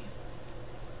way.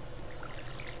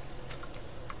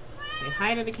 Say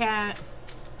hi to the cat.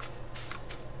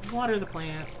 Water the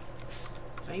plants.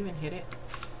 Did I even hit it?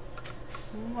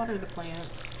 Water the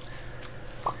plants.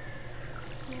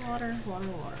 Water, water,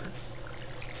 water.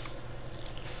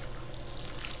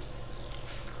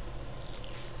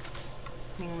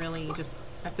 I mean, really, you just,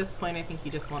 at this point, I think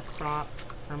you just want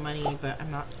crops for money, but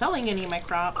I'm not selling any of my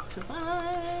crops because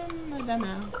I'm a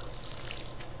dumbass.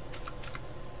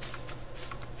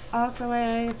 Also,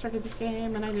 I started this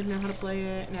game and I didn't know how to play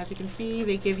it, and as you can see,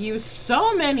 they give you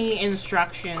so many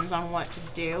instructions on what to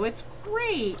do. It's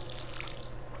great.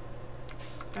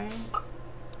 Sorry. Is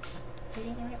I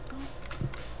in the right spot?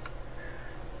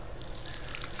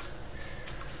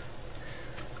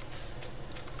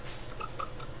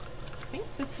 I think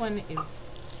this one is...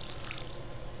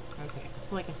 Okay,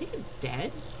 so like, I think it's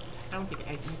dead. I don't think,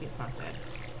 maybe it's not dead.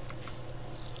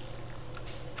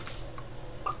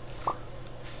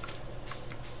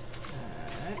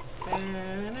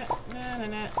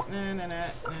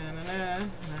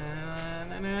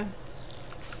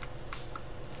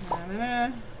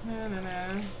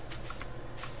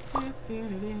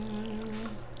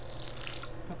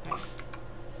 Okay.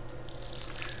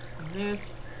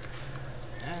 This,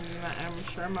 and I'm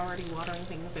sure I'm already watering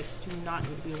things that do not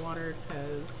need to be watered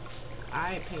because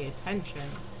I pay attention.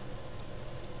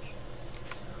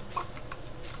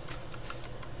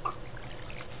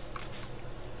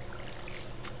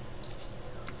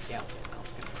 Yeah, okay, that's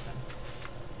gonna happen.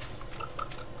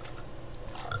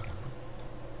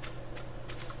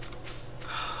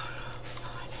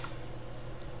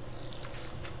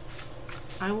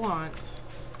 I want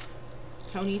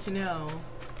Tony to know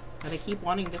that I keep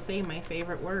wanting to say my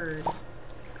favorite word,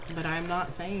 but I'm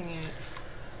not saying it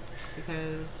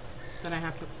because then I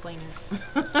have to explain it.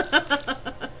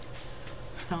 I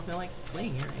don't feel like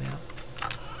explaining it right now.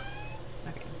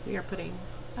 Okay, we are putting...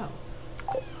 Oh.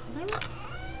 Is that right?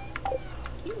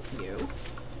 Excuse you.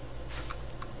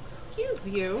 Excuse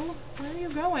you. Where are you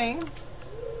going?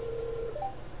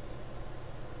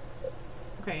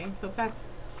 Okay, so if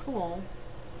that's full,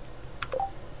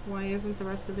 why isn't the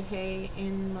rest of the hay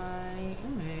in my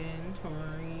inventory?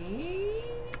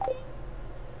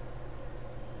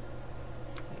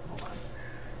 Wait, hold on.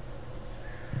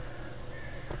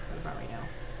 What about right now?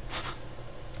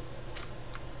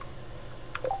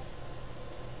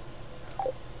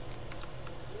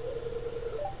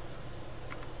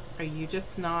 Are you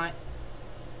just not...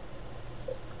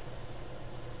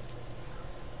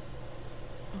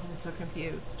 Oh, I'm so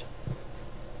confused.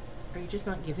 Are you just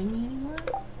not giving me anymore?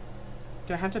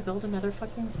 Do I have to build another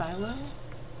fucking silo?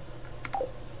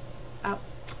 Ow.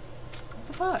 What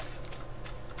the fuck?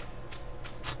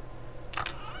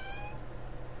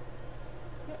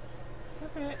 Yeah,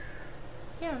 okay.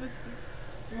 Yeah, that's...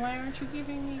 Why aren't you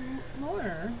giving me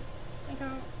more? I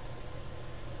don't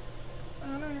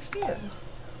understand.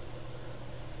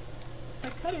 If I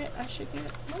cut it, I should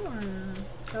get more.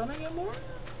 Don't I get more?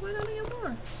 Why don't I get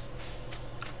more?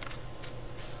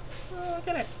 Oh, look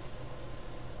at it.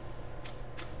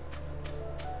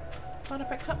 Thought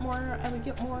if I cut more, I would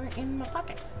get more in my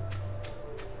pocket.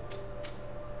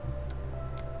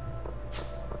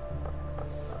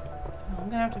 I'm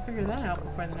gonna have to figure that out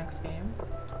before the next game.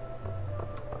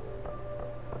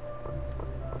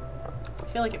 I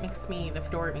feel like it makes me, the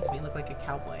fedora makes me look like a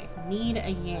cowboy. Need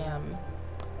a yam.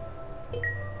 I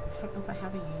don't know if I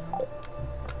have a yam.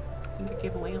 I think I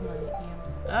gave away all my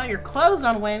yams. Oh, you're closed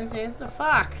on Wednesdays. The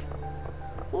fuck?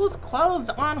 Who's closed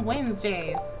on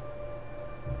Wednesdays?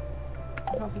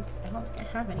 I don't think I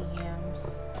have any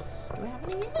yams. Do I have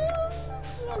any yams?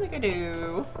 I don't think I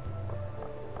do.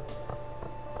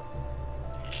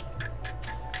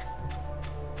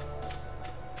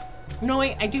 No,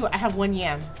 wait, I do. I have 1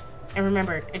 yam. I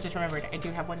remembered. I just remembered. I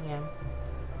do have 1 yam.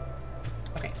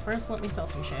 Okay, first let me sell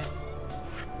some shit.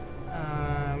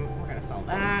 We're gonna sell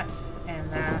that,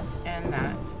 and that, and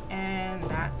that, and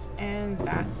that, and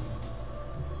that,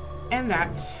 and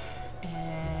that,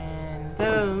 and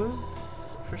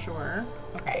those for sure.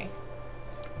 Okay.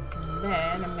 And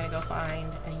then I'm gonna go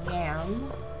find a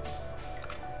yam.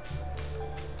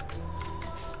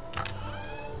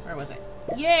 Where was it?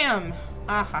 Yam!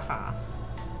 Ah ha ha.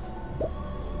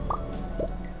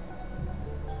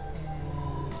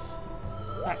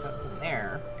 And that goes in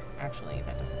there. Actually,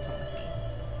 that doesn't come with me.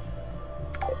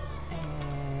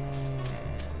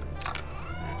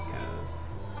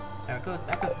 And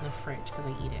that goes in the fridge because I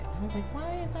eat it. I was like,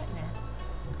 why is that in there?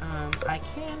 I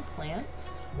can plant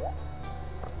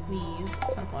these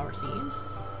sunflower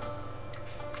seeds.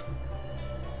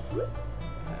 Put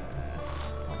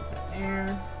it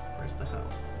there. Where's the hoe?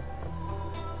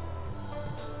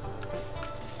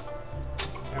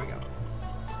 There we go.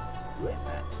 Put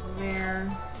that there.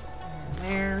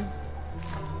 There,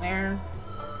 and there,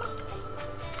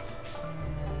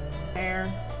 and there,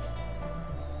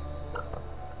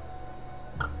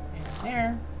 and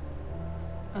there.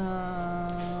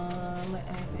 I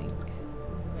think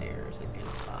there's a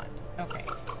good spot. Okay.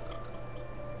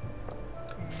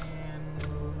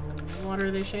 And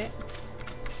water this shit.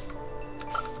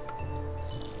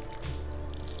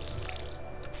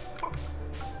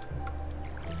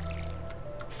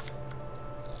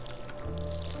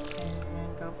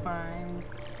 Find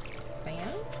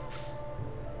Sam?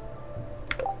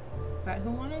 Is that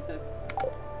who wanted the...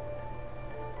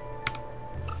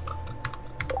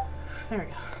 There we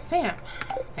go. Sam.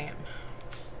 Sam.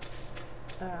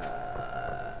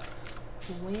 It's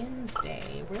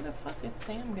Wednesday. Where the fuck is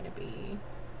Sam gonna be?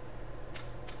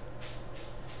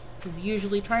 He's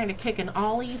usually trying to kick an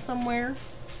ollie somewhere.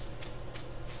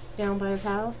 Down by his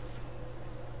house.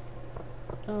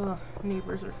 Oh,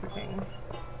 neighbors are cooking.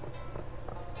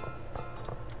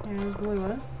 There's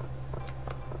Lewis.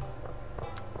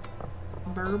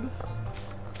 Burb.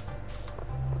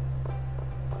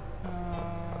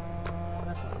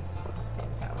 This one's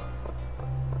Sam's house.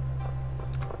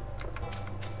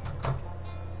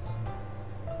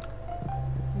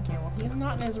 Okay, well he's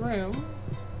not in his room.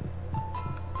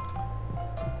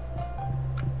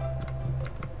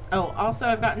 Oh, also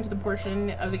I've gotten to the portion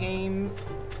of the game,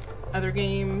 other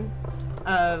game,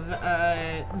 of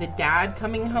the dad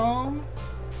coming home.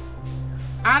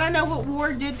 I don't know what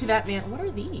war did to that man. What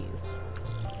are these?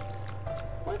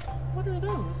 What are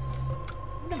those?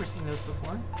 I've never seen those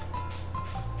before.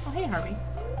 Oh, hey, Harvey.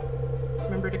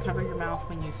 Remember to cover your mouth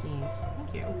when you sneeze.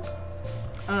 Thank you.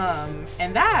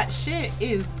 And that shit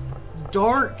is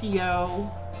dark,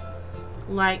 yo.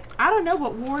 Like, I don't know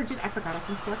what war did. I forgot I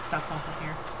can collect stuff off of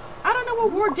here. I don't know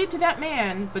what war did to that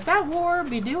man, but that war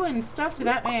be doing stuff to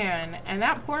that man. And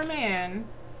that poor man,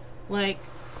 like,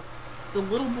 the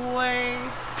little boy,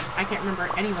 I can't remember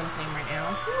anyone's name right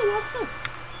now. Ooh, lost book.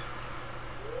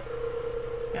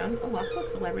 Found a lost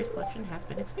book. The library's collection has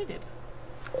been expanded.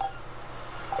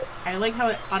 I like how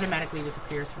it automatically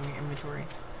disappears from your inventory.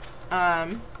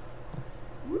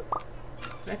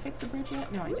 Did I fix the bridge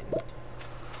yet? No, I didn't.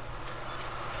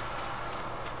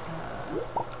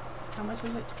 How much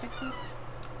is it to fix this?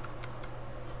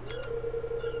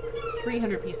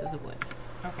 300 pieces of wood.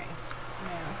 Okay.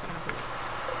 Yeah, that's gonna have to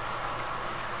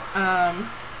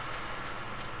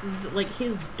wait. Like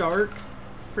his dark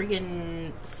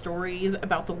freaking stories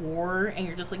about the war, and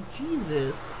you're just like,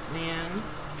 Jesus, man.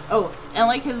 Oh, and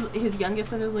like his youngest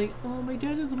son is like, oh, my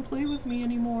dad doesn't play with me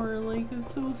anymore, like,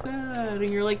 it's so sad.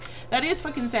 And you're like, that is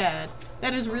fucking sad.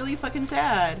 That is really fucking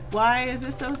sad. Why is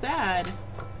this so sad?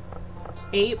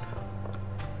 Ape?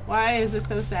 Why is this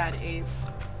so sad, Ape?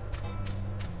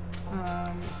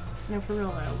 No, for real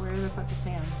though, where the fuck is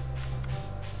Sam?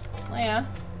 Leia?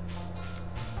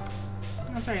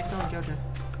 That's right, I still have Jojo.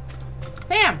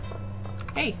 Sam!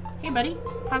 Hey, hey buddy,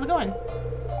 how's it going?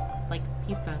 Like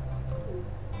pizza.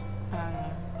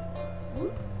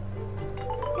 Here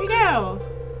you go!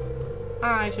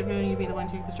 I should have known you'd be the one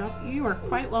to take this job. You are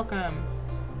quite welcome.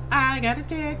 I got a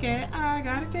ticket, I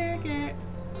got a ticket.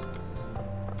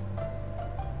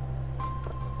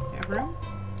 Do you have room?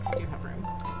 I do have room.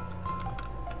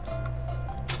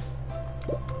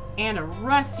 And a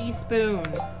rusty spoon.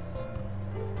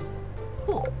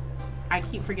 Cool. I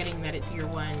keep forgetting that it's year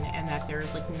one and that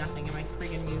there's like nothing in my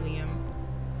friggin' museum.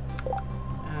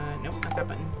 Nope, not that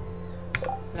button.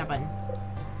 That button.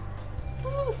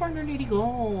 Ooh, 480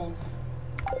 gold.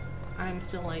 I'm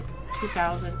still like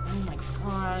 2,000. Oh my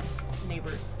god.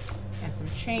 Neighbors. And some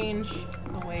change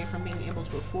away from being able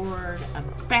to afford a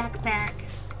backpack.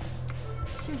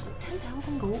 Seriously,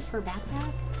 10,000 gold for a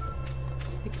backpack?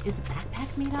 Like, is a backpack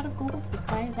made out of gold?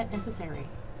 Like, why is that necessary?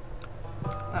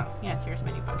 Oh, yes, here's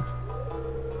my new book.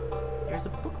 There's a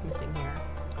book missing here.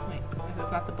 Wait, is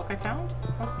this not the book I found?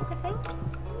 It's not the book I found?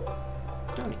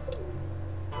 Donate.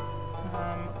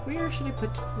 Where should I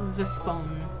put the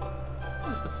spawn? I'll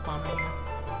just put the spawn right here.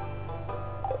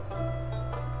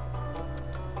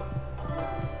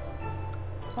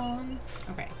 Spawn.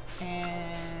 Okay.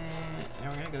 And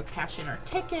we're gonna go cash in our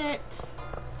ticket.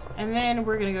 And then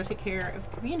we're gonna go take care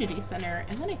of community center.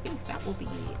 And then I think that will be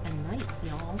a night,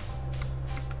 y'all.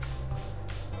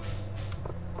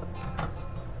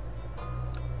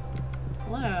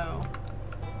 Hello.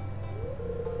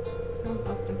 Pounds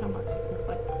less than pound box. You can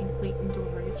collect incomplete and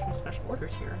deliveries from special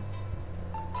orders here.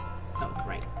 Oh,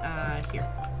 right. Here.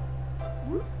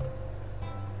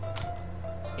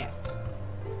 Yes.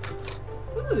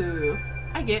 Ooh,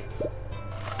 I get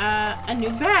a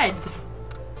new bed.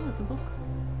 Oh, it's a book.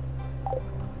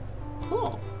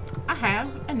 Cool. I have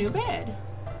a new bed.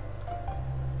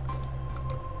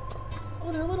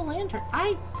 Oh, they're a little lantern.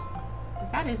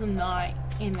 That is not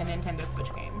in the Nintendo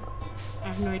Switch game. I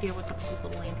have no idea what's up with these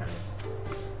little lanterns.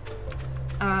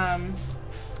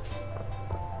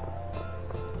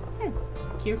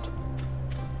 Cute.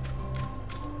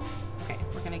 Okay,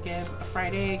 we're gonna give a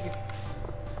fried egg.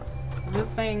 This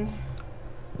thing.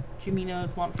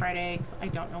 Juminos want fried eggs. I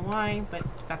don't know why, but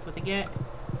that's what they get.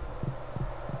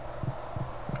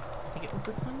 I think it was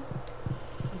this one.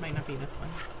 It might not be this one.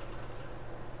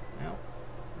 No.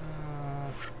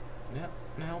 Nope.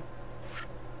 Nope.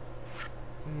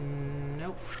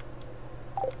 Nope.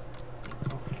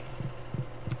 Okay.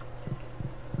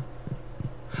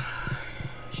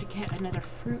 Should get another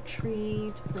fruit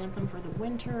tree to plant them for the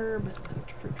winter, but the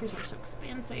fruit trees are so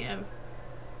expensive.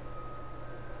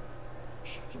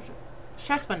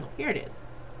 Chef's bundle. Here it is.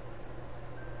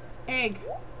 Egg.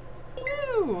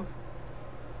 Woo!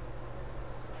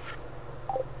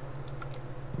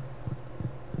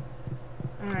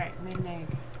 Alright, made an egg.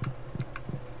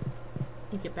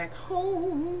 And get back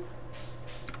home.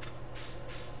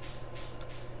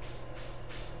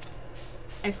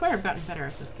 I swear I've gotten better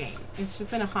at this game. It's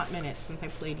just been a hot minute since I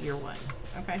played year 1.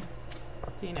 Okay?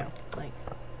 So you know, like,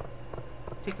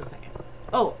 takes a second.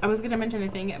 Oh, I was going to mention the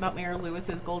thing about Mayor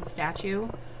Lewis's gold statue.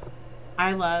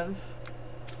 I love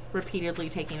repeatedly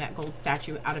taking that gold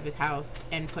statue out of his house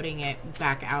and putting it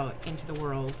back out into the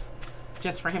world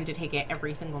just for him to take it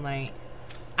every single night.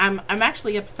 I'm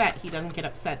actually upset he doesn't get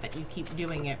upset that you keep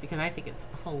doing it because I think it's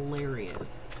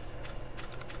hilarious.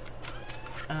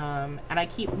 And I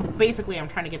keep, basically I'm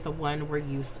trying to get the one where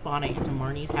you spawn it into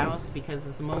Marnie's house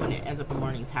because the moment it ends up in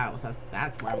Marnie's house,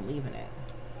 that's where I'm leaving it.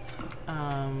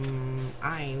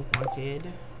 I wanted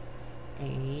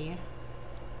a...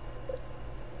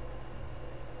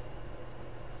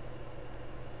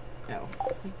 Oh,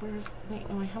 I was like, where's... Wait,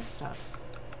 no, I have stuff.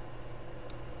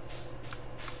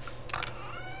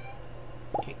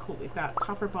 Okay, cool. We've got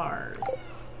copper bars.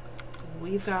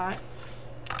 We've got...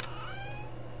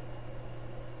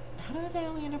 How did I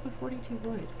only end up with 42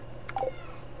 wood? Can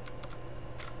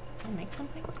I make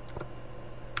something?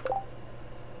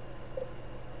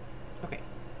 Okay.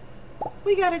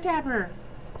 We got a tapper!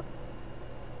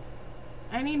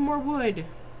 I need more wood.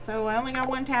 So I only got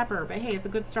one tapper, but hey, it's a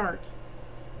good start.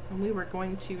 And we were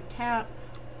going to tap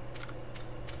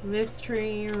this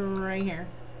tree right here.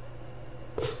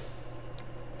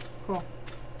 Cool.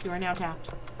 You are now tapped.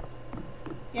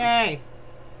 Yay!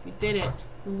 We did it.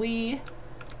 We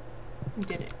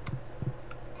did it.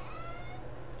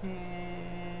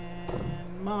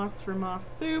 And moss for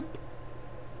moss soup.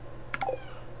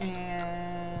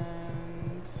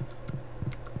 And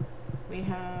we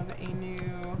have a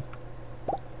new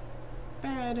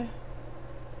bed.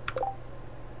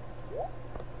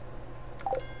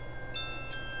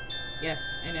 Yes,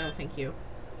 I know, thank you.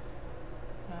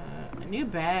 A new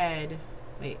bed.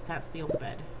 Wait, that's the old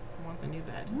bed. I want the new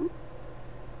bed.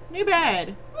 New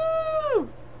bed! Woo!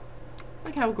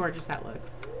 Look how gorgeous that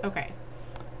looks. Okay.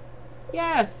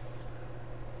 Yes!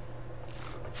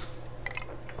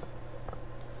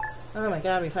 Oh my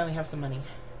god, we finally have some money.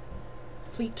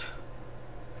 Sweet.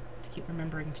 To keep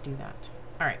remembering to do that.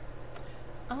 Alright.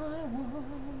 I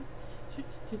want...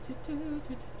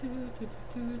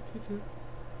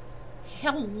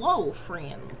 Hello,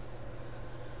 friends.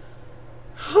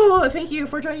 Oh, thank you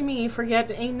for joining me for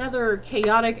yet another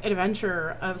chaotic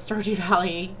adventure of Stardew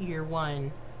Valley Year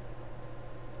 1.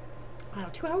 Wow,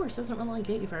 2 hours doesn't really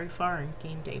get you very far in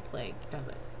game day play, does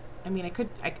it? I mean, I could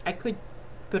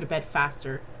go to bed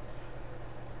faster.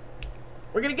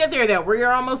 We're gonna get there though. We're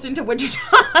almost into winter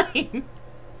time.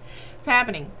 It's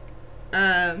happening.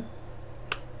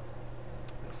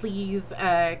 Please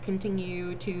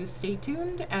continue to stay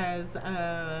tuned as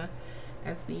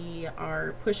we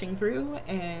are pushing through,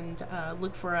 and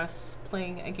look for us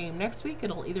playing a game next week.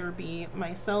 It'll either be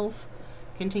myself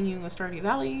continuing with Stardew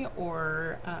Valley,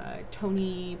 or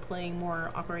Tony playing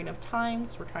more Ocarina of Time,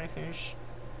 because we're trying to finish,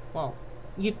 well,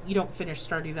 you don't finish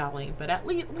Stardew Valley, but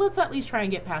let's at least try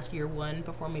and get past year 1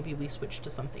 before maybe we switch to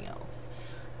something else.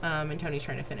 And Tony's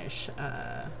trying to finish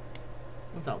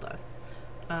Zelda.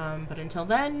 But until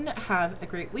then, have a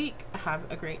great week, have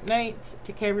a great night,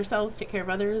 take care of yourselves, take care of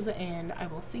others, and I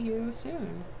will see you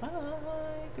soon. Bye,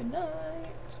 good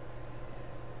night.